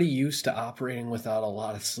been pretty used to operating without a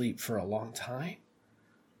lot of sleep for a long time.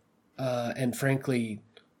 And frankly,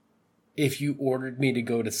 if you ordered me to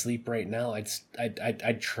go to sleep right now,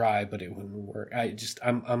 I'd try, but it wouldn't work.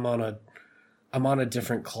 I'm on a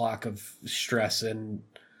different clock of stress, and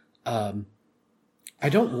I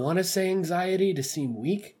don't want to say anxiety to seem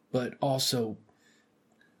weak, but also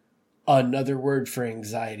another word for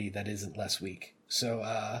anxiety that isn't less weak. So,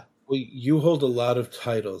 Well, you hold a lot of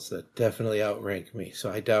titles that definitely outrank me, so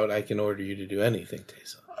I doubt I can order you to do anything,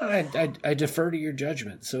 Taysom. I defer to your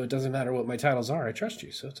judgment, so it doesn't matter what my titles are. I trust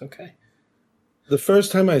you, so it's okay. The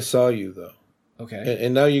first time I saw you, though, Okay.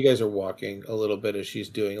 and now you guys are walking a little bit as she's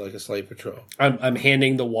doing like a slight patrol. I'm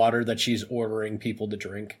handing the water that she's ordering people to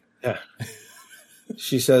drink. Yeah.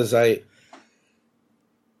 She says, I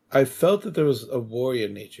felt that there was a warrior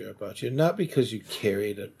nature about you, not because you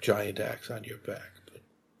carried a giant axe on your back, but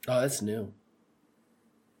Oh, that's new.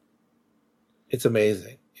 it's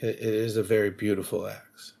amazing. It is a very beautiful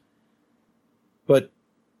axe. But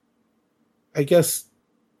I guess,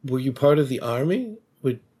 were you part of the army?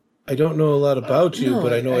 I don't know a lot about you, no,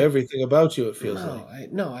 but I know everything about you, it feels like.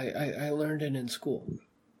 I learned it in school.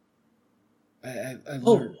 I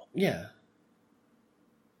Oh. learned, yeah.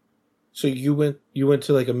 So you went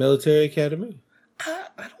to like a military academy?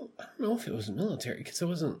 I don't know if it was military because it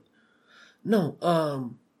wasn't. No.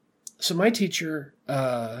 So my teacher.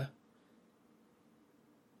 I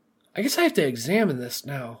guess I have to examine this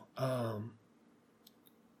now.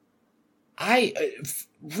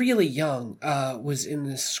 Really young, was in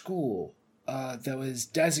this school that was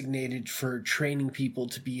designated for training people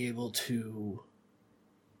to be able to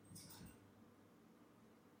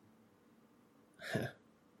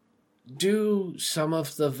do some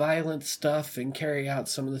of the violent stuff and carry out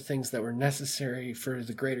some of the things that were necessary for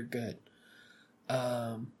the greater good.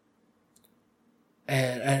 And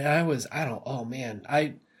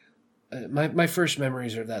my first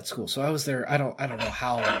memories are of that school. So I was there. I don't know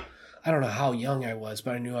how young I was,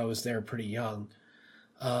 but I knew I was there pretty young.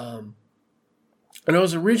 And I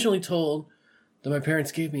was originally told that my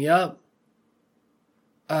parents gave me up.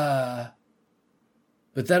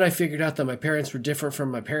 But then I figured out that my parents were different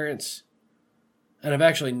from my parents. And I've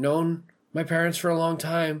actually known my parents for a long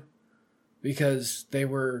time because they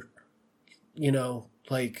were,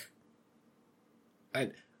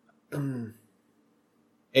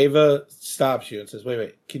 Ava stops you and says,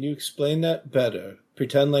 wait, can you explain that better?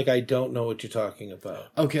 Pretend like I don't know what you're talking about.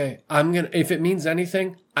 Okay, if it means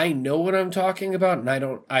anything, I know what I'm talking about, and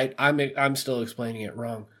I'm still explaining it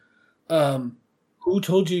wrong. Who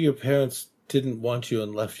told you your parents didn't want you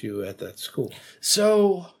and left you at that school?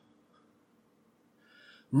 So,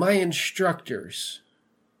 my instructors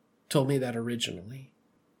told me that originally.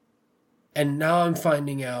 And now I'm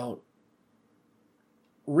finding out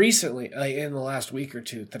recently, like in the last week or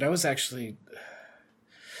two, that I was actually...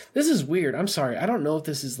 This is weird. I'm sorry. I don't know if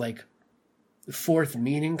this is like fourth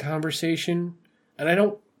meeting conversation. And I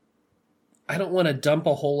don't want to dump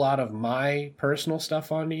a whole lot of my personal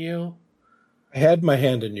stuff onto you. I had my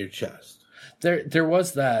hand in your chest. There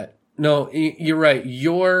was that. No, you're right.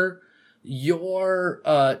 Your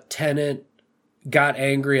tenant got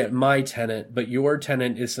angry at my tenant, but your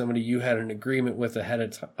tenant is somebody you had an agreement with ahead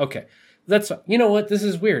of time. Okay. You know what? This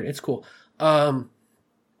is weird. It's cool.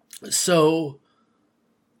 So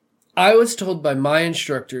I was told by my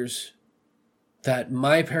instructors that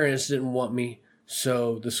my parents didn't want me,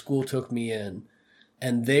 so the school took me in,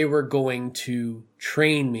 and they were going to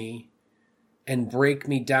train me and break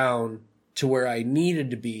me down to where I needed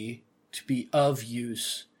to be of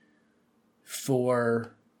use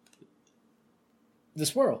for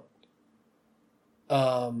this world.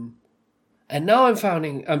 And now I'm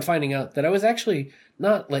finding out that I was actually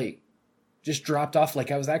not like just dropped off, like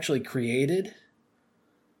I was actually created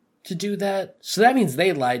to do that. So that means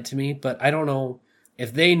they lied to me, but I don't know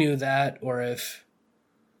if they knew that or if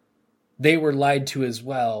they were lied to as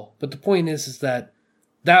well. But the point is that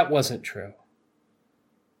wasn't true.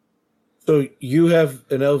 So you have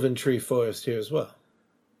an elven tree forest here as well?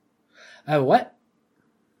 What?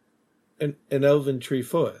 An elven tree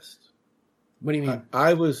forest. What do you mean?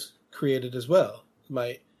 I was created as well.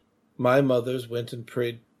 My mothers went and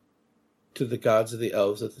prayed to the gods of the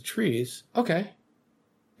elves of the trees. Okay.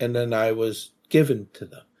 And then I was given to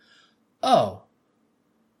them. Oh.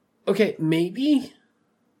 Okay, maybe.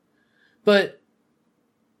 But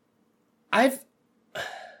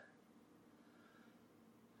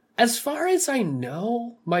as far as I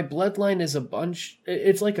know, my bloodline is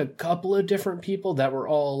it's like a couple of different people that were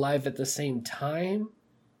all alive at the same time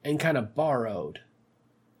and kind of borrowed.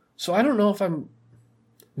 So I don't know if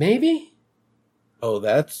maybe? Oh,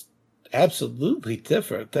 that's absolutely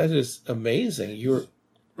different. That is amazing.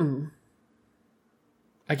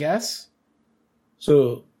 I guess.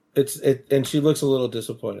 So and she looks a little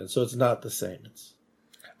disappointed. So it's not the same.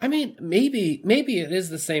 I mean, maybe it is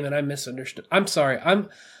the same and I misunderstood. I'm sorry.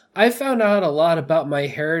 I found out a lot about my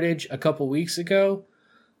heritage a couple weeks ago,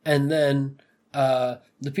 And then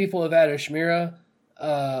the people of Adashmira,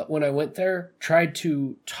 when I went there, tried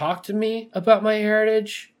to talk to me about my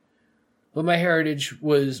heritage. But my heritage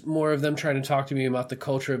was more of them trying to talk to me about the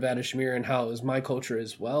culture of Adashmira and how it was my culture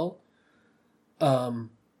as well. And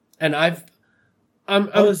How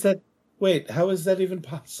is that? Wait, how is that even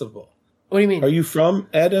possible? What do you mean? Are you from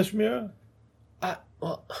Adashmira?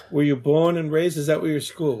 Well, Were you born and raised? Is that where your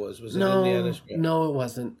school was? Was it in the Adashmira? No, it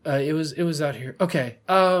wasn't. It was out here. Okay.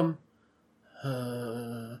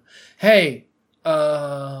 Hey,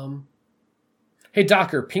 hey,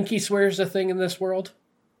 Docker, pinky swear's a thing in this world?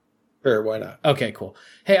 Sure, why not? Okay, cool.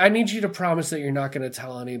 Hey, I need you to promise that you're not going to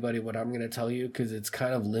tell anybody what I'm going to tell you, because it's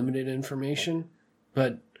kind of limited information.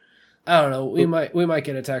 But I don't know. We might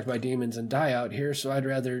get attacked by demons and die out here. So I'd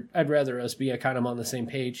rather us be kind of on the same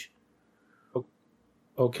page.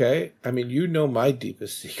 Okay. I mean, you know my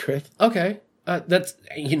deepest secret. Okay. That's,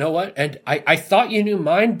 you know what? And I thought you knew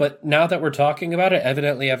mine, but now that we're talking about it,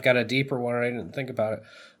 evidently I've got a deeper one and I didn't think about it.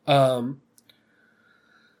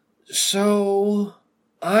 So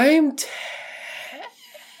I'm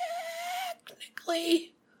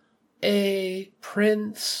technically a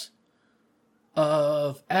prince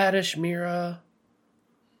of Adashmira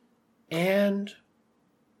and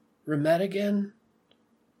Remedigan,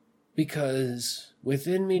 because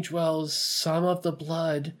within me dwells some of the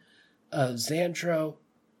blood of Xandro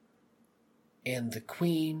and the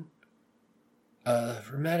Queen of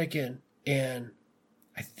Remedigan, and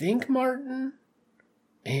I think Martin,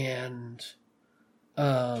 and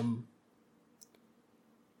well,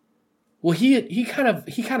 he kind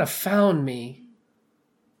of found me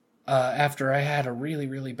after I had a really,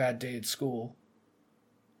 really bad day at school,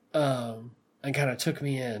 and kind of took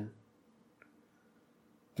me in.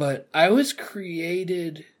 But I was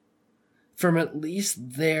created from at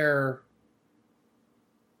least their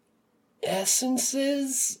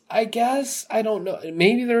essences, I guess. I don't know.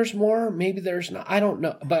 Maybe there's more. Maybe there's not. I don't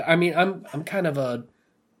know. But I mean, I'm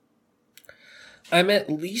at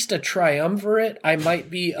least a triumvirate. I might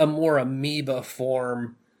be a more amoeba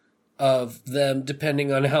form of them,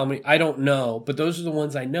 depending on how many. I don't know, but those are the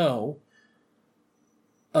ones I know.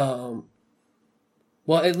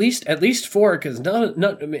 Well, at least four, because none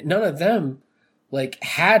of them like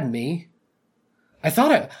had me. I'm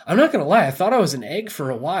not gonna lie, I thought I was an egg for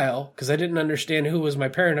a while because I didn't understand who was my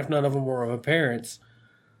parent if none of them were my parents.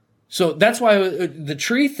 So that's why the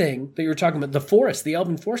tree thing that you were talking about, the forest, the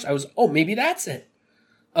elven forest, maybe that's it.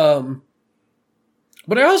 But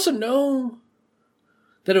I also know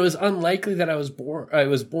that it was unlikely that I was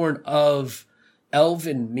born of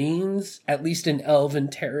elven means, at least in elven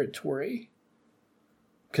territory,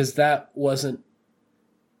 because that wasn't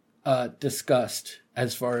discussed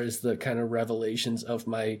as far as the kind of revelations of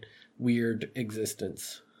my weird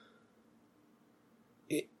existence.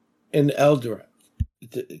 In Eldoret,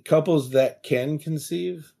 couples that can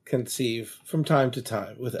conceive from time to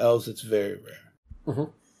time. With elves, it's very rare.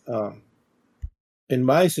 Mm-hmm. In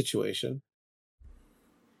my situation,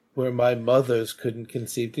 where my mothers couldn't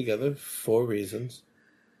conceive together for reasons,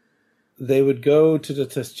 they would go to the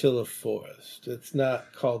Testilla forest. It's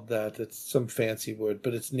not called that. It's some fancy word,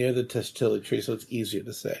 but it's near the Testilla tree, so it's easier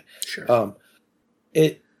to say. Sure.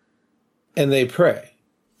 And they pray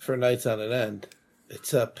for nights on end.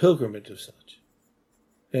 It's a pilgrimage of such.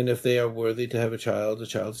 And if they are worthy to have a child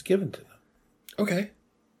is given to them. Okay.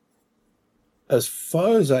 As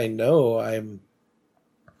far as I know,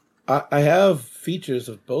 I have features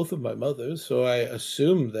of both of my mothers, so I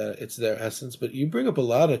assume that it's their essence, but you bring up a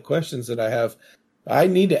lot of questions that I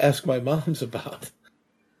need to ask my moms about.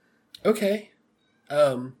 Okay.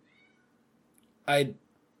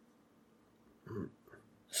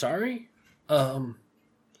 Sorry?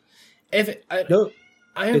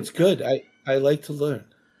 It's good. I like to learn.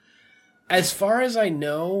 As far as I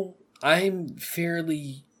know, I'm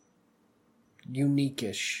fairly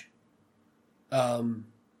unique-ish. And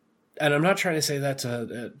I'm not trying to say that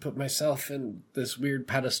to put myself in this weird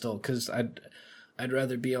pedestal, because I'd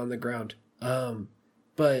rather be on the ground.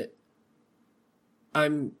 But I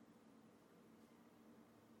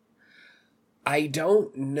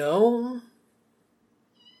don't know.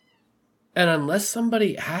 And unless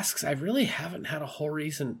somebody asks, I really haven't had a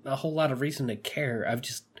whole lot of reason to care.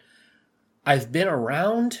 I've been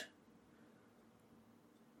around.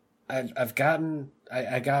 I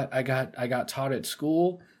got taught at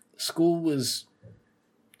school. School was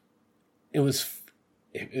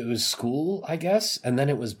school, I guess, and then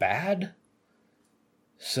it was bad.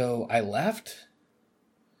 So I left,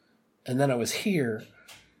 and then I was here.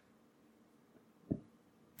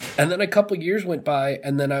 And then a couple years went by,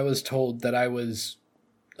 and then I was told that I was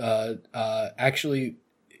actually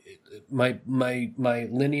my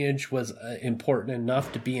lineage was important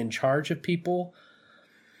enough to be in charge of people,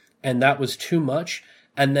 and that was too much.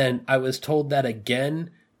 And then I was told that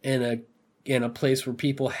again in a place where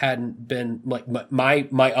people hadn't been, like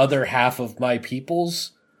my other half of my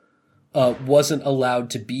peoples wasn't allowed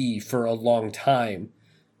to be for a long time.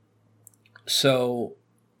 So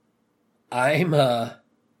I'm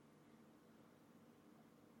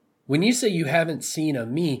when you say you haven't seen a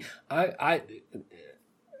me, I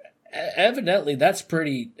evidently that's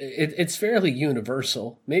pretty. It's fairly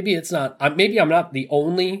universal. Maybe it's not. Maybe I'm not the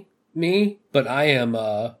only me, but I am.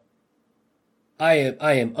 I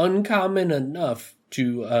am uncommon enough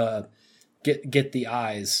to get the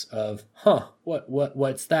eyes of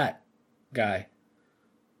what's that guy?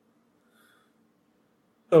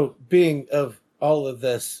 So, being of all of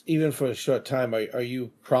this, even for a short time, are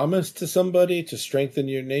you promised to somebody to strengthen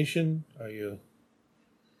your nation? Are you?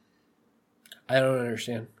 I don't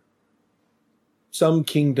understand. Some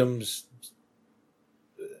kingdoms.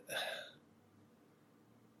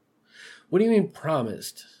 What do you mean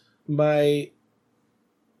promised?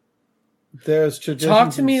 There's traditions.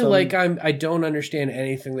 Talk to me like I don't understand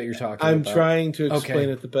anything that you're talking about. I'm trying to explain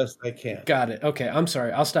it the best I can. Got it. Okay, I'm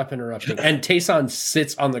sorry. I'll stop interrupting. And Tayson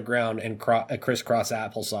sits on the ground and crisscross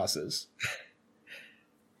applesauces.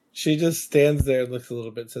 She just stands there and looks a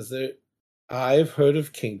little bit and says, I've heard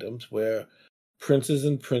of kingdoms where princes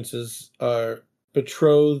and princes are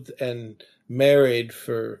betrothed and married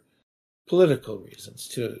for political reasons,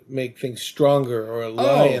 to make things stronger, or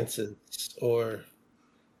alliances, or...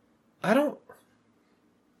 I don't...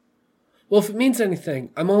 Well, if it means anything,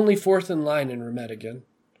 I'm only fourth in line in Remedigan.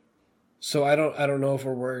 So I don't know if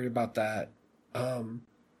we're worried about that.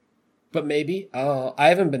 But maybe. I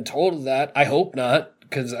haven't been told of that. I hope not,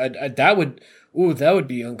 because that would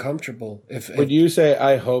be uncomfortable. When you say,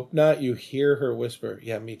 I hope not, you hear her whisper,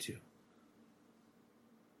 yeah, me too.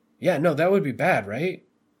 Yeah, no, that would be bad, right?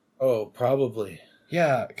 Oh, probably.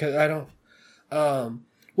 Yeah, because I don't...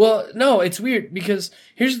 Well, no, it's weird because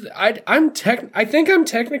I think I'm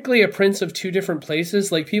technically a prince of two different places.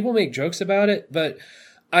 Like, people make jokes about it, but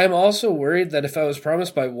I'm also worried that if I was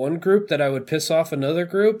promised by one group that I would piss off another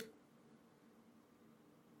group.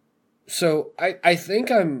 So I think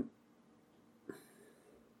I'm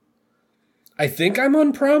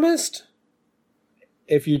unpromised.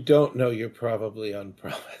 If you don't know, you're probably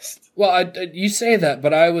unpromised. Well, you say that,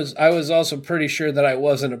 but I was also pretty sure that I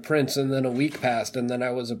wasn't a prince, and then a week passed, and then I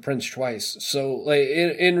was a prince twice. So, like,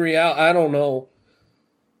 in reality, I don't know.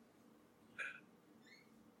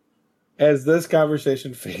 As this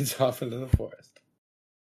conversation fades off into the forest,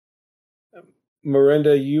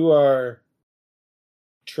 Miranda, you are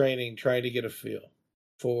trying to get a feel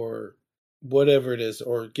for whatever it is,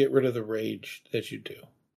 or get rid of the rage that you do.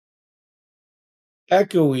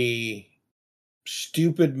 Echoey,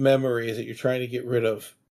 stupid memories that you're trying to get rid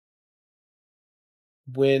of.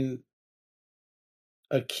 When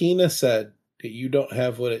Akina said that you don't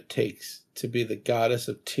have what it takes to be the goddess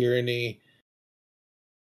of tyranny,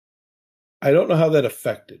 I don't know how that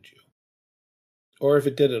affected you, or if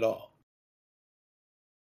it did at all.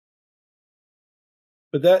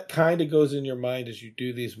 But that kind of goes in your mind as you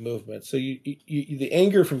do these movements. So you the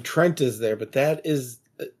anger from Trent is there, but that is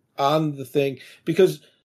on the thing, because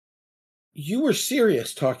you were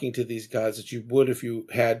serious talking to these guys that you would if you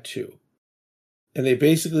had to. And they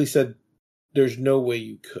basically said, there's no way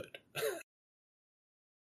you could.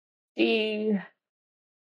 She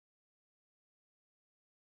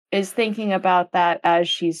is thinking about that as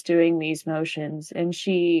she's doing these motions, and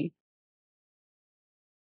she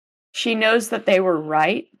knows that they were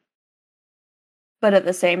right, but at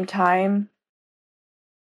the same time,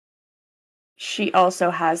 she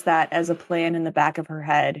also has that as a plan in the back of her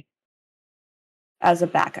head as a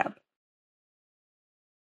backup.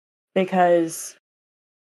 Because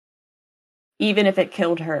even if it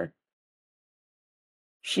killed her,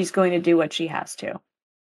 she's going to do what she has to.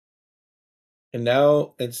 And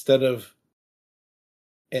now, instead of...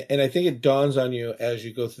 And I think it dawns on you as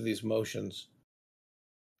you go through these motions,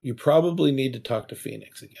 you probably need to talk to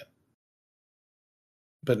Phoenix again.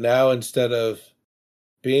 But now, instead of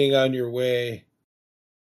being on your way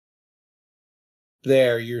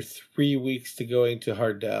there, you're 3 weeks to going to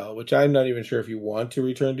Hardell, which I'm not even sure if you want to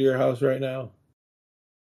return to your house right now.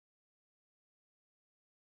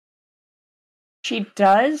 She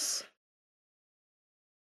does,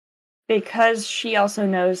 because she also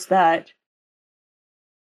knows that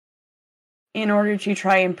in order to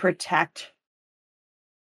try and protect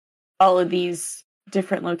all of these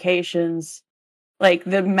different locations, like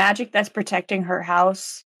the magic that's protecting her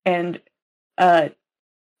house and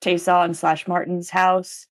Tayson / Martin's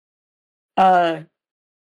house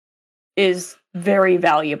is very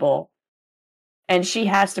valuable. And she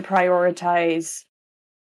has to prioritize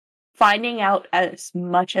finding out as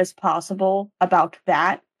much as possible about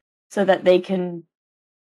that so that they can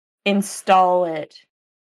install it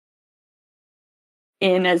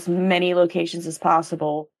in as many locations as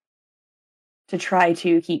possible to try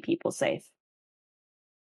to keep people safe.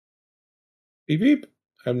 Beep beep.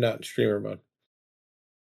 I'm not in streamer mode.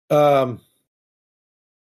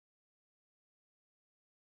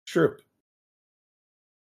 Shroop,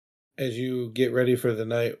 as you get ready for the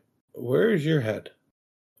night, where is your head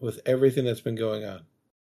with everything that's been going on?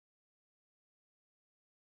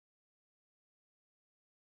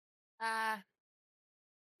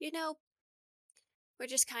 You know, we're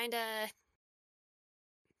just kind of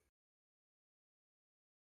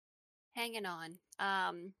hanging on.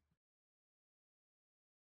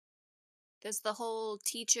 There's the whole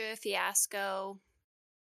teacher fiasco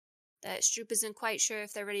that Stroop isn't quite sure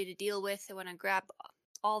if they're ready to deal with. They want to grab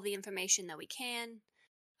all the information that we can.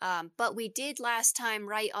 But we did last time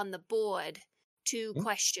write on the board 2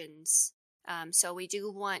 questions. So we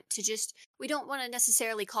do want to we don't want to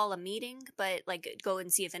necessarily call a meeting, but like go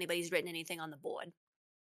and see if anybody's written anything on the board.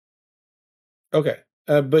 Okay.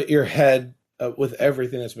 But your head, with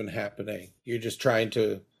everything that's been happening, you're just trying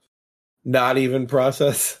to not even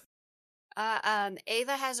process?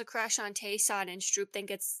 Ava has a crush on Tayson, and Stroop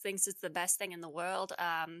thinks it's the best thing in the world.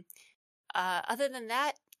 Other than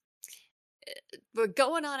that, we're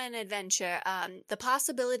going on an adventure. The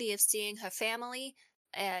possibility of seeing her family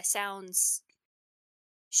sounds...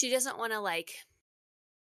 She doesn't want to,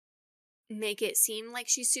 make it seem like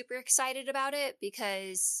she's super excited about it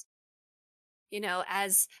because,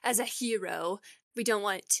 as a hero, we don't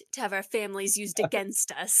want to have our families used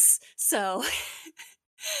against us. So,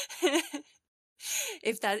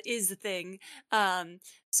 if that is the thing.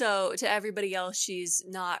 So to everybody else, she's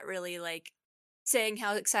not really, saying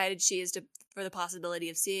how excited she is for the possibility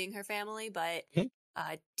of seeing her family, but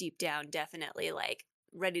deep down, definitely,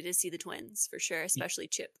 ready to see the twins, for sure, especially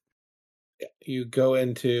Chip. You go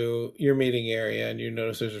into your meeting area and you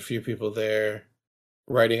notice there's a few people there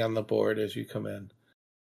writing on the board as you come in.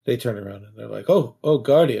 They turn around and they're like, oh,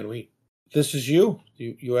 Guardian, this is you?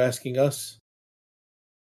 You asking us?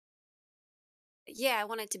 Yeah, I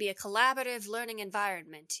want it to be a collaborative learning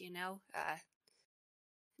environment,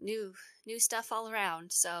 new stuff all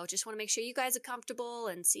around. So just want to make sure you guys are comfortable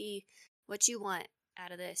and see what you want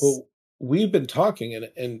out of this. Well, we've been talking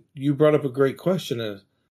and you brought up a great question. And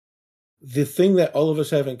the thing that all of us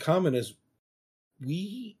have in common is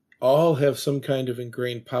we all have some kind of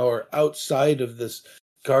ingrained power outside of this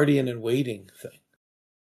guardian in waiting thing.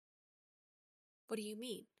 What do you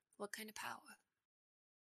mean? What kind of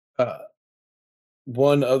power?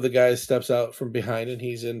 One of the guys steps out from behind and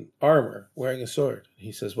he's in armor, wearing a sword.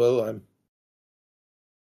 He says, well,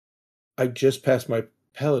 I just passed my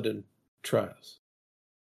paladin trials.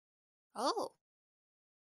 Oh.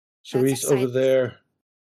 Charisse over there.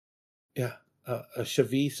 Yeah.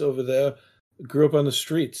 Chavis over there grew up on the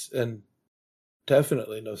streets and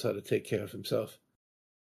definitely knows how to take care of himself.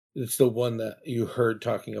 It's the one that you heard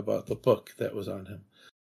talking about the book that was on him.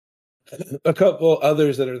 A couple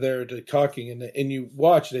others that are there talking, and you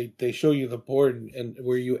watch. They show you the board and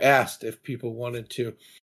where you asked if people wanted to.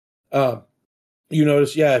 You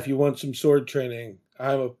notice, if you want some sword training,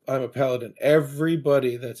 I'm a paladin.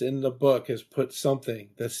 Everybody that's in the book has put something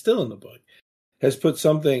that's still in the book. Has put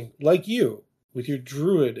something like you with your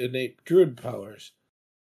innate druid powers.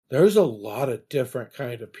 There's a lot of different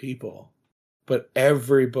kind of people, but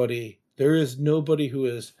there is nobody who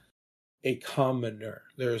is a commoner.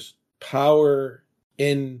 There's power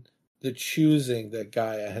in the choosing that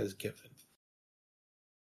Gaia has given.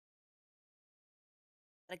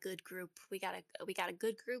 A good group. We got a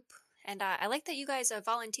good group, and I like that you guys are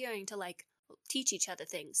volunteering to teach each other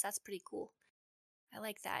things. That's pretty cool. I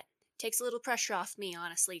like that. Takes a little pressure off me,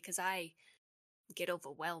 honestly, because I get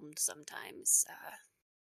overwhelmed sometimes.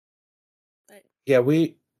 But yeah,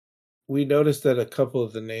 we noticed that a couple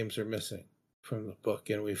of the names are missing from the book,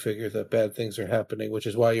 and we figure that bad things are happening, which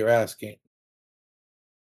is why you're asking.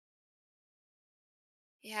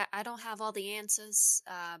 Yeah, I don't have all the answers,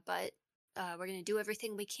 but we're going to do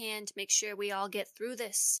everything we can to make sure we all get through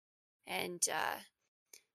this and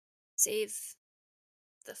save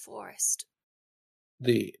the forest.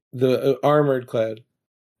 The armored clad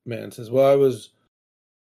man says, well, I was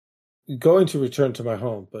going to return to my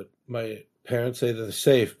home, but my parents say they're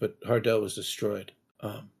safe, but Hardell was destroyed.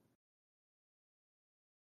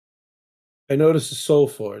 I noticed the Soul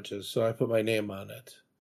Forges, so I put my name on it.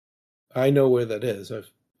 I know where that is.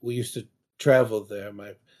 We used to travel there.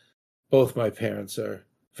 My both my parents are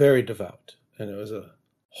very devout, and it was a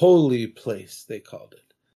holy place, they called it.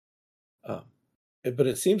 But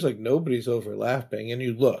it seems like nobody's overlapping. And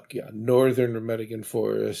you look, Northern Remedigan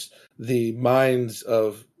Forest, the mines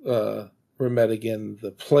of Remedigan,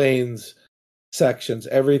 the plains sections,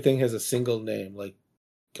 everything has a single name. Like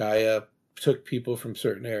Gaia took people from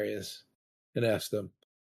certain areas and asked them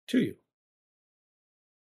to you.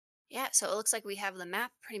 Yeah, so it looks like we have the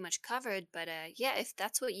map pretty much covered, but yeah, if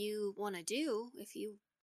that's what you want to do, if you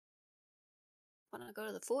want to go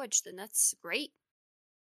to the forge, then that's great.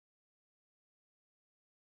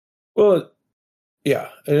 Well,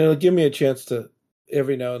 yeah, and it'll give me a chance to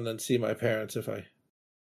every now and then see my parents if I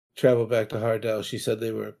travel back to Hardell. She said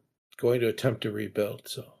they were going to attempt to rebuild,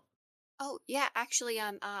 so. Oh, yeah, actually,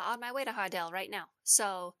 I'm on my way to Hardell right now.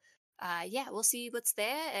 So, yeah, we'll see what's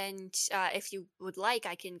there, and if you would like,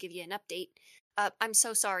 I can give you an update. I'm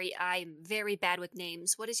so sorry, I'm very bad with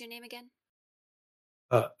names. What is your name again?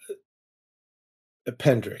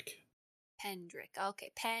 Pendrick. Pendrick.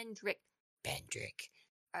 Okay, Pendrick.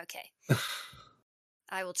 Okay.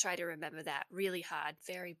 I will try to remember that. Really hard.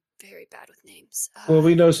 Very, very bad with names. Well,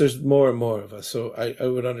 we know there's more and more of us, so I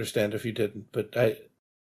would understand if you didn't. But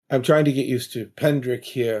I'm trying to get used to Pendrick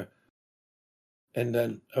here. And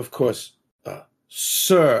then, of course,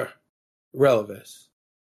 Sir Relevis.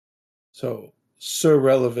 So Sir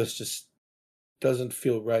Relevis just doesn't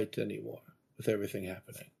feel right anymore with everything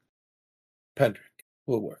happening. Pendrick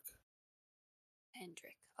will work.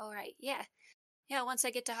 Pendrick. All right. Yeah. Yeah, once I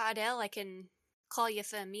get to Hardell, I can call you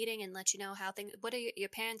for a meeting and let you know how things... What are your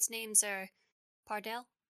parents' names? Are Pardell?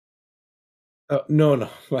 No.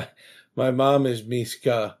 My mom is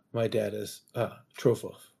Miska. My dad is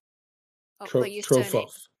Trofov. Oh, but your surname?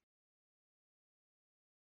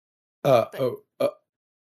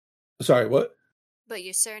 Sorry, what? But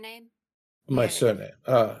your surname? My surname.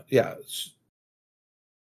 Yeah.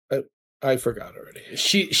 I forgot already.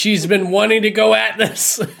 She's been wanting to go at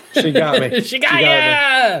this. She got me. She got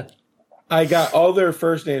ya! I got all their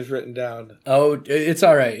first names written down. Oh, it's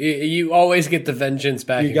all right. You always get the vengeance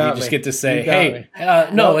back. You just get to say, "Hey,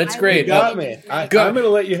 no, it's great." You got me. I'm going to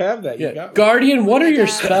let you have that. You got me. Guardian, what are your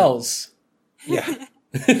spells? Yeah.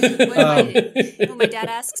 When my dad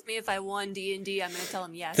asks me if I won D&D, I'm going to tell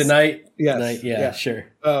him yes. Tonight? Yes. Tonight, yeah, sure.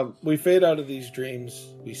 We fade out of these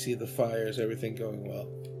dreams. We see the fires, everything going well.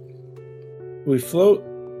 We float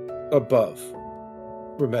above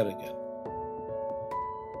Remedigan.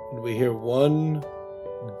 And we hear one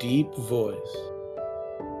deep voice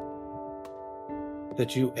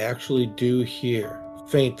that you actually do hear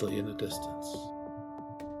faintly in the distance.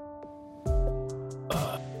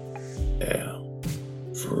 I am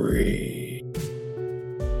free.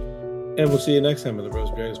 And we'll see you next time on the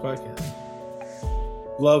Rose Dragons Podcast.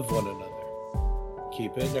 Love one another.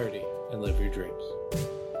 Keep it nerdy and live your dreams.